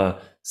kind of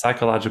a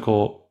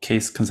psychological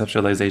case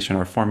conceptualization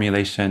or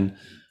formulation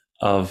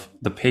of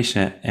the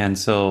patient. And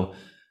so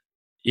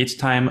each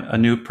time a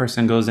new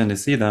person goes in to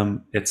see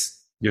them,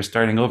 you're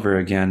starting over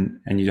again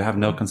and you have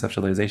no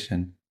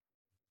conceptualization.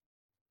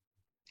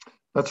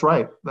 That's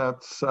right.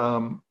 That's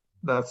a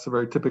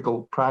very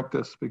typical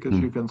practice, because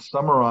you can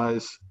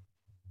summarize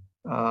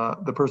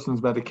the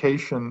person's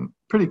medication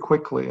pretty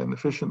quickly and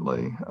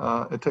efficiently.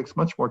 It takes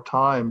much more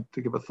time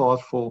to give a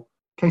thoughtful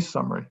case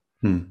summary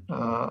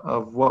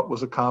of what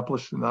was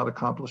accomplished and not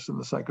accomplished in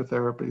the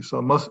psychotherapy.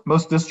 So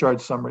most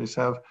discharge summaries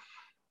have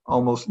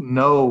almost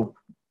no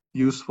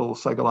useful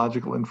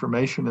psychological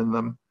information in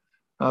them,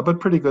 but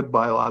pretty good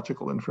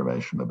biological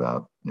information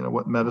about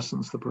what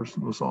medicines the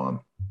person was on.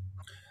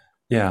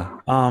 Yeah.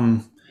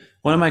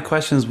 One of my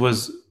questions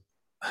was,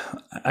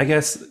 I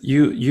guess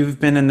you've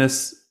been in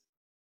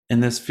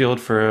this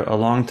field for a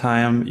long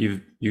time.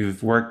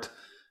 You've worked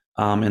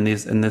in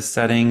this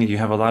setting. You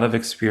have a lot of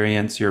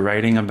experience. You're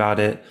writing about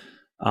it.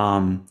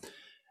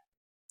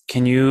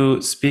 Can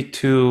you speak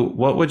to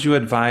what would you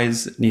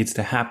advise needs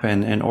to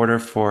happen in order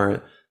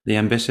for the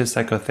ambitious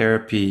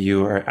psychotherapy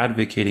you are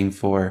advocating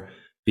for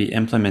be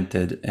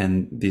implemented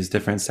in these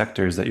different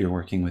sectors that you're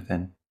working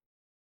within?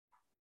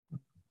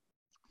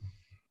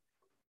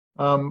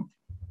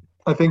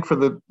 I think for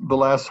the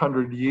last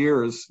 100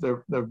 years,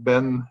 there have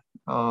been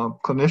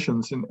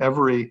clinicians in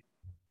every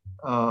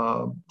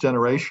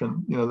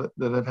generation,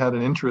 that have had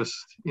an interest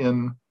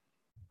in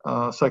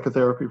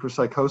psychotherapy for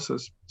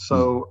psychosis.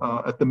 So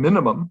at the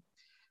minimum,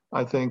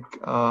 I think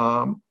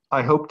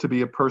I hope to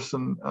be a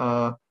person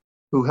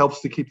who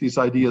helps to keep these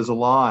ideas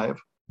alive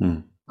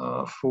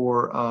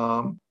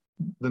for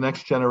the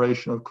next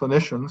generation of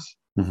clinicians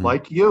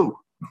like you.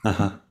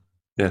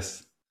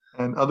 Yes.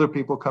 And other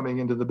people coming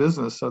into the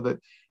business, so that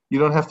you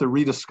don't have to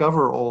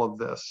rediscover all of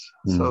this.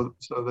 So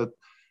that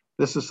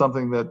this is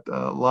something that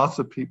lots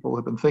of people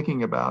have been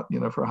thinking about,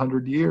 for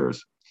 100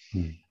 years.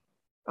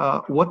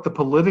 What the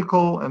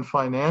political and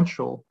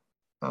financial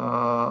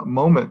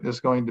moment is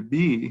going to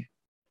be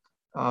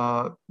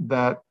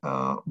that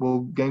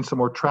will gain some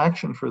more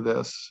traction for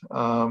this,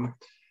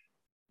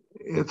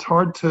 it's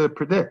hard to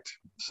predict.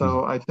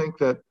 So I think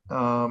that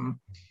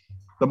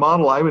the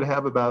model I would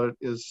have about it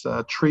is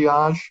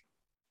triage.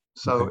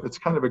 So it's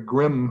kind of a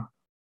grim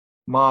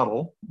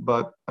model,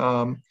 but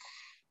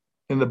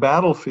in the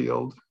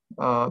battlefield,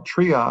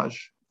 triage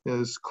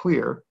is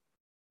clear,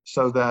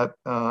 so that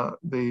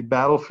the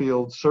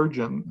battlefield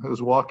surgeon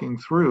who's walking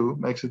through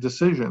makes a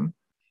decision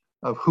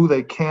of who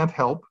they can't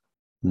help,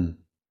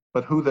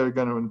 but who they're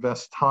going to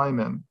invest time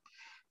in.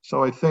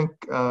 So I think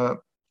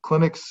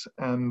clinics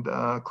and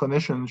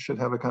clinicians should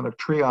have a kind of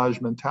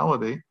triage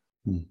mentality.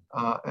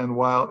 And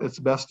while it's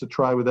best to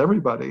try with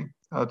everybody,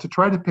 to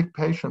try to pick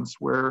patients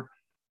where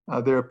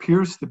there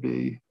appears to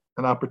be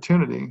an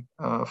opportunity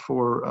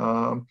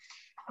for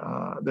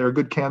they're a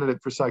good candidate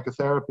for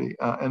psychotherapy,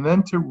 and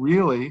then to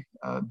really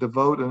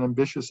devote an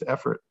ambitious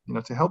effort,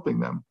 to helping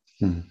them.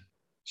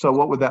 So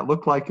what would that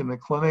look like in the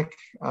clinic?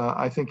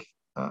 I think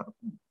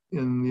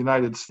in the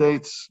United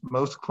States,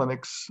 most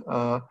clinics,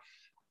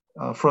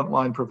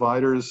 frontline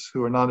providers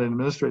who are not in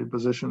administrative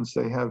positions,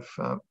 they have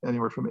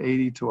anywhere from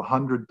 80 to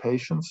 100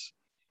 patients.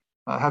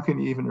 How can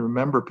you even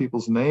remember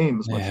people's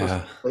names, much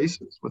less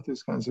faces, with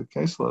these kinds of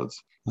caseloads?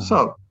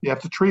 So you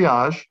have to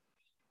triage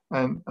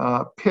and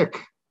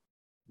pick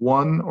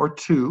one or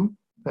two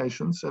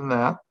patients in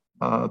that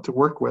to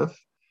work with,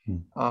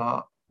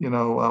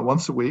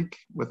 once a week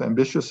with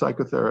ambitious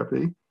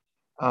psychotherapy,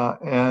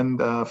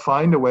 and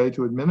find a way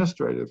to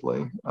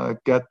administratively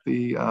get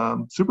the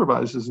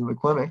supervisors in the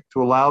clinic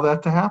to allow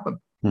that to happen.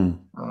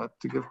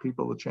 to give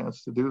people a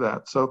chance to do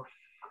that. So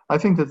I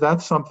think that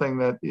that's something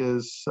that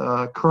is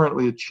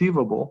currently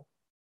achievable,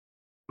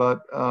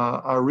 but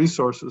our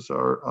resources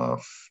are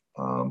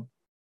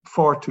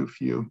far too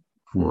few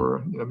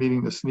for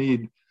meeting this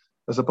need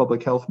as a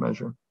public health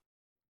measure.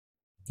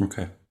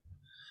 Okay.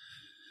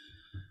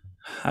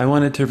 I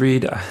wanted to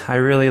read, I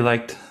really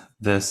liked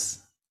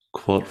this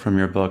quote from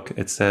your book.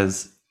 It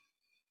says,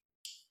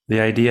 "The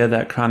idea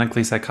that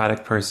chronically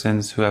psychotic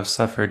persons who have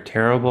suffered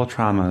terrible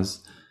traumas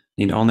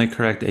need only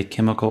correct a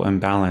chemical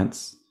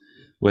imbalance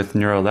with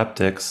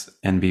neuroleptics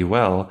and be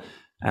well,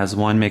 as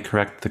one may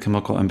correct the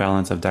chemical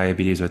imbalance of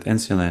diabetes with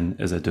insulin,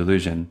 is a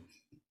delusion."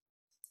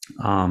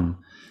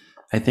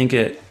 I think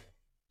it,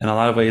 in a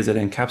lot of ways, it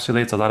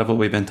encapsulates a lot of what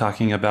we've been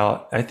talking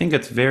about. I think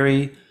it's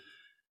very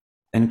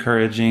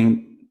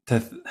encouraging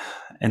to,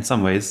 in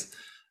some ways,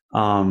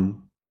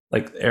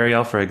 like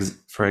Ariel,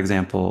 for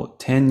example,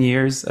 10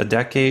 years, a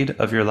decade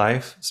of your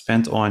life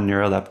spent on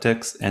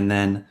neuroleptics, and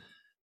then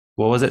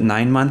what was it,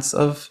 9 months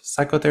of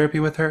psychotherapy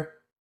with her?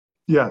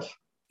 Yes.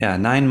 Yeah,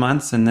 9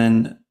 months, and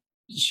then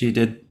she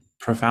did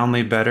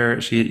profoundly better.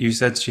 You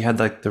said she had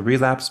like the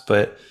relapse,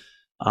 but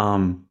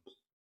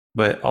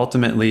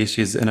ultimately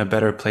she's in a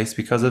better place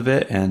because of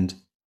it. And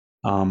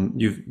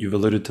you've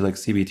alluded to like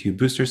CB2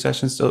 booster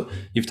sessions. So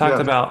you've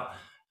talked about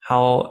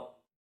how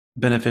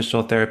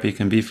beneficial therapy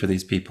can be for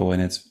these people,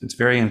 and it's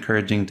very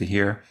encouraging to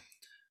hear.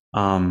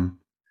 And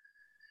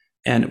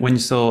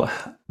so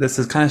this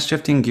is kind of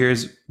shifting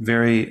gears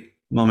very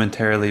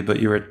momentarily, but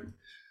you were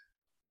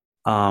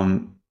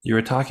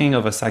talking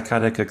of a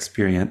psychotic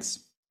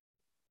experience,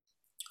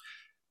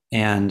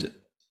 and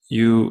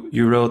you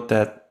wrote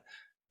that,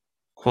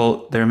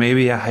 quote, "There may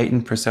be a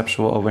heightened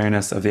perceptual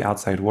awareness of the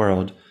outside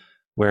world,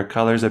 where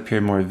colors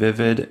appear more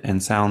vivid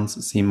and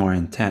sounds seem more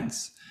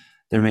intense.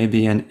 There may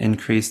be an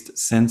increased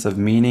sense of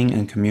meaning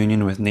and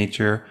communion with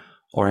nature,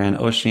 or an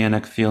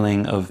oceanic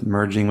feeling of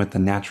merging with the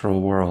natural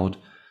world,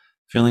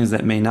 feelings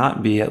that may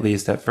not be, at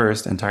least at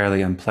first,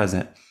 entirely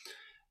unpleasant."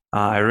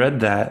 I read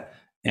that,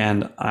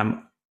 and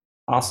I'm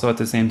also at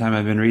the same time,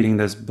 I've been reading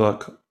this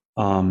book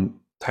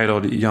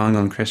titled Jung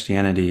on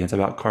Christianity. It's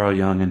about Carl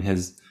Jung and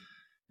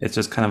it's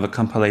just kind of a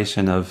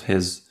compilation of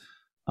his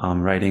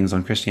writings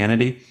on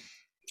Christianity.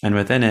 And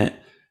within it,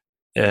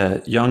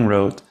 Jung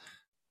wrote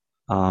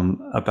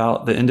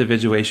about the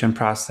individuation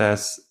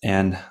process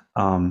and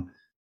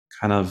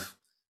kind of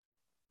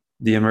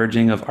the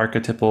emerging of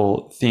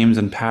archetypal themes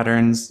and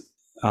patterns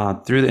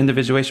through the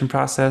individuation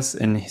process.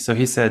 And so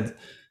he said,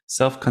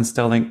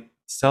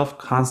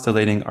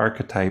 self-constellating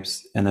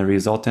archetypes and the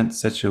resultant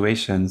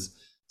situations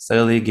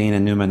steadily gain a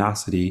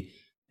numinosity,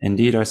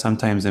 indeed are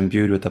sometimes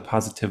imbued with a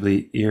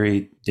positively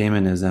eerie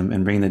daemonism,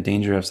 and bring the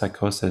danger of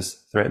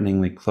psychosis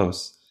threateningly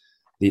close.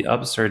 The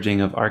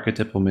upsurging of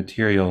archetypal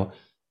material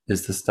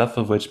is the stuff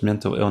of which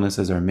mental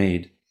illnesses are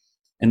made.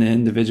 In the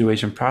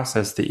individuation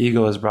process, the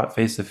ego is brought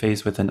face to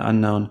face with an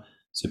unknown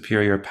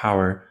superior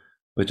power,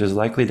 which is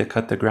likely to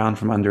cut the ground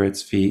from under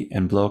its feet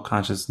and blow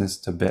consciousness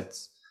to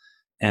bits.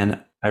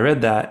 And I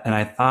read that and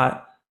I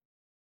thought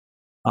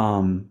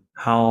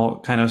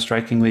how kind of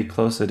strikingly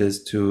close it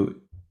is to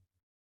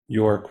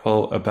your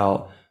quote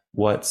about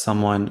what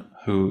someone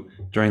who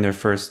during their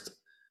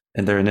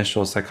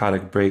initial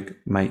psychotic break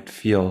might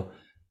feel.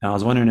 And I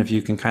was wondering if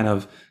you can kind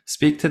of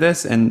speak to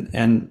this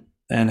and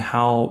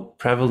how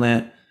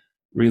prevalent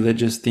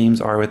religious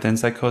themes are within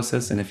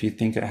psychosis, and if you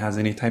think it has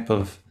any type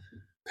of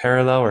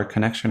parallel or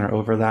connection or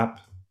overlap.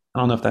 I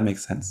don't know if that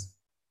makes sense.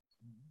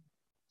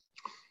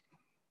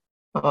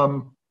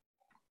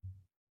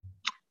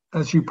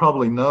 As you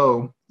probably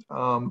know,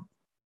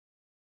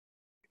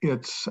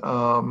 it's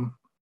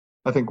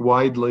I think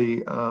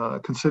widely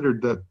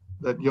considered that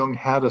Jung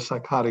had a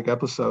psychotic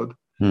episode,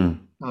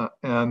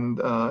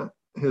 and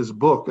his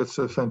book. It's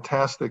a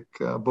fantastic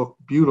book,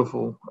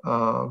 beautiful,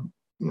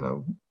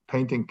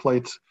 painting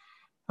plates.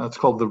 It's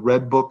called The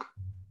Red Book.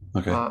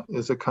 Okay.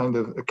 Is a kind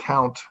of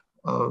account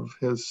of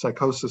his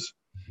psychosis.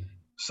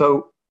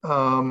 So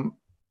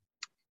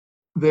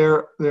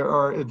there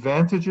are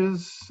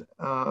advantages,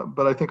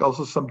 but I think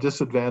also some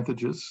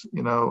disadvantages,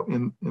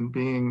 in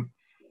being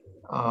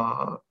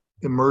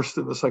immersed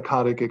in the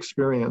psychotic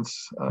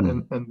experience,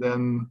 and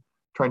then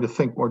trying to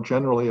think more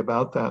generally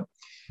about that.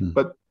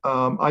 But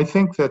I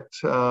think that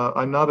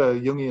I'm not a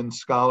Jungian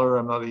scholar,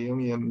 I'm not a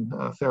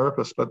Jungian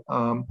therapist, but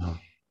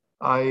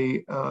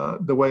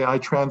the way I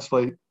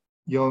translate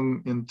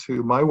Jung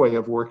into my way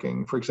of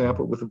working, for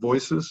example, with the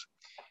voices,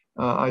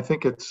 I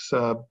think it's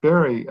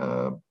very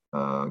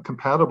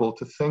compatible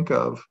to think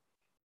of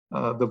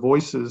the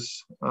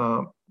voices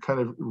kind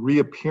of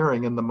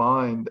reappearing in the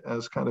mind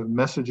as kind of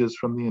messages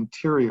from the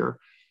interior.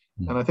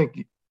 And I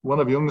think one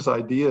of Jung's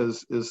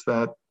ideas is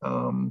that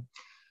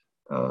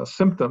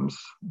symptoms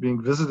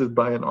being visited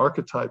by an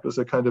archetype is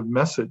a kind of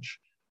message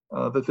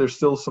that there's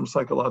still some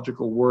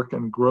psychological work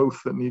and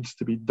growth that needs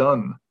to be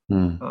done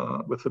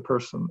with the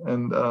person.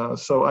 And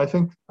so I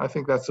think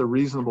that's a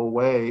reasonable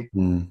way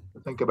to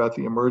think about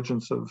the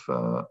emergence of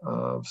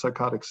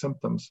psychotic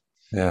symptoms.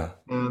 Yeah.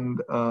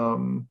 And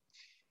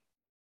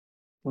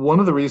one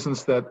of the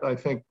reasons that I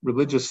think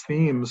religious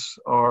themes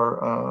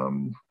are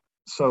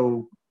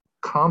so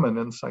common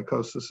in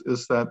psychosis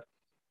is that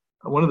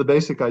one of the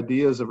basic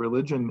ideas of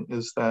religion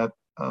is that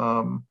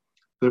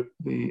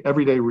the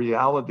everyday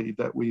reality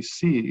that we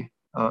see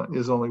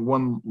is only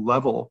one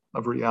level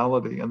of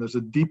reality, and there's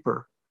a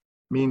deeper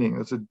meaning,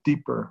 there's a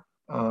deeper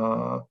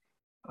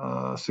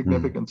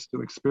significance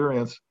to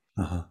experience.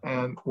 Uh-huh.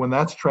 And when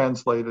that's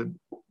translated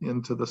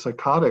into the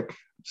psychotic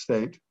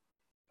state,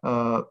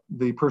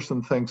 the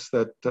person thinks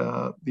that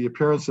the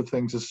appearance of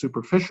things is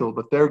superficial,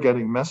 but they're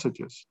getting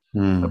messages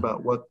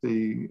about what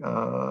the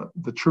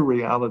true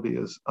reality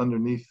is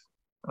underneath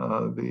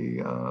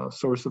the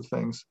source of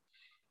things.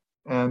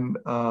 And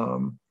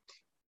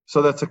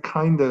so that's a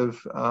kind of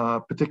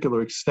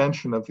particular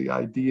extension of the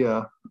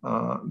idea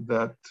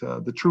that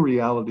the true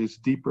reality is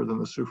deeper than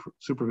the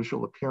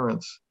superficial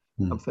appearance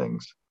of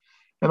things.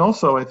 And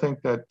also, I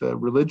think that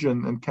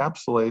religion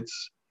encapsulates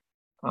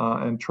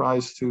and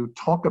tries to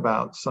talk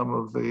about some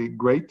of the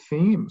great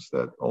themes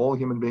that all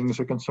human beings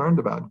are concerned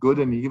about: good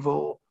and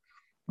evil,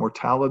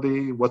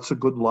 mortality, what's a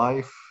good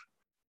life,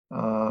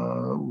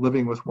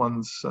 living with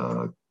one's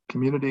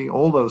community.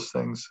 All those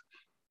things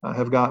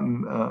have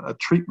gotten a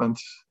treatment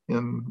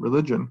in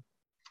religion.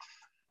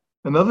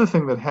 Another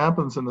thing that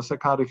happens in the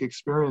psychotic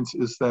experience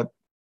is that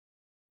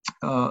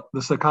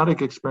the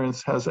psychotic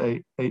experience has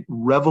a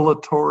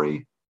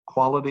revelatory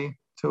quality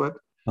to it.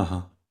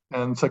 Uh-huh.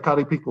 And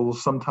psychotic people will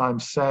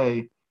sometimes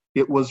say,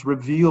 it was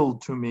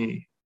revealed to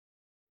me,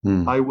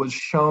 I was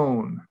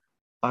shown,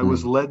 I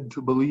was led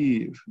to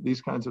believe,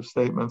 these kinds of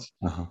statements.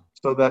 Uh-huh.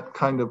 So that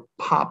kind of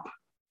pop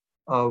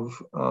of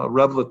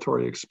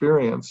revelatory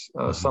experience,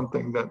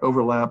 something that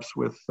overlaps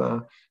with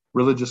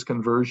religious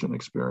conversion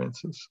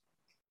experiences.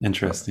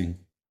 Interesting.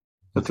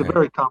 It's a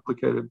very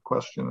complicated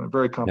question, a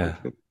very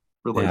complicated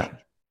relationship.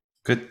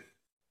 Yeah.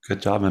 Good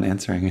job on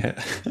answering it.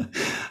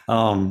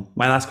 My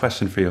last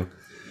question for you.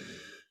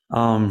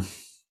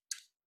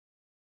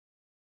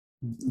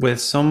 With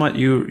so much,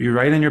 you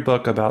write in your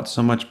book about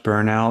so much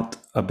burnout,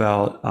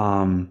 about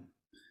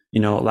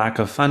lack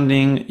of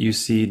funding. You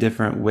see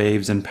different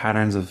waves and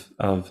patterns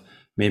of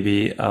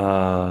maybe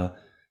an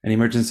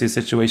emergency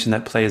situation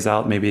that plays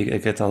out. Maybe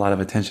it gets a lot of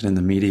attention in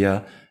the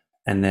media,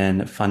 and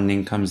then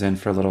funding comes in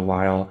for a little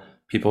while.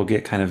 People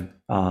get kind of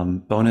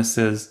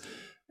bonuses,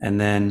 and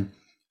then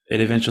it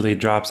eventually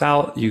drops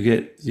out.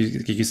 You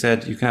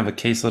said you can have a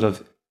caseload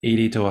of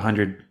 80 to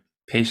 100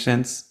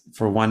 patients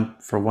for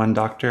one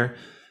doctor.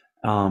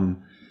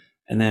 And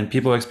then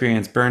people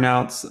experience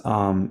burnouts.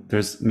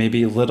 There's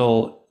maybe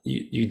little,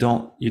 you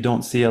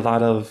don't see a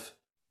lot of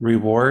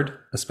reward,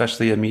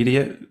 especially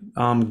immediate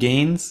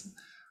gains.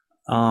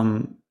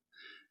 And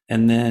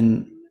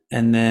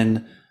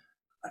then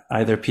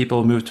either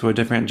people move to a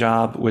different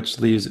job, which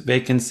leaves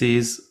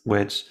vacancies,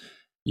 which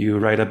you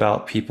write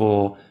about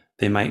people.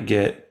 They might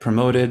get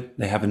promoted,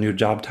 they have a new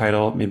job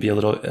title, maybe a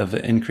little of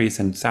an increase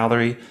in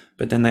salary,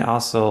 but then they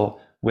also,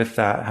 with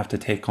that, have to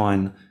take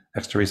on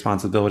extra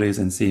responsibilities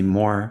and see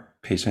more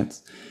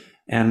patients.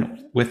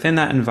 And within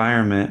that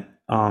environment,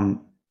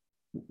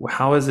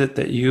 how is it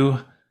that you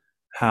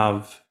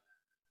have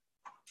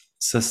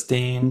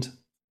sustained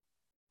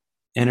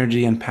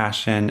energy and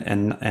passion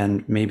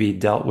and maybe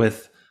dealt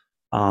with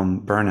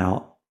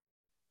burnout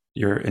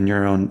in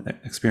your own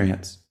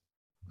experience?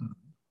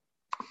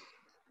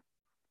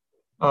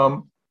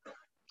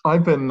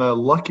 I've been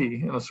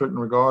lucky in a certain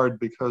regard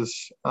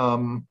because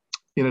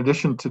in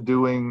addition to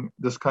doing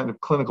this kind of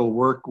clinical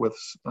work with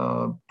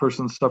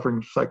persons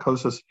suffering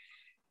psychosis,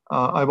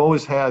 I've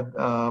always had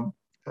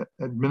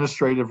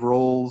administrative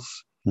roles,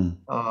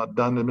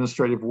 done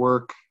administrative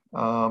work,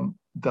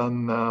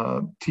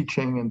 done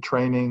teaching and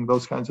training,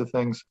 those kinds of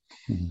things.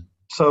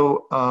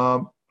 So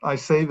I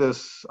say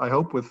this, I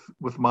hope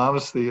with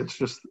modesty, it's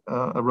just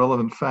a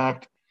relevant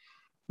fact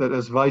that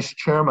as vice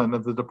chairman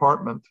of the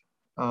department,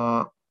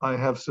 I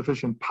have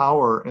sufficient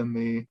power in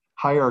the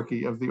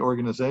hierarchy of the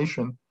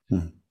organization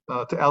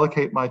to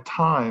allocate my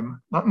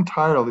time, not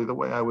entirely the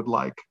way I would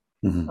like,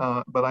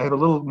 but I have a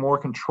little more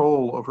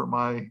control over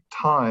my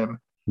time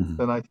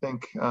than I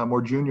think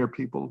more junior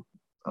people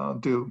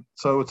do.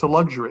 So it's a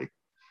luxury.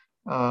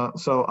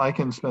 So I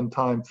can spend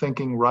time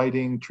thinking,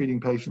 writing,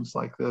 treating patients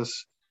like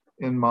this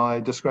in my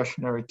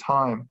discretionary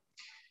time.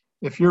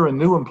 If you're a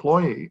new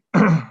employee,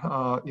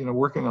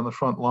 working on the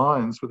front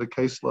lines with a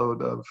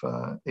caseload of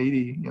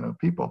 80,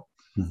 people,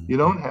 you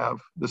don't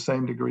have the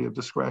same degree of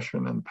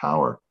discretion and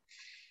power.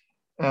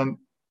 And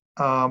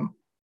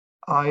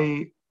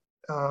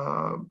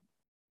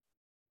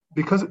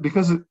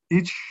because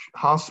each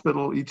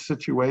hospital, each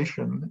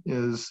situation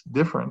is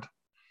different,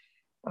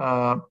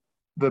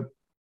 the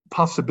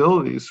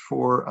possibilities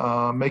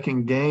for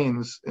making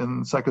gains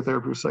in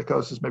psychotherapy or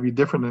psychosis may be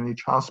different in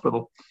each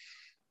hospital.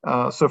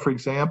 So, for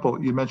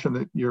example, you mentioned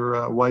that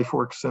your wife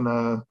works in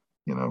a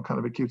kind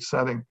of acute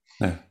setting.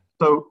 Yeah.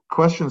 So,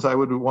 questions I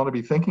would want to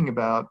be thinking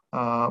about: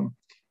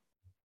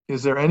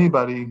 is there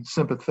anybody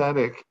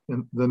sympathetic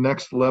in the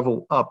next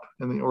level up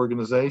in the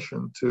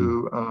organization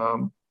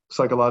to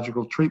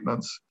psychological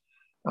treatments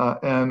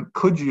And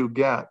could you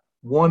get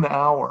 1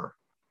 hour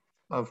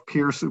of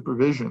peer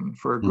supervision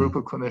for a group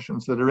of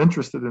clinicians that are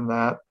interested in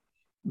that,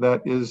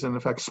 that is in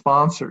effect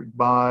sponsored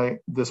by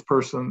this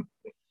person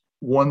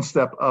one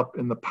step up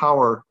in the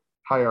power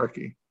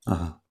hierarchy?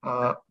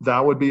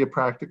 That would be a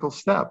practical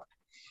step.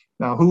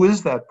 Now, who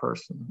is that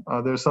person?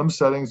 There's some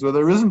settings where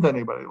there isn't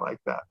anybody like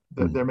that.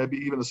 There may be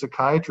even a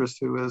psychiatrist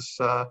who is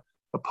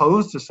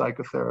opposed to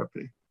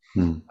psychotherapy.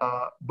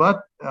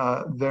 But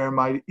there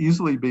might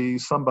easily be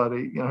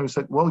somebody, who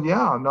said, well,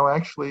 yeah, no,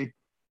 actually,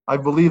 I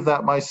believe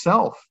that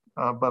myself,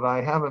 but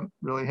I haven't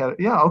really had it.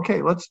 Yeah,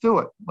 okay, let's do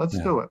it. Let's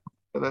do it.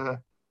 The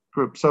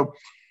group. So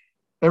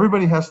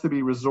everybody has to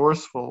be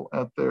resourceful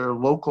at their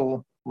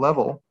local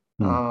level.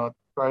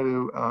 Try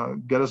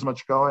to get as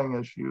much going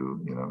as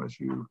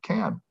you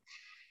can.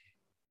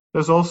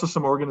 There's also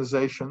some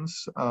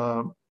organizations,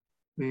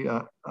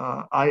 the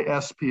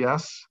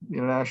ISPS, the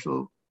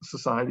International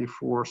Society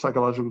for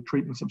Psychological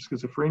Treatments of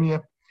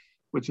Schizophrenia,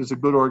 which is a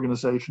good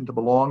organization to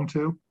belong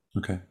to.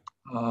 Okay.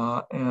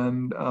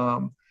 And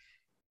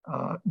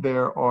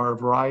there are a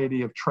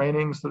variety of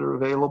trainings that are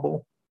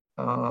available.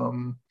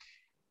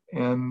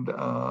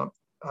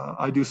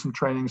 I do some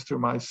trainings through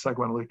my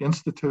Psychoanalytic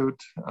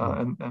Institute,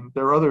 and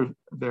there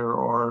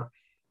are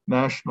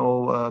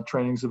national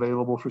trainings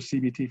available for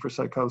CBT for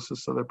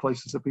psychosis. So there are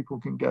places that people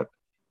can get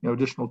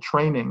additional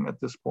training at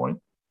this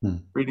point.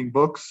 Reading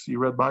books, you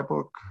read my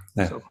book,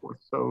 so forth.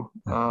 So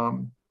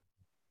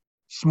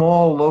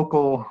small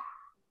local,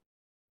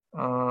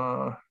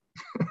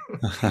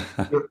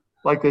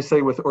 like they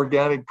say with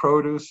organic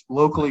produce,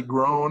 locally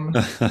grown.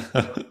 I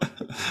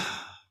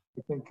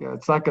think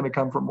it's not going to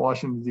come from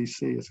Washington,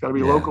 D.C. It's got to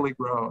be locally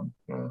grown.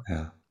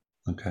 Yeah.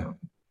 Okay.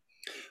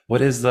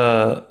 What is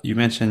you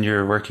mentioned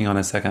you're working on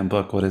a second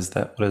book. What is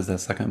that? What is that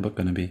second book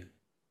going to be?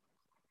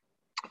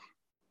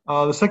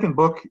 The second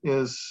book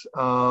is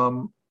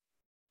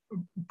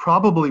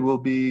probably will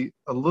be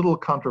a little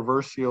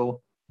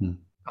controversial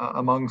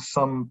among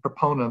some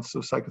proponents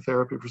of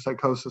psychotherapy for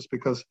psychosis,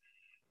 because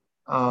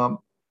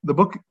the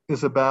book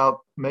is about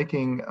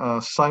making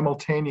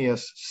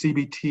simultaneous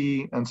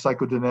CBT and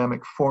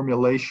psychodynamic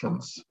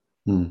formulations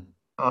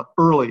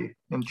early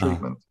in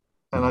treatment.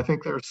 And I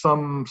think there are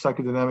some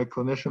psychodynamic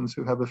clinicians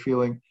who have a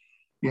feeling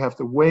you have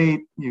to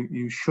wait,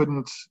 you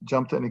shouldn't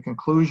jump to any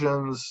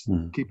conclusions,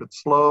 keep it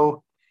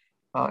slow.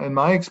 In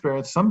my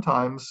experience,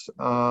 sometimes,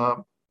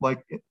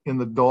 like in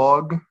the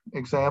dog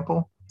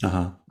example,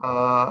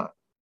 I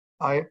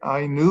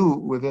knew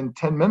within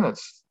 10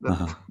 minutes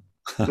that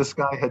this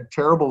guy had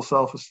terrible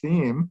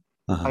self-esteem.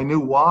 I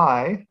knew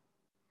why,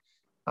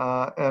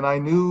 and I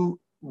knew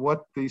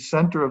what the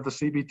center of the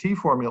CBT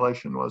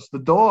formulation was, the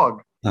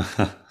dog.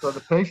 So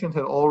the patient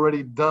had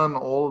already done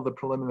all of the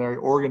preliminary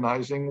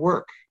organizing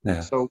work.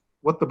 So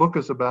what the book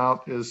is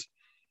about is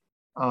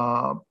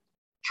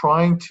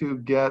trying to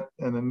get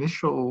an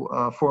initial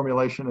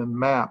formulation and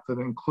map that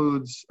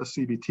includes a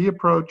CBT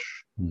approach,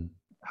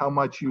 how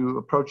much you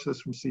approach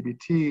this from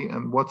CBT,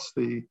 and what's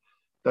the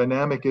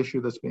dynamic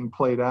issue that's being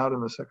played out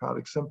in the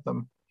psychotic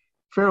symptom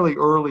fairly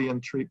early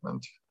in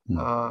treatment,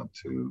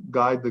 to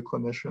guide the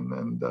clinician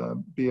and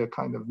be a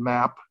kind of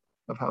map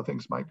of how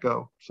things might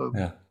go. So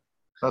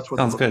that's what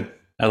sounds good.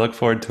 I look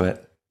forward to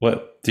it.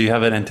 What do you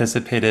have an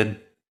anticipated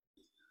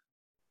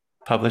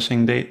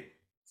publishing date?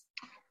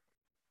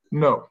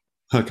 No.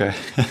 Okay.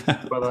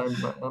 But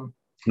I'm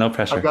no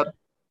pressure. I've got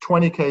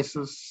 20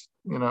 cases,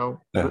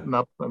 written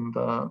up, and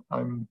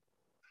I'm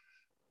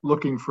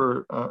looking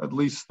for at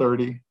least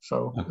 30.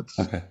 So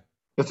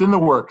it's in the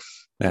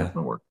works. Yeah. It's in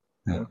the works.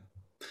 Yeah.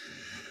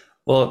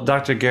 Well,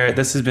 Dr. Garrett,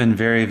 this has been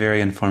very,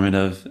 very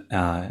informative.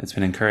 It's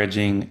been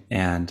encouraging,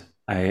 and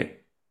I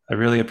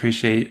really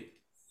appreciate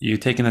you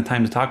taking the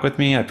time to talk with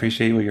me. I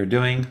appreciate what you're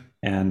doing,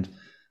 and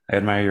I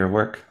admire your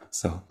work.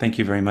 So thank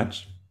you very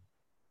much.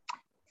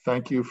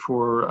 Thank you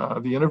for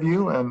the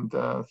interview, and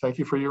thank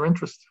you for your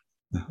interest.